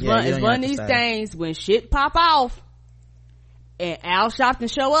but it's one of these things, when shit pop off and Al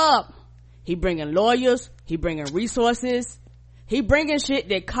Sharpton show up, he bringing lawyers, he bringing resources, he bringing shit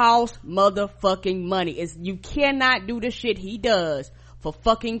that costs motherfucking money. You cannot do the shit he does for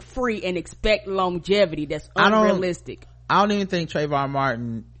fucking free and expect longevity. That's unrealistic. I don't even think Trayvon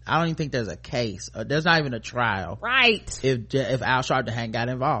Martin, I don't even think there's a case. There's not even a trial. Right. If Al Sharpton hadn't got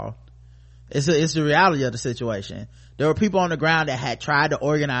involved. It's the reality of the situation. There were people on the ground that had tried to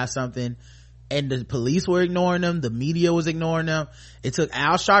organize something, and the police were ignoring them, the media was ignoring them. It took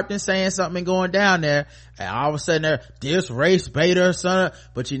Al Sharpton saying something and going down there, and all of a sudden they're this race baiter son.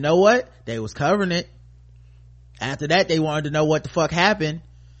 But you know what, they was covering it. After that, they wanted to know what the fuck happened,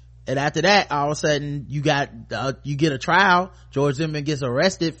 and after that, all of a sudden you get a trial. George Zimmerman gets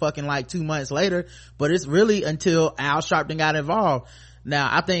arrested fucking like 2 months later, but it's really until Al Sharpton got involved. Now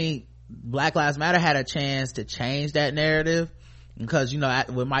I think Black Lives Matter had a chance to change that narrative, because, you know,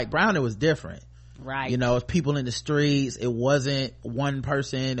 with Mike Brown it was different, right? You know, it's people in the streets, it wasn't one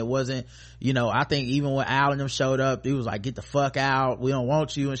person, it wasn't, you know, I think even when Al and them showed up, it was like, get the fuck out, we don't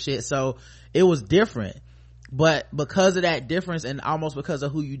want you and shit. So it was different, but because of that difference, and almost because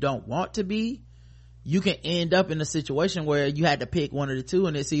of who you don't want to be, you can end up in a situation where you had to pick one of the two,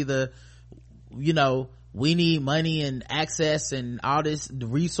 and it's either, you know, we need money and access and all this, the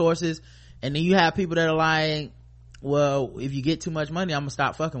resources, and then you have people that are like, well, if you get too much money, I'm gonna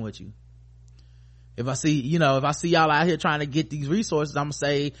stop fucking with you. If I see y'all out here trying to get these resources, I'm gonna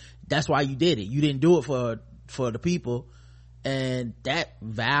say that's why you did it. You didn't do it for the people. And that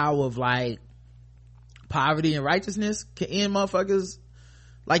vow of like poverty and righteousness can end motherfuckers,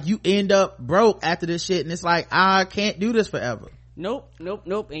 like, you end up broke after this shit, and it's like, I can't do this forever. Nope.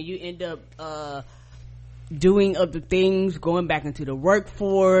 And you end up doing other things, going back into the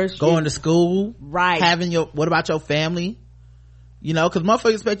workforce, going to school, right? What about your family? You know, because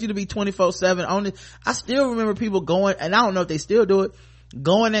motherfuckers expect you to be 24/7 on it. I still remember people going, and I don't know if they still do it,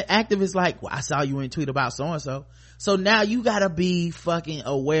 going at activists like, well, I saw you in tweet about so and so. So now you gotta be fucking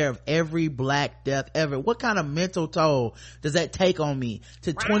aware of every black death ever. What kind of mental toll does that take on me?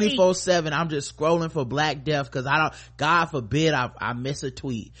 To 24/7 I'm just scrolling for black death, because God forbid I miss a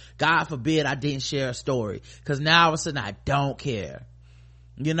tweet, God forbid I didn't share a story, because now all of a sudden I don't care.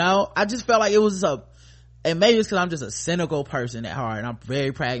 You know, I just felt like it was and maybe it's because I'm just a cynical person at heart and I'm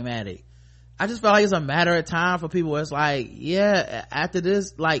very pragmatic. I just feel like it's a matter of time for people where it's like, yeah, after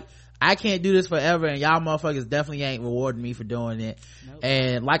this, like, I can't do this forever, and y'all motherfuckers definitely ain't rewarding me for doing it. Nope.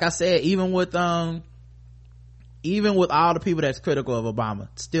 And like I said, even with all the people that's critical of Obama,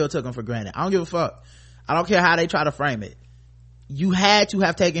 still took him for granted. I don't give a fuck. I don't care how they try to frame it. You had to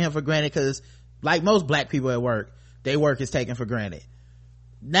have taken him for granted, because like most black people at work, their work is taken for granted.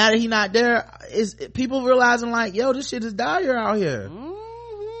 Now that he not there, is people realizing like, yo, this shit is dire out here.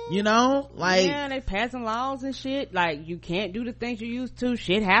 You know, like, yeah, they passing laws and shit like you can't do the things you used to.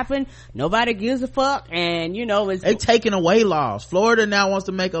 Shit happened, nobody gives a fuck, and you know they taking away laws. Florida now wants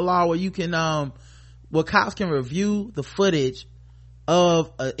to make a law where you can where cops can review the footage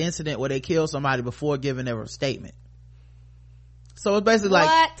of an incident where they kill somebody before giving their statement. So it's basically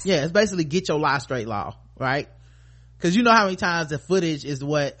it's basically get your lie straight law, right? Because you know how many times the footage is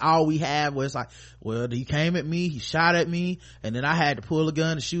what all we have, where it's like, well, he came at me, he shot at me, and then I had to pull a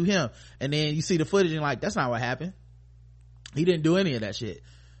gun to shoot him. And then you see the footage and you're like, that's not what happened. He didn't do any of that shit.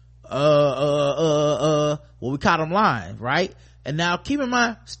 Well, we caught him lying, right? And now keep in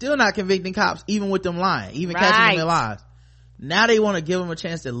mind, still not convicting cops even with them lying, even catching them in their lies. Now they want to give them a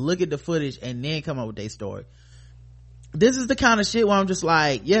chance to look at the footage and then come up with their story. This is the kind of shit where I'm just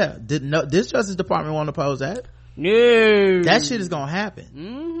like, yeah, this Justice Department won't oppose that. No, that shit is gonna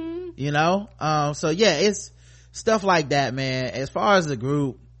happen. You know, so yeah, it's stuff like that, man. As far as the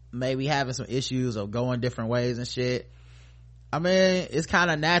group maybe having some issues of going different ways and shit, I mean, it's kind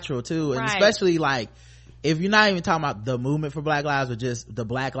of natural too. And especially like if you're not even talking about the movement for Black Lives, or just the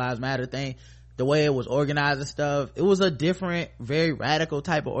Black Lives Matter thing, the way it was organized and stuff, it was a different, very radical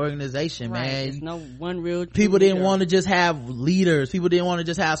type of organization, man. There's no one real people didn't want to just have leaders, people didn't want to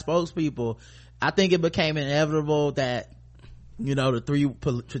just have spokespeople. I think it became inevitable that, you know, the three,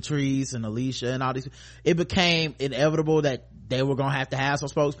 Patrice and Alicia and all these, it became inevitable that they were gonna have to have some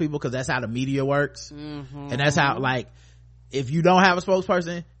spokespeople, because that's how the media works. And that's how, like, if you don't have a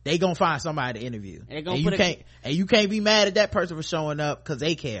spokesperson, they gonna find somebody to interview, and you can't be mad at that person for showing up because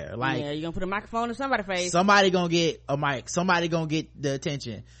they care. Like, yeah, you gonna put a microphone in somebody's face, somebody gonna get a mic, somebody gonna get the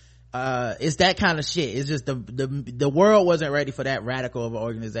attention. It's that kind of shit. It's just the world wasn't ready for that radical of an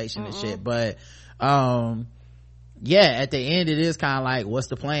organization and shit. But yeah, at the end it is kind of like, what's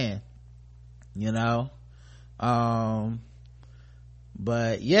the plan, you know?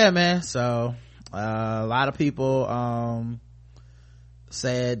 But yeah, man, so a lot of people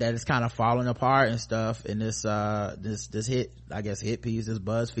said that it's kind of falling apart and stuff in this hit piece, this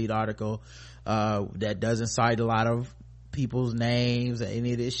BuzzFeed article that doesn't cite a lot of people's names or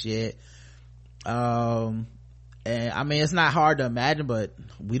any of this shit. And I mean, it's not hard to imagine, but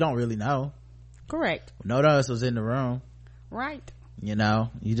we don't really know. Correct. None of us was in the room, right? You know,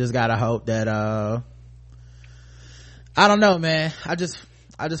 you just gotta hope that I don't know, man. I just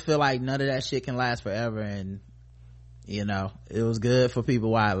feel like none of that shit can last forever, and you know, it was good for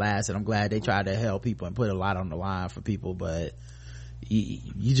people while it lasted. I'm glad they tried to help people and put a lot on the line for people, but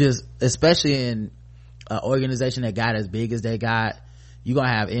you just, especially in an organization that got as big as they got, you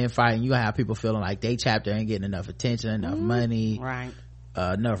gonna have infighting, you gonna have people feeling like they chapter ain't getting enough attention, enough money, right,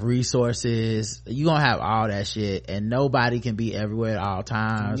 enough resources. You gonna have all that shit, and nobody can be everywhere at all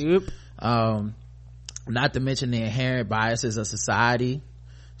times. Yep. Not to mention the inherent biases of society.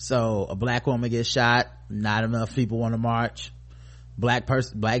 So a black woman gets shot, not enough people want to march. Black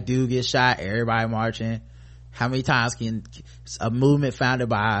dude gets shot, everybody marching. How many times can a movement founded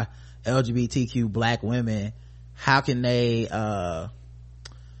by LGBTQ black women, how many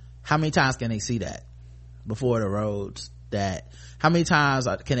times can they see that before the roads? How many times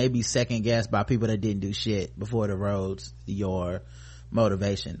can they be second guessed by people that didn't do shit before the roads your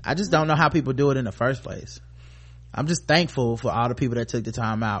motivation? I just don't know how people do it in the first place. I'm just thankful for all the people that took the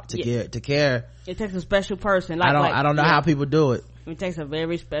time out to care. It takes a special person. I don't know how people do it. It takes a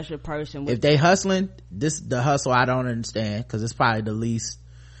very special person. If they hustling, the hustle I don't understand, because it's probably the least.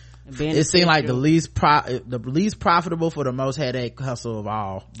 It seemed like the least profitable for the most headache hustle of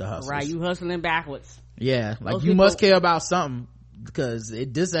all the hustles. Right, you hustling backwards. Yeah, like most you must care about something, because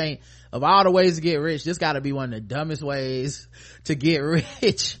this ain't, of all the ways to get rich, this got to be one of the dumbest ways to get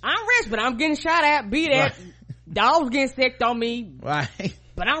rich. I'm rich, but I'm getting shot at. Be that. Right. Dogs getting sick on me, right?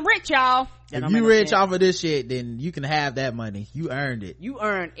 But I'm rich, y'all. If you rich off of this shit, then you can have that money. You earned it. You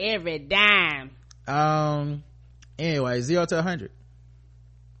earned every dime. Anyway, 0 to 100.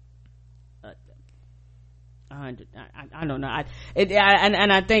 100. I don't know. I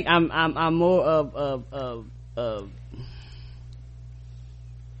think I'm more of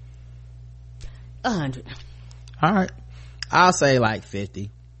 100. All right, I'll say like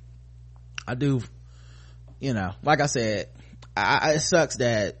 50. I do. You know, like I said, it sucks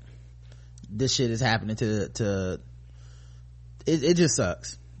that this shit is happening to it just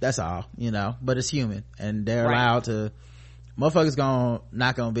sucks. That's all, but it's human, and they're allowed to. Motherfuckers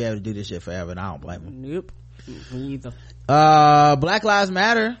not gonna be able to do this shit forever, and I don't blame them. Nope, me either. Black Lives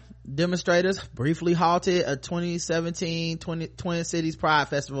Matter demonstrators briefly halted a 2017 Twin Cities Pride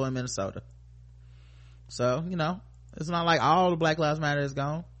Festival in Minnesota. So, it's not like all the Black Lives Matter is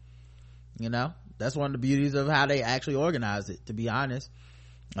gone. That's one of the beauties of how they actually organized it, to be honest.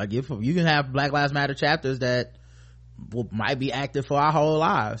 Like, if you can have Black Lives Matter chapters that might be active for our whole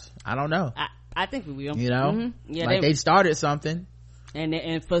lives. I don't know. I think we will. Mm-hmm. Yeah, like they started something.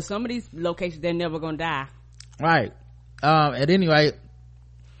 And for some of these locations, they're never gonna die. Right. At any rate,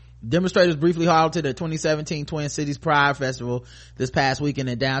 demonstrators briefly halted the 2017 Twin Cities Pride Festival this past weekend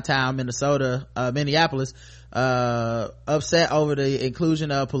in downtown Minneapolis, upset over the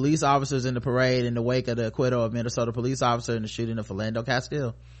inclusion of police officers in the parade in the wake of the acquittal of Minnesota police officer in the shooting of Philando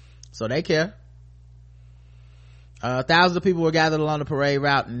Castile. So they care. Thousands of people were gathered along the parade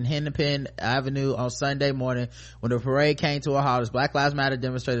route in Hennepin Avenue on Sunday morning. When the parade came to a halt, as Black Lives Matter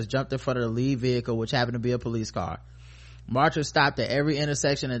demonstrators jumped in front of the lead vehicle, which happened to be a police car. Marchers stopped at every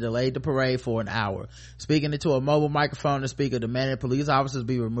intersection and delayed the parade for an hour. Speaking into a mobile microphone, the speaker demanded police officers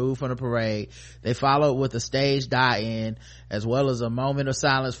be removed from the parade. They followed with a staged die-in, as well as a moment of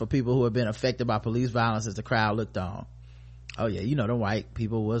silence for people who had been affected by police violence as the crowd looked on. Oh yeah, the white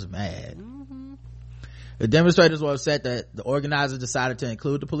people was mad. Mm-hmm. The demonstrators were upset that the organizers decided to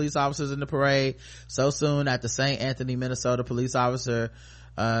include the police officers in the parade so soon after St. Anthony, Minnesota police officer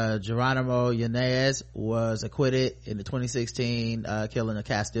Geronimo Yanez was acquitted in the 2016 killing of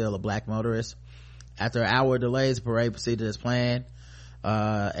Castile, a black motorist. After an hour delays, the parade proceeded as planned.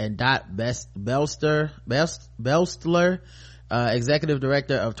 And Dot Belstler, executive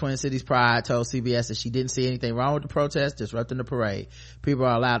director of Twin Cities Pride, told CBS that she didn't see anything wrong with the protest disrupting the parade. People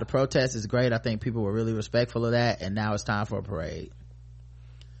are allowed to protest. It's great. I think people were really respectful of that, and now it's time for a parade.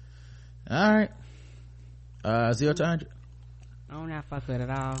 All right. 0 to 100. I don't know if I could at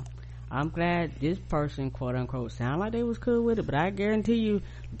all. I'm glad this person, quote unquote, sound like they was cool with it, but I guarantee you,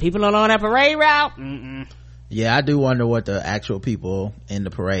 people on that parade route, yeah, I do wonder what the actual people in the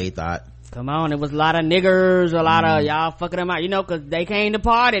parade thought. Come on, it was a lot of niggers, a lot of y'all fucking them out, cause they came to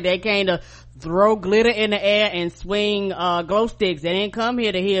party, they came to throw glitter in the air and swing glow sticks. They didn't come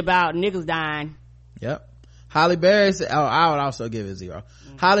here to hear about niggas dying. Yep. Holly Berry said, I would also give it 0.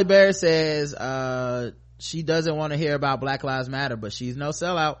 Holly Berry says she doesn't want to hear about Black Lives Matter, but she's no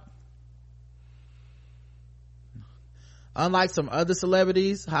sellout. Unlike some other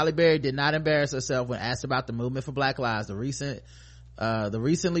celebrities, Holly Berry did not embarrass herself when asked about the movement for Black Lives. The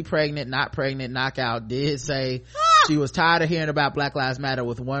recently pregnant, not pregnant knockout did say she was tired of hearing about Black Lives Matter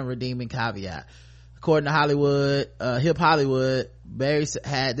with one redeeming caveat. According to Hollywood, Hip Hollywood, Berry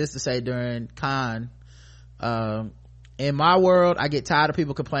had this to say during Cannes. In my world, I get tired of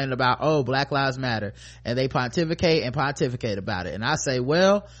people complaining about, Black Lives Matter, and they pontificate about it. And I say,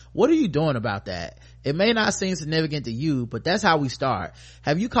 well, what are you doing about that? It may not seem significant to you, but that's how we start.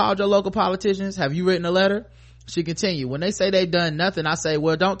 Have you called your local politicians? Have you written a letter? She continued, when they say they've done nothing, I say,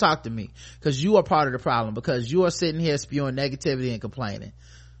 well, don't talk to me, because you are part of the problem, because you are sitting here spewing negativity and complaining.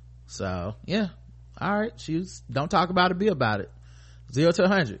 So, yeah. All right. Don't talk about it, be about it. 0 to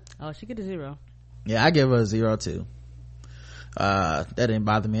 100. Oh, she get a 0. Yeah, I give her a 0 too. That didn't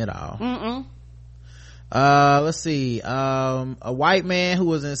bother me at all. Let's see. A white man who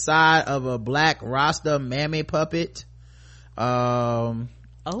was inside of a black Rasta mammy puppet,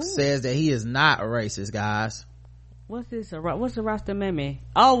 says that he is not a racist, guys. What's this? What's a Rasta mammy?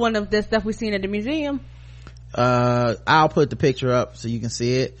 Oh, one of the stuff we seen at the museum. I'll put the picture up so you can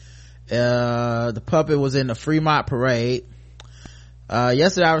see it. The puppet was in the Fremont parade.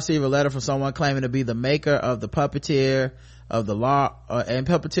 Yesterday I received a letter from someone claiming to be the maker of the puppeteer of the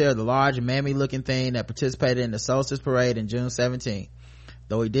large mammy looking thing that participated in the Solstice Parade in June 17th.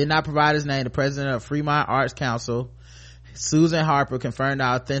 Though he did not provide his name, the president of Fremont Arts Council, Susan Harper, confirmed the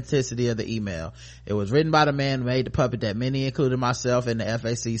authenticity of the email. It was written by the man who made the puppet that many, including myself and the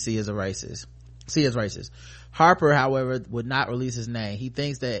FAC, see as racist. Harper, however, would not release his name. He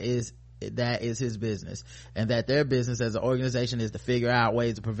thinks that is his business, and that their business as an organization is to figure out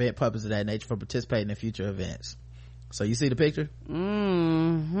ways to prevent puppets of that nature from participating in future events. So you see the picture?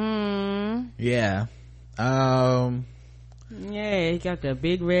 Yeah. Yeah, he got the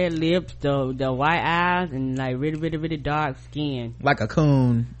big red lips, the white eyes, and like really, really, really dark skin. Like a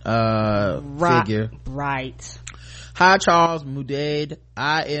coon, figure. Right. Hi, Charles Mudade.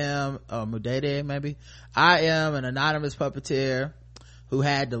 I am an anonymous puppeteer who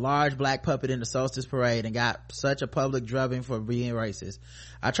had the large black puppet in the solstice parade and got such a public drubbing for being racist.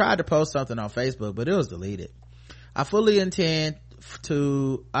 I tried to post something on Facebook, but it was deleted. I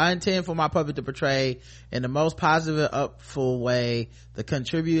intend for my puppet to portray in the most positive and upful way the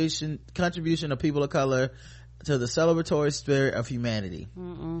contribution of people of color to the celebratory spirit of humanity.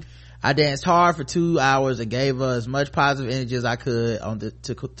 I danced hard for 2 hours and gave her as much positive energy as I could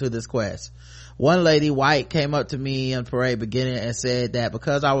to this quest. One lady, white, came up to me on parade beginning and said that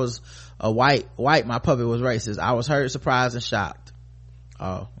because I was a white, my puppet was racist. I was hurt, surprised, and shocked.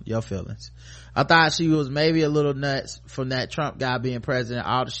 Oh, your feelings. I thought she was maybe a little nuts from that Trump guy being president,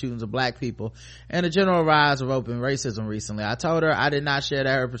 all the shootings of black people, and the general rise of open racism recently. I told her I did not share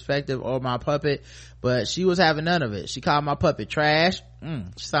her perspective or my puppet, but she was having none of it. She called my puppet trash. She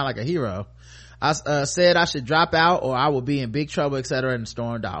sounded like a hero. I said I should drop out or I will be in big trouble, etc., and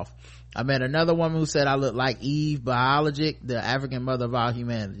stormed off. I met another woman who said I looked like Eve Biologic, the African mother of all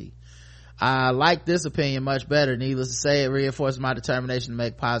humanity. I like this opinion much better. Needless to say, it reinforces my determination to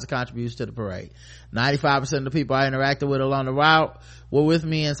make positive contributions to the parade. 95% of the people I interacted with along the route were with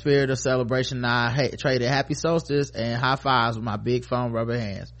me in spirit of celebration. I traded happy solstice and high fives with my big foam rubber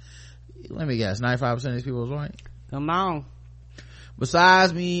hands. Let me guess, 95% of these people was white? Come on.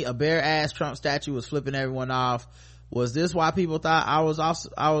 Besides me, a bare ass Trump statue was flipping everyone off. Was this why people thought I was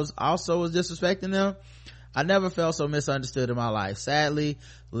disrespecting them? I never felt so misunderstood in my life. I've sadly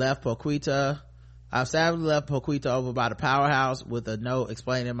left Poquita over by the powerhouse with a note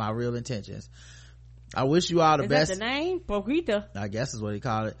explaining my real intentions. I wish you all the best. Is that the name? Poquita? I guess is what he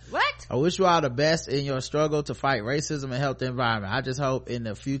called it. What? I wish you all the best in your struggle to fight racism and help the environment. I just hope in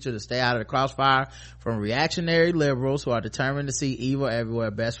the future to stay out of the crossfire from reactionary liberals who are determined to see evil everywhere.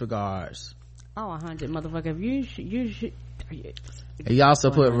 Best regards. Oh, 100 motherfucker. You should. He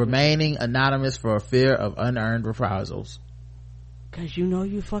also put remaining anonymous for fear of unearned reprisals. Cause you know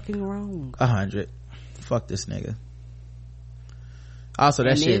you fucking wrong. 100. Fuck this nigga. Also,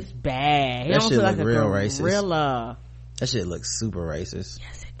 that shit. It's bad. That shit look real racist. Gorilla. That shit looks super racist.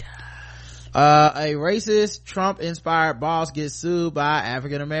 Yes, it does. A racist Trump-inspired boss gets sued by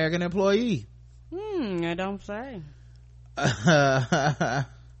African American employee. I don't say.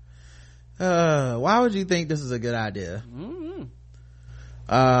 Why would you think this is a good idea?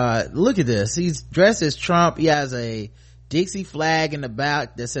 Look at this. He's dressed as Trump. He has a Dixie flag in the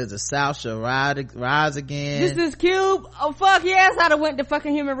back that says the South shall rise again. This is cute. Oh fuck yes, I'd have went to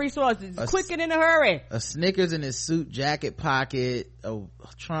fucking human resources quick and in a hurry. A Snickers in his suit jacket pocket, a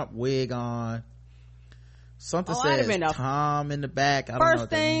Trump wig on. Something says Tom in the back. I don't know first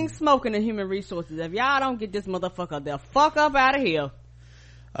thing smoking in human resources. If y'all don't get this motherfucker the fuck up out of here.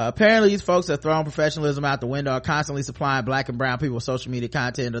 Apparently these folks have thrown professionalism out the window, are constantly supplying black and brown people with social media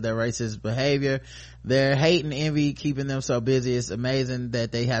content of their racist behavior. Their hate and envy keeping them so busy. It's amazing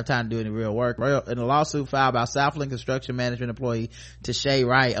that they have time to do any real work. In a lawsuit filed by Southland construction management employee Tashay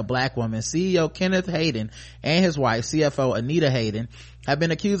Wright, a black woman, CEO Kenneth Hayden and his wife, CFO Anita Hayden, have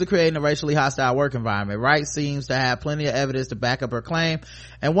been accused of creating a racially hostile work environment. Wright seems to have plenty of evidence to back up her claim,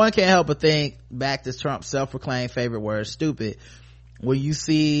 and one can't help but think back to Trump's self-proclaimed favorite word, stupid, when you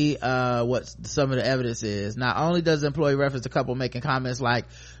see what some of the evidence is. Not only does the employee reference a couple making comments like,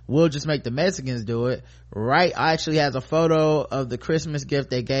 we'll just make the Mexicans do it, Wright actually has a photo of the Christmas gift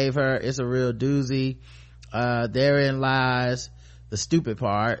they gave her. It's a real doozy. Therein lies the stupid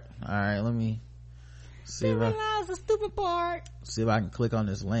part. All right, let me see if the stupid part. See if I can click on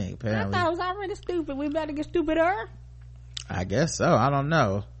this link. Apparently I thought it was already stupid. We better get stupider. I guess so. I don't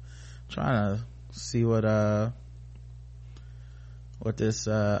know. Trying to see what this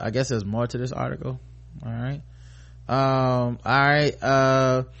I guess there's more to this article. All right.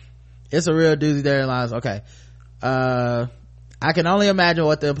 It's a real doozy. There in lines. Okay. I can only imagine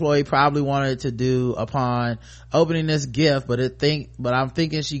what the employee probably wanted to do upon opening this gift, but I'm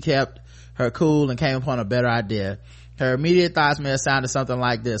thinking she kept her cool and came upon a better idea. Her immediate thoughts may have sounded something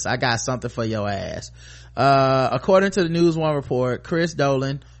like this: I got something for your ass. According to the News One report, Chris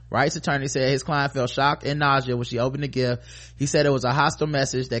Dolan, Wright's attorney, said his client felt shocked and nausea when she opened the gift. He said it was a hostile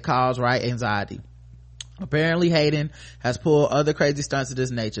message that caused Wright anxiety. Apparently Hayden has pulled other crazy stunts of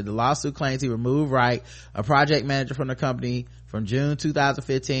this nature. The lawsuit claims he removed Wright, a project manager from the company, from June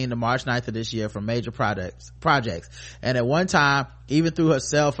 2015 to March 9th of this year from major projects, and at one time even threw a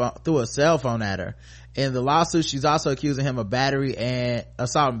cell phone at her. In the lawsuit, she's also accusing him of battery and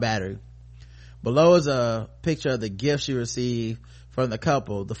assault and battery. Below is a picture of the gift she received from the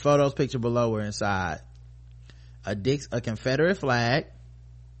couple. The photos pictured below were inside a Confederate flag.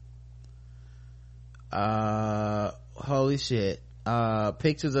 Holy shit.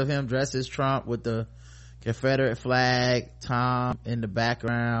 Pictures of him dressed as Trump with the Confederate flag, Tom in the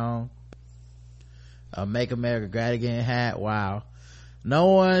background, a Make America Great Again hat. Wow. No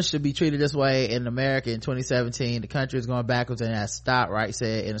one should be treated this way in America in 2017. The country is going backwards and has stopped, Wright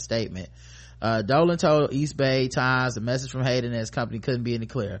said in a statement. Dolan told East Bay Times the message from Hayden and his company couldn't be any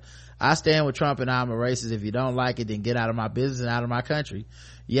clearer. I stand with Trump and I'm a racist. If you don't like it, then get out of my business and out of my country.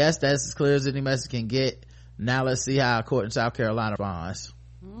 Yes, that's as clear as any message can get. Now let's see how a court in South Carolina responds.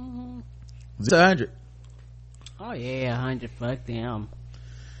 It's 100. Oh yeah, 100. Fuck them.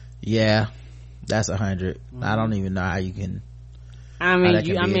 Yeah, that's 100. I don't even know how you can. I mean,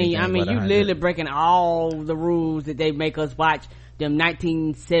 you literally breaking all the rules that they make us watch. Them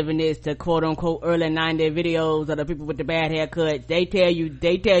 1970s to quote unquote early 90s videos of the people with the bad haircuts. They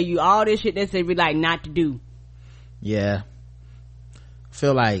tell you all this shit they say we like not to do. Yeah.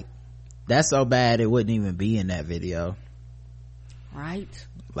 Feel like that's so bad it wouldn't even be in that video. Right.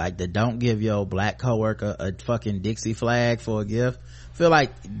 Like the don't give your black coworker a fucking Dixie flag for a gift. Feel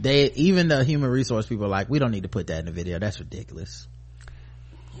like even the human resource people are like, we don't need to put that in the video. That's ridiculous.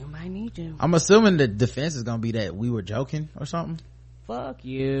 You might need to. I'm assuming the defense is gonna be that we were joking or something. Fuck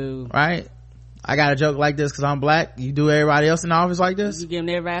you. Right? I got a joke like this because I'm black. You do everybody else in the office like this? You give them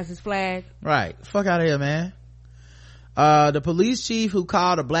their asses flag? Right. Fuck out of here, man. The police chief who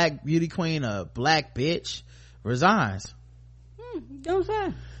called a black beauty queen a black bitch resigns. Don't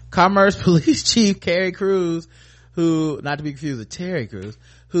say. Commerce Police Chief Terry Crews, who, not to be confused with Terry Crews,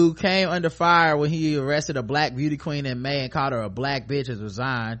 who came under fire when he arrested a black beauty queen in May and called her a black bitch, has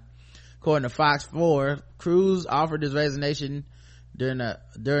resigned. According to Fox 4, Crews offered his resignation during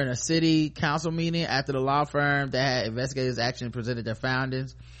a city council meeting after the law firm that had investigated his action presented their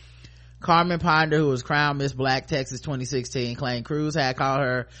findings. Carmen Ponder, who was crowned Miss Black Texas 2016, claimed Crews had called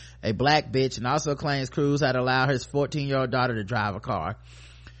her a black bitch and also claims Crews had allowed his 14-year-old daughter to drive a car.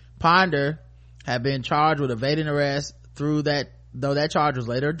 Ponder had been charged with evading arrest though that charge was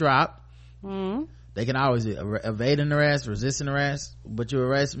later dropped. They can always evade an arrest, resist an arrest, but you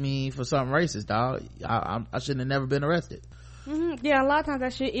arrest me for something racist, dog. I shouldn't have never been arrested. Yeah, a lot of times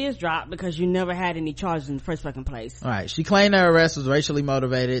that shit is dropped because you never had any charges in the first fucking place. All right. She claimed her arrest was racially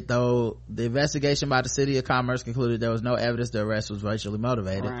motivated, though the investigation by the City of Commerce concluded there was no evidence the arrest was racially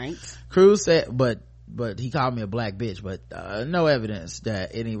motivated. Right. Crews said, but he called me a black bitch, but no evidence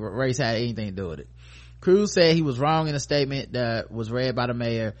that any race had anything to do with it. Crews said he was wrong in a statement that was read by the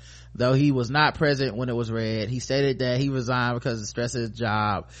mayor, though he was not present when it was read. He stated that he resigned because of the stress of his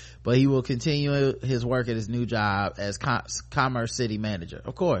job, but he will continue his work at his new job as Commerce City Manager.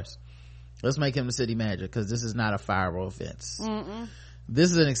 Of course. Let's make him the city manager because this is not a fireable offense.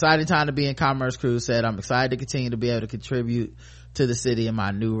 This is an exciting time to be in Commerce, Crews said. I'm excited to continue to be able to contribute to the city in my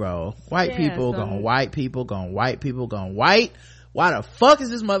new role. White people going white people going white people going white. Why the fuck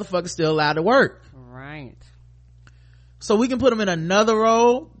is this motherfucker still allowed to work? Right. So we can put him in another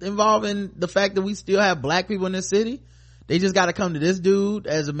role involving the fact that we still have black people in this city. They just got to come to this dude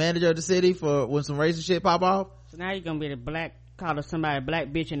as a manager of the city for when some racist shit pop off. So now you're gonna be call somebody a black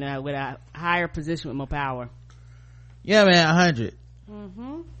bitch with a higher position with more power. Yeah, man, 100.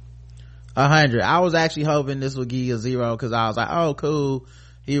 100. I was actually hoping this would give you a 0 because I was like, oh cool,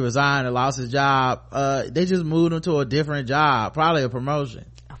 he resigned and lost his job. They just moved him to a different job, probably a promotion.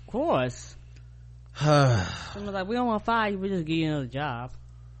 Of course. Someone's like, we don't want to fire you, we just give you another job.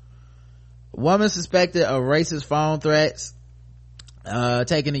 Woman suspected of racist phone threats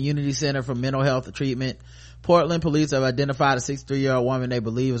taken to Unity Center for mental health treatment. Portland police have identified a 63-year-old woman they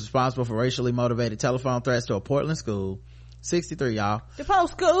believe is responsible for racially motivated telephone threats to a Portland school. 63, y'all. The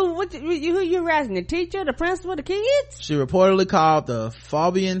post school, who you harassing? The teacher, the principal, the kids? She reportedly called the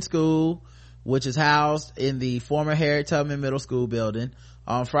Fabian School, which is housed in the former Harriet Tubman Middle School building.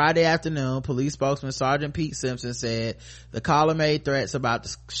 On Friday afternoon, police spokesman Sergeant Pete Simpson said the caller made threats about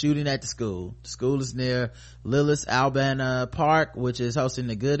the shooting at the school. The school is near Lillis Albana Park, which is hosting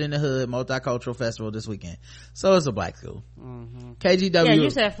the Good in the Hood Multicultural Festival this weekend. So it's a black school. KGW. Yeah,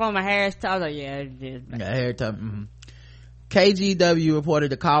 you said former Harris. I was like, yeah, it is. Yeah, Harriet Tubman. KGW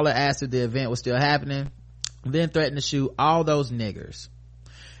reported the caller asked if the event was still happening, then threatened to shoot all those niggers.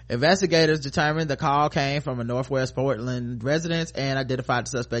 Investigators determined the call came from a Northwest Portland residence and identified the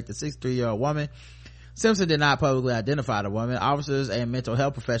suspect as a 63-year-old woman. Simpson did not publicly identify the woman. Officers and mental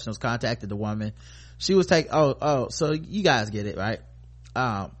health professionals contacted the woman. She was so you guys get it, right?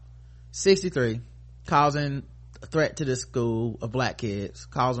 63, causing a threat to this school of black kids,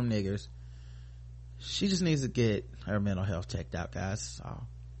 calls them niggers. She just needs to get her mental health checked out, guys. That's all.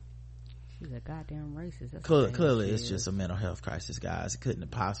 She's a goddamn racist. Clearly it's just a mental health crisis, guys. It couldn't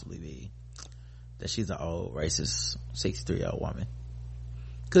possibly be that she's an old racist 63-year-old woman.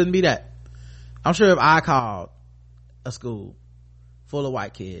 Couldn't be that. I'm sure if I called a school full of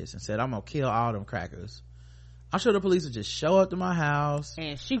white kids and said, I'm gonna kill all them crackers, I'm sure the police would just show up to my house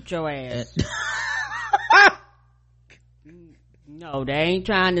and shoot your ass. No, they ain't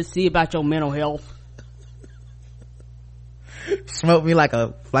trying to see about your mental health. Smoke me like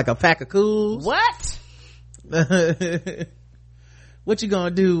a pack of cools. What? What you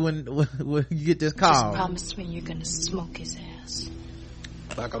gonna do when you get this call? Just promise me you're gonna smoke his ass.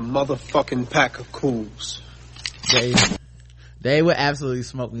 Like a motherfucking pack of cools. They would absolutely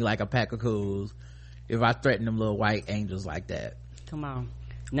smoke me like a pack of cools if I threatened them little white angels like that. Come on.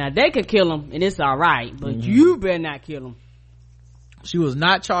 Now they could kill him and it's all right, but you better not kill him. She was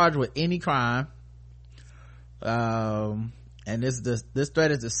not charged with any crime. And this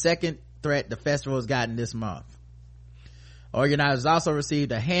threat is the second threat the festival has gotten this month. Organizers also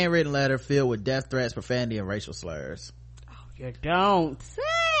received a handwritten letter filled with death threats, profanity, and racial slurs. Oh, you don't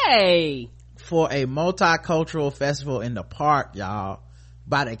say. For a multicultural festival in the park, y'all,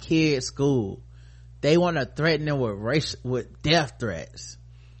 by the kids' school, they want to threaten them with death threats.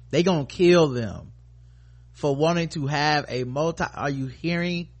 They gonna kill them for wanting to have a are you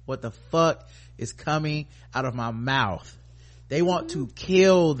hearing what the fuck is coming out of my mouth? They want to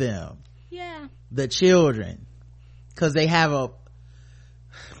kill them. Yeah. The children. Cause they have a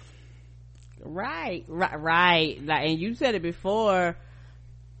right. Like, and you said it before,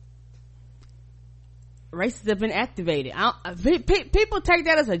 racists have been activated. People take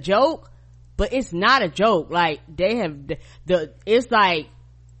that as a joke, but it's not a joke. Like, they have it's like,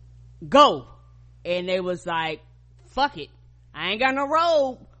 go, and they was like, fuck it, I ain't got no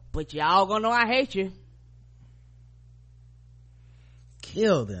robe, but y'all gonna know I hate you.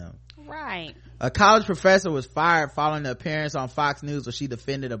 Kill them. Right. A college professor was fired following the appearance on Fox News where she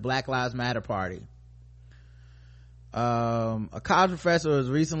defended a Black Lives Matter party. A college professor has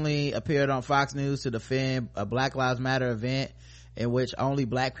recently appeared on Fox News to defend a Black Lives Matter event in which only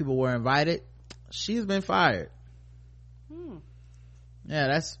black people were invited. She's been fired.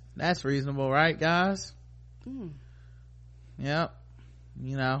 Yeah, that's reasonable, right, guys? Yep.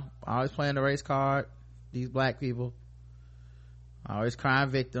 You know, always playing the race card. These black people, always crime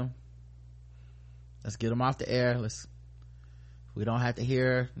victim. Let's get them off the air. We don't have to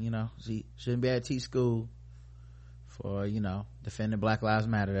hear, you know, she shouldn't be able to teach school for, you know, defending Black Lives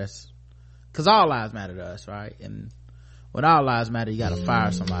Matter. That's because all lives matter to us, right? And when all lives matter, you gotta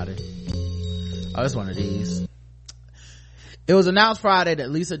fire somebody. Oh, it's one of these. It was announced Friday that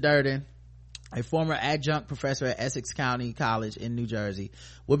Lisa Durden, a former adjunct professor at Essex County College in New Jersey,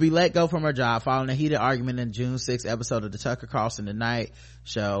 will be let go from her job following a heated argument in June 6th episode of the Tucker Carlson Tonight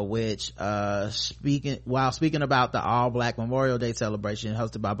show, which while speaking about the all-black Memorial Day celebration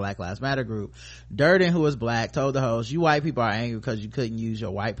hosted by Black Lives Matter group, Durden, who is black, told the host, "You white people are angry because you couldn't use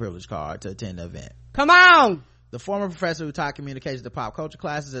your white privilege card to attend the event." Come on. The former professor who taught communication to pop culture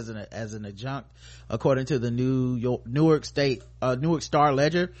classes as an adjunct, according to the Newark Star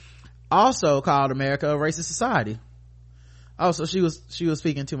Ledger, also called America a racist society. Oh, so she was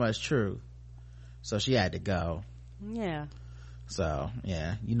speaking too much truth, so she had to go. Yeah. So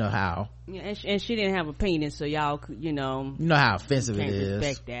yeah, you know how. Yeah, and she didn't have a penis, so y'all, you know how offensive it is.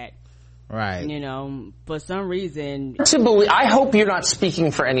 Respect that, right? You know, for some reason. I hope you're not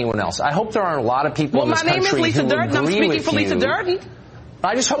speaking for anyone else. I hope there aren't a lot of people in this country who agree with you. Well, my name is Lisa Durden. I'm speaking for Lisa Durden.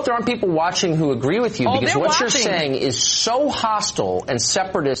 I just hope there aren't people watching who agree with you, because what you're saying is so hostile and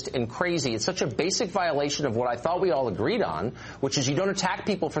separatist and crazy. It's such a basic violation of what I thought we all agreed on, which is you don't attack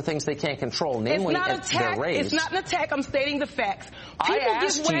people for things they can't control, namely their race. It's not an attack. I'm stating the facts. People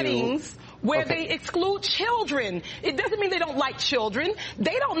give weddings where they exclude children. It doesn't mean they don't like children.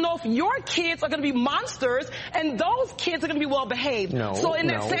 They don't know if your kids are going to be monsters and those kids are going to be well behaved. So in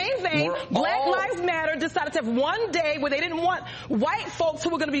that same vein, Black Lives Matter decided to have one day where they didn't want white folks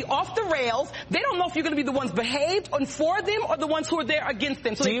who were going to be off the rails. They don't know if you're going to be the ones behaved and for them or the ones who are there against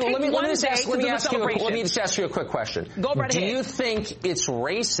them. So they picked one day to do a celebration. Let me just ask you a quick question. Go right ahead. Do you think it's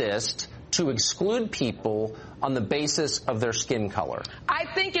racist to exclude people on the basis of their skin color? I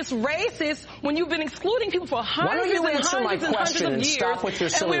think it's racist when you've been excluding people for hundreds and hundreds and hundreds of years. Why don't you answer my question and stop with your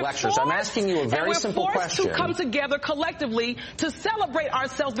silly lectures? I'm asking you a very simple question. We're forced to come together collectively to celebrate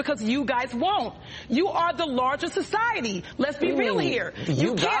ourselves because you guys won't. You are the larger society. Let's be real here.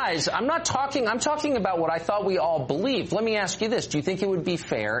 You guys, I'm talking about what I thought we all believed. Let me ask you this. Do you think it would be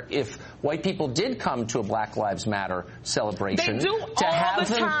fair if white people did come to a Black Lives Matter celebration? They do all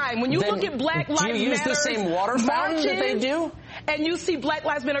the time. When you look at Black Lives Matter, do you use the same water fountain that they do? and you see Black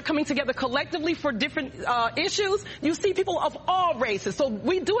Lives Matter coming together collectively for different issues, you see people of all races. So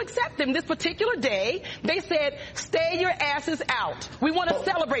we do accept them. This particular day, they said, stay your asses out. We want to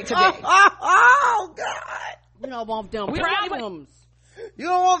celebrate today. Oh, God. We don't want them problems. You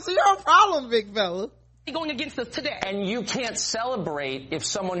don't want zero problems, big fella. Going against us today. And you can't celebrate if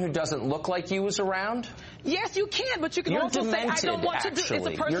someone who doesn't look like you is around? Yes, you can, but you can You're also demented, say, I don't want actually. to do it.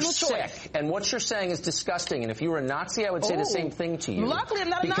 It's a personal choice. Sick, and what you're saying is disgusting, and if you were a Nazi, I would say the same thing to you. Luckily, I'm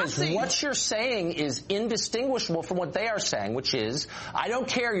not a Nazi. Because what you're saying is indistinguishable from what they are saying, which is, I don't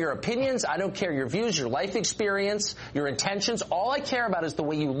care your opinions, I don't care your views, your life experience, your intentions. All I care about is the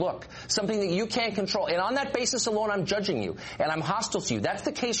way you look, something that you can't control. And on that basis alone, I'm judging you, and I'm hostile to you. That's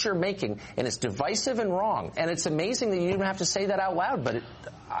the case you're making, and it's divisive and wrong. And it's amazing that you even have to say that out loud, but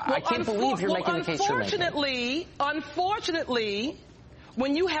I can't believe you're making the case you're making. Unfortunately,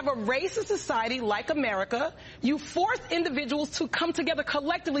 when you have a racist society like America, you force individuals to come together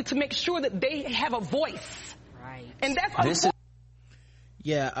collectively to make sure that they have a voice. Right. And that's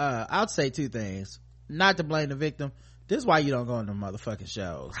I'd say two things. Not to blame the victim. This is why you don't go on the motherfucking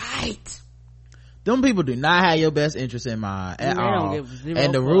shows. Right. Them people do not have your best interest in mind at all.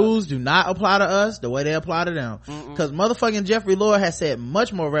 And the rules do not apply to us the way they apply to them. Because motherfucking Jeffrey Lord has said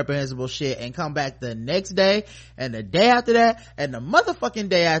much more reprehensible shit and come back the next day and the day after that and the motherfucking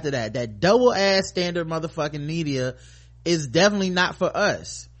day after that. That double ass standard motherfucking media is definitely not for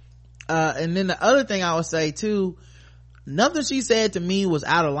us. And then the other thing I would say too, nothing she said to me was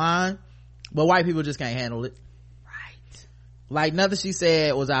out of line, but white people just can't handle it. Like nothing she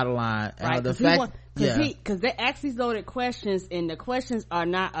said was out of line. Right, because they ask these loaded questions and the questions are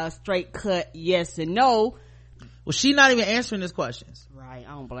not a straight cut yes and no. Well, she not even answering these questions. Right,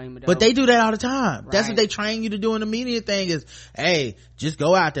 I don't blame her though. But they do that all the time. Right. That's what they train you to do in the media thing is, hey, just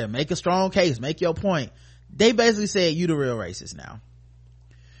go out there, make a strong case, make your point. They basically said you the real racist now.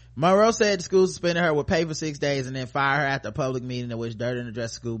 Monroe said the school suspended her with pay for 6 days and then fired her after a public meeting in which Durden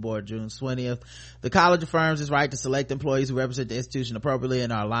addressed the school board June 20th. The college affirms its right to select employees who represent the institution appropriately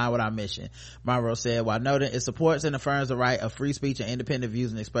and are aligned with our mission. Monroe said, while noting it supports and affirms the right of free speech and independent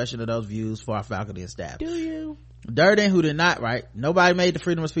views and expression of those views for our faculty and staff. Do you? Durden, who did not, right? Nobody made the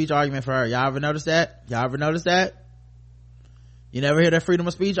freedom of speech argument for her. Y'all ever notice that? You never hear that freedom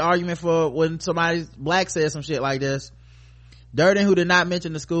of speech argument for when somebody black says some shit like this? Durden, who did not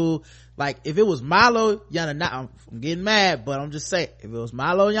mention the school, like if it was Milo Yiannopoulos, I'm getting mad, but I'm just saying, if it was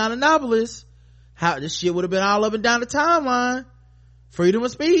Milo Yiannopoulos, how this shit would have been all up and down the timeline. Freedom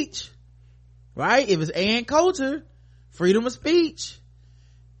of speech, right? If it's Ann Coulter, freedom of speech.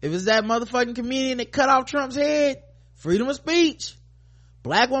 If it's that motherfucking comedian that cut off Trump's head, freedom of speech.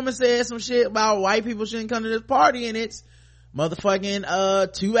 Black woman said some shit about white people shouldn't come to this party and it's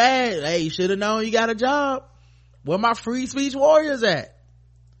motherfucking too bad. Hey, you should have known you got a job. Where my free speech warriors at?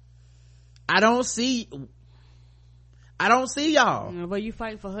 I don't see y'all. Where you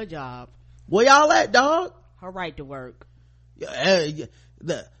fighting for her job? Where y'all at, dog? Her right to work.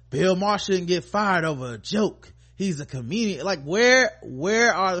 Bill Maher shouldn't get fired over a joke. He's a comedian. Like where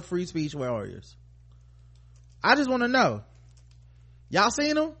are the free speech warriors? I just want to know. Y'all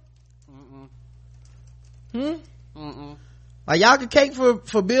seen them? Like y'all can cake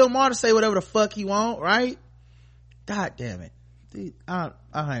for Bill Maher to say whatever the fuck he want, right? God damn it.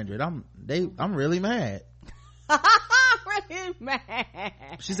 100. I'm really mad. Really mad.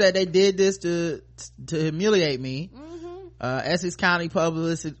 She said they did this to humiliate me. Essex County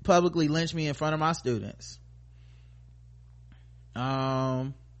publicly lynched me in front of my students. Yeah.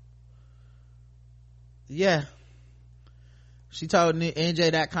 She told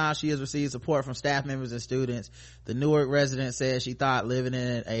NJ.com she has received support from staff members and students. The Newark resident said she thought living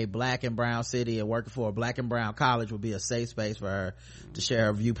in a black and brown city and working for a black and brown college would be a safe space for her to share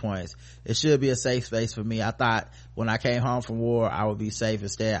her viewpoints. It should be a safe space for me. I thought when I came home from war I would be safe.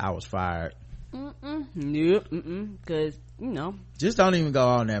 Instead I was fired. Nope. Cause just don't even go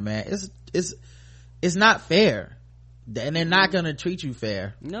on there, man. It's not fair, and they're not gonna treat you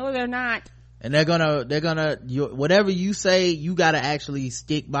fair. No, they're not. And they're gonna whatever you say you gotta actually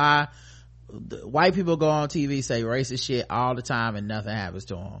stick by. White people go on TV, say racist shit all the time and nothing happens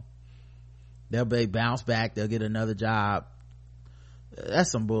to them. They'll bounce back, they'll get another job.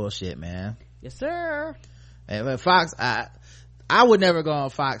 That's some bullshit, man. Yes sir. And Fox, I would never go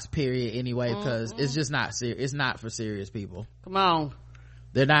on Fox period anyway, because it's just not serious. It's not for serious people. Come on.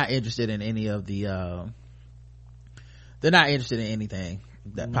 They're not interested in any of the they're not interested in anything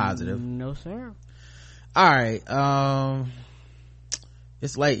that positive. No sir. All right,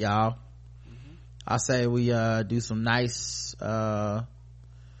 it's late, y'all. I say we do some nice you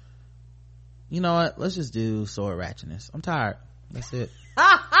know what, let's just do sword ratchetness. I'm tired. That's it.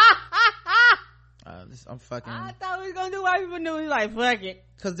 I'm fucking. I thought we was gonna do white people news. Like, fuck it.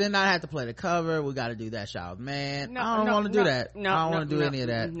 Cause then I have to play the cover. We gotta do that, y'all. Man, I don't want to do that. I don't want to do any of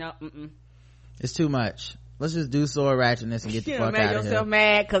that. No, it's too much. Let's just do sword ratchetness and get the fuck out of here. You made yourself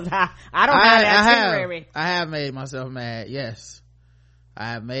mad because I don't have that itinerary. I have made myself mad. Yes,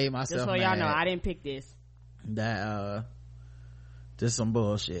 I have made myself mad. Just so y'all know, I didn't pick this. That just some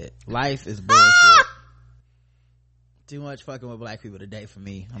bullshit. Life is bullshit. Too much fucking with black people today for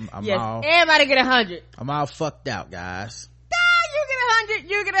me. I'm yes, all, everybody get 100. I'm all fucked out, guys. You get 100.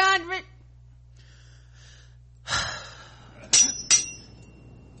 You get 100.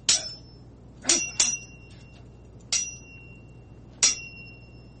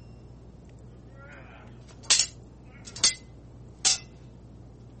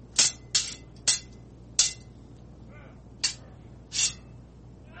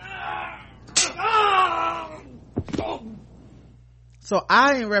 So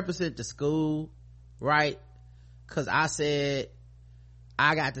I didn't represent the school, right? Cause I said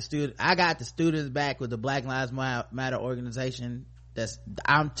I got the students back with the Black Lives Matter organization.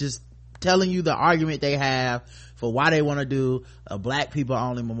 I'm just telling you the argument they have for why they want to do a black people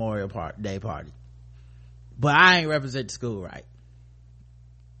only Memorial Day party. But I ain't represent the school, right?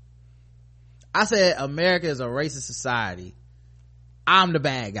 I said America is a racist society. I'm the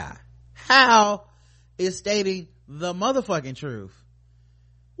bad guy. How is stating the motherfucking truth?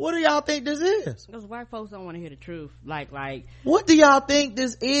 What do y'all think this is? Because white folks don't want to hear the truth. Like what do y'all think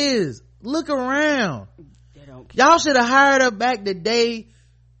this is? Look around. They don't care. Y'all should have hired up back the day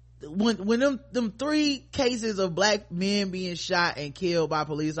when them 3 cases of black men being shot and killed by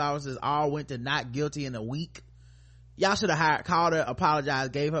police officers all went to not guilty in a week. Y'all should have called her,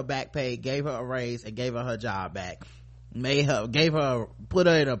 apologized, gave her back pay, gave her a raise, and gave her job back. Put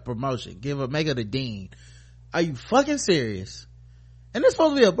her in a promotion, make her the dean. Are you fucking serious? And it's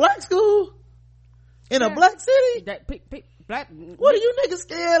supposed to be a black school in a black city. Black. What are you niggas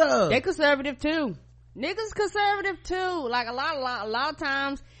scared of? They conservative too. Niggas conservative too. Like a lot of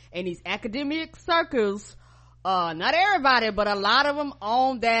times in these academic circles, not everybody, but a lot of them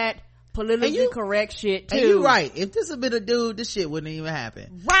own that politically correct shit too. And you right. If this had been a dude, this shit wouldn't even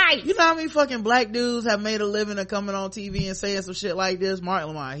happen. Right. You know how many fucking black dudes have made a living of coming on TV and saying some shit like this? Martin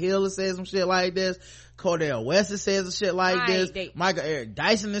Lamar Hill has said some shit like this. Cordell West has said some shit like this. Michael Eric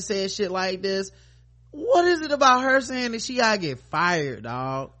Dyson has said shit like this. What is it about her saying that she gotta get fired,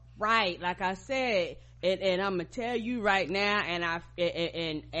 dog? Right. Like I said, and I'm gonna tell you right now, and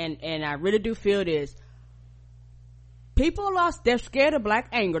I really do feel this. People they're scared of black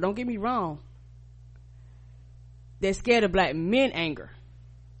anger. Don't get me wrong. They're scared of black men anger.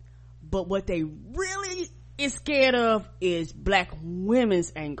 But what they really is scared of is black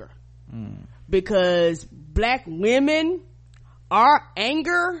women's anger. Because black women, our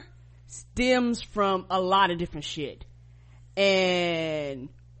anger stems from a lot of different shit. And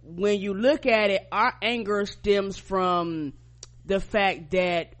when you look at it, our anger stems from the fact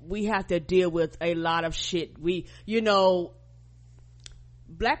that we have to deal with a lot of shit.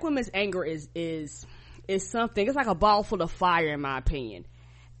 Black women's anger is something, it's like a ball full of fire in my opinion.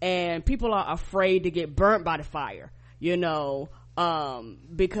 And people are afraid to get burnt by the fire,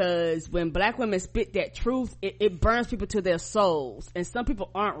 because when black women spit that truth, it burns people to their souls. And some people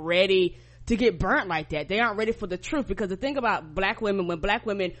aren't ready to get burnt like that. They aren't ready for the truth, because the thing about black women, when black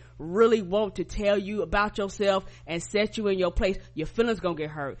women really want to tell you about yourself and set you in your place, your feelings gonna get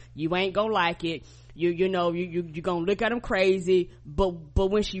hurt. You ain't gonna like it. You gonna look at them crazy, but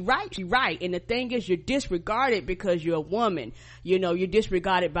when she right. And the thing is, you're disregarded because you're a woman. You're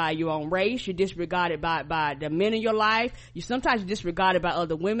disregarded by your own race. You're disregarded by the men in your life. Sometimes you're disregarded by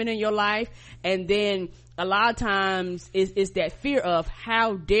other women in your life. And then a lot of times it's that fear of,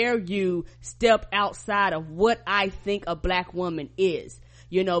 how dare you step outside of what I think a black woman is.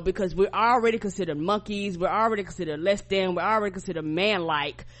 Because we're already considered monkeys, we're already considered less than, we're already considered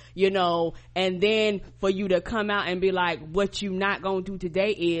man-like, and then for you to come out and be like, what you not gonna do today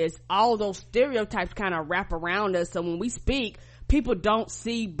is, all those stereotypes kind of wrap around us. So when we speak, people don't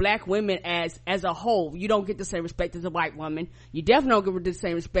see black women as a whole. You don't get the same respect as a white woman. You definitely don't get the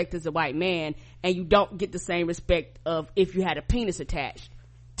same respect as a white man, and you don't get the same respect of if you had a penis attached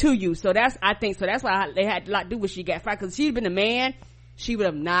to you. So that's why they had a lot to do with she got fired, because she'd been a man, she would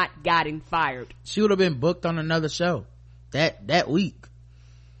have not gotten fired. She would have been booked on another show that week.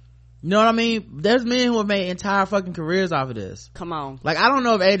 You know what I mean? There's men who have made entire fucking careers off of this. Come on. Like, I don't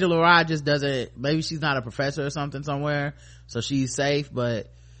know if Angela Rye just does it, maybe she's not a professor or something somewhere, so she's safe,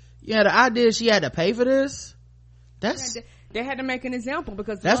 but the idea she had to pay for this, they had to make an example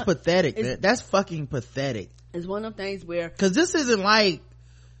because that's pathetic. That's fucking pathetic. It's one of them things where, because this isn't like,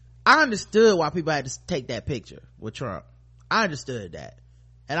 I understood why people had to take that picture with Trump. I understood that,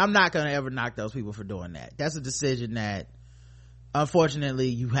 and I'm not gonna ever knock those people for doing that. That's a decision that unfortunately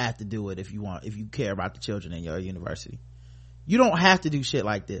you have to do it if you care about the children in your university. You don't have to do shit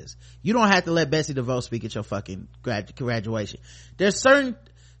like this. You don't have to let Betsy DeVos speak at your fucking graduation. There's certain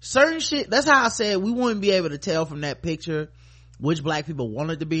shit. That's how I said we wouldn't be able to tell from that picture which black people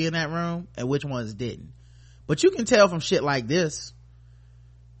wanted to be in that room and which ones didn't. But you can tell from shit like this.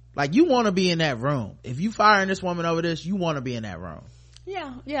 Like, you want to be in that room. If you firing this woman over this, you want to be in that room.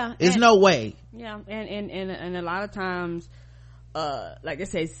 Yeah. There's no way. Yeah, and a lot of times, like they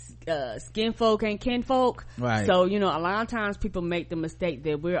say, skin folk and kin folk. Right. So, you know, a lot of times people make the mistake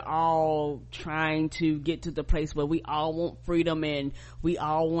that we're all trying to get to the place where we all want freedom and we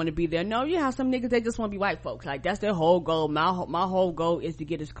all want to be there. No, you have some niggas, they just want to be white folks. Like, that's their whole goal. My whole goal is to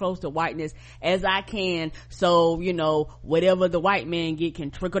get as close to whiteness as I can, so, you know, whatever the white man get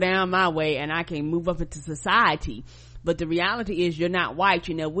can trickle down my way and I can move up into society. But the reality is you're not white.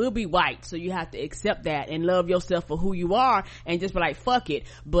 You never will be white. So you have to accept that and love yourself for who you are and just be like, fuck it.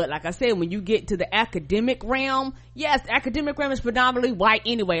 But like I said, when you get to the academic realm, yes, the academic realm is predominantly white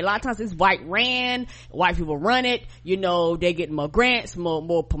anyway. A lot of times it's white ran, white people run it, you know, they get more grants,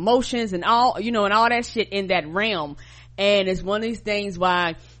 more promotions and all, you know, and all that shit in that realm. And it's one of these things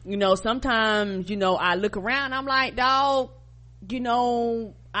why, you know, sometimes, you know, I look around, I'm like, dog, you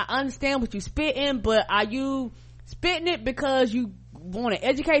know, I understand what you spitting, but are you spitting it because you want to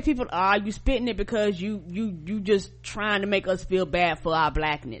educate people, or are you spitting it because you just trying to make us feel bad for our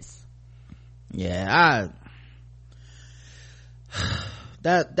blackness? Yeah,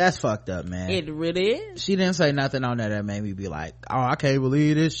 that's fucked up, man. It really is. She didn't say nothing on that made me be like, oh, I can't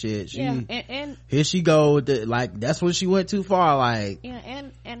believe this shit. And here she go with the, like, that's when she went too far. Like, yeah,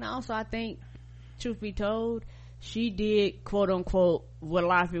 and also I think, truth be told, she did, quote unquote, what a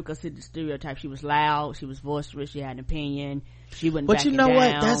lot of people consider the stereotype. She was loud, she was boisterous, she had an opinion, she wouldn't back it down. But you know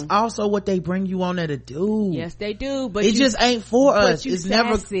what? That's also what they bring you on there to do. Yes, they do. But it just ain't for us. It's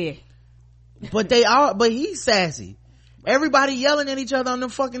sassy. Never. But he's sassy. Everybody yelling at each other on them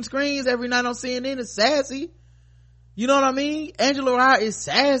fucking screens every night on CNN is sassy. You know what I mean? Angela Rye is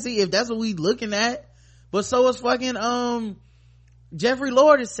sassy if that's what we looking at. But so is fucking Jeffrey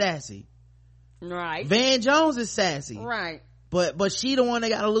Lord is sassy. Right. Van Jones is sassy. Right. But she the one that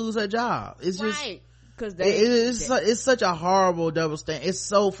gotta lose her job. It's just right. Cause it's such a horrible double standard. It's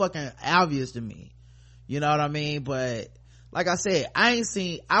so fucking obvious to me. You know what I mean? But like I said,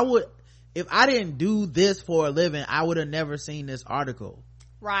 if I didn't do this for a living, I would have never seen this article.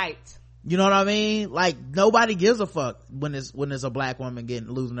 Right. You know what I mean? Like, nobody gives a fuck when there's a black woman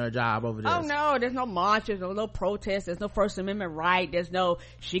losing her job over this. Oh no, there's no marches, no protests, there's no First Amendment right, there's no,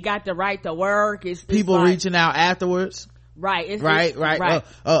 she got the right to work. It's people like, reaching out afterwards. Right. Right.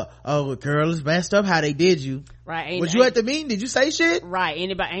 Oh, girl, it's messed up how they did you. Right. Was you at the meeting? Did you say shit? Right.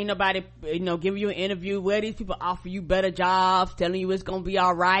 Ain't nobody, you know, giving you an interview where these people offer you better jobs, telling you it's gonna be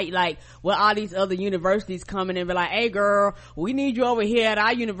all right. Like, where all these other universities coming and be like, hey girl, we need you over here at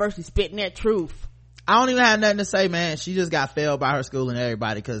our university spitting that truth. I don't even have nothing to say, man. She just got failed by her school and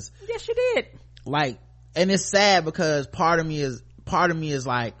everybody, cause yes, she did. Like, and it's sad because part of me is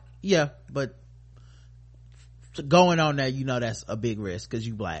like, yeah, but going on there, you know, that's a big risk because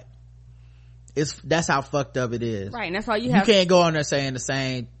you black. That's how fucked up it is. Right. And that's why you can't go on there saying the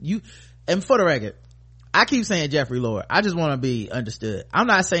same. And for the record, I keep saying Jeffrey Lord. I just want to be understood. I'm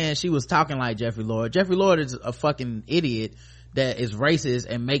not saying she was talking like Jeffrey Lord. Jeffrey Lord is a fucking idiot that is racist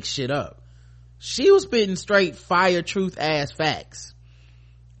and makes shit up. She was spitting straight fire truth ass facts,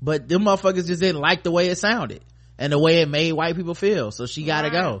 but them motherfuckers just didn't like the way it sounded and the way it made white people feel, so she gotta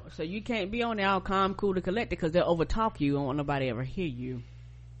go. So you can't be on there all calm, cool, and collected because they'll overtalk you and won't nobody ever hear you.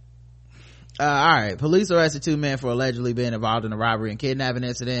 All right, police arrested 2 men for allegedly being involved in a robbery and kidnapping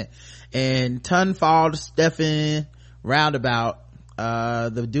incident in Tunfall Stephen roundabout.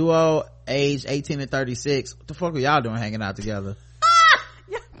 The duo aged 18 and 36. What the fuck are y'all doing hanging out together?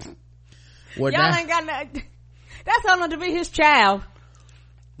 Y'all ain't got nothing. That's all to be his child.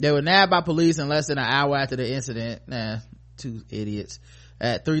 They were nabbed by police in less than an hour after the incident. Two idiots.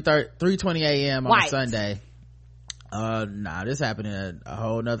 At 3:20 a.m. on Sunday. This happened in a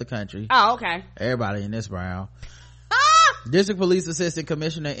whole nother country. Oh, okay. Everybody in this brown. District Police Assistant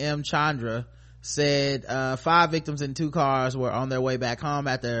Commissioner M. Chandra said 5 victims in 2 cars were on their way back home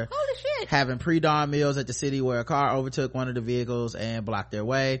after having pre-dawn meals at the city, where a car overtook one of the vehicles and blocked their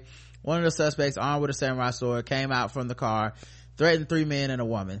way. One of the suspects, armed with a samurai sword, came out from the car, threatened 3 men and a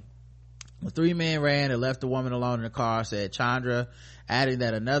woman. The 3 men ran and left the woman alone in the car, said Chandra, adding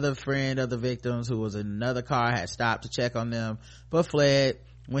that another friend of the victims who was in another car had stopped to check on them but fled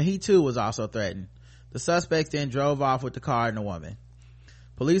when he too was also threatened. The suspects then drove off with the car and the woman.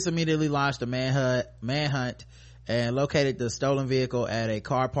 Police immediately launched a manhunt and located the stolen vehicle at a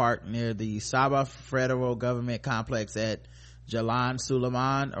car park near the Sabah Federal Government Complex at Jalan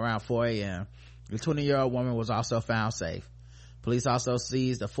Sulaiman around 4 a.m. The 20-year-old woman was also found safe. Police also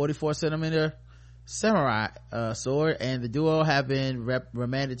seized a 44-centimeter samurai sword, and the duo have been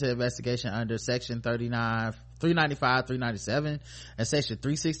remanded to investigation under section 395, 397 and section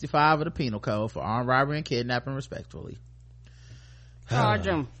 365 of the penal code for armed robbery and kidnapping respectively. Charge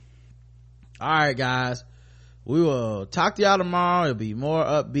them. All right, guys, we will talk to y'all tomorrow. It'll be more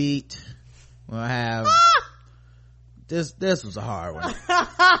upbeat. We'll have this was a hard one.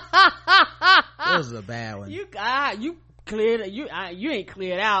 This was a bad one. You cleared you ain't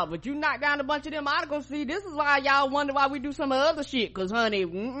cleared out, but you knocked down a bunch of them articles. See, this is why y'all wonder why we do some other shit, cause honey,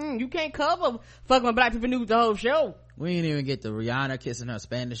 you can't cover fucking with black people news the whole show. We didn't even get the Rihanna kissing her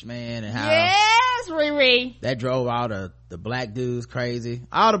Spanish man and how yes, Riri, that drove all the black dudes crazy.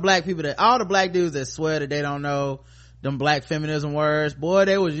 All the black dudes that swear that they don't know them black feminism words, boy,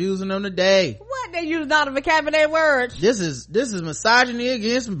 they was using them today. What, they using all the vocabulary words? This is misogyny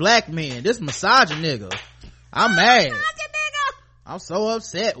against black men. This misogyny nigga. I'm mad. I'm so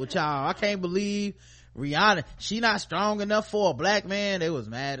upset with y'all. I can't believe Rihanna, she not strong enough for a black man. They was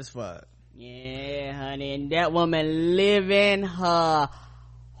mad as fuck. Yeah, honey, and that woman living her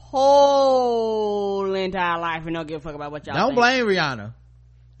whole entire life and don't give a fuck about what y'all don't blame Rihanna.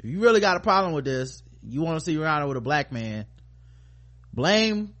 If you really got a problem with this, you want to see Rihanna with a black man,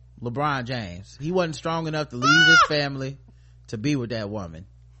 blame LeBron James. He wasn't strong enough to leave his family to be with that woman.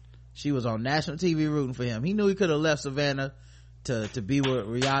 She was on national TV rooting for him. He knew he could have left Savannah to be with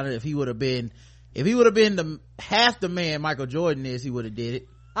Rihanna. If he would have been half the man Michael Jordan is, he would have did it.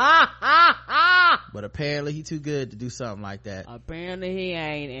 But apparently he too good to do something like that. Apparently he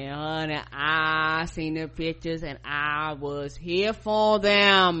ain't. And honey, I seen the pictures and I was here for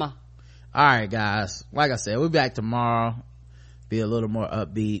them. All right, guys, like I said, we'll be back tomorrow, be a little more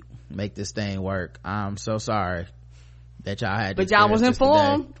upbeat, make this thing work. I'm so sorry that y'all had to, but y'all was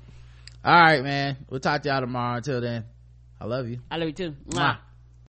informed. All right, man, we'll talk to y'all tomorrow. Until then, I love you. I love you too. Mwah.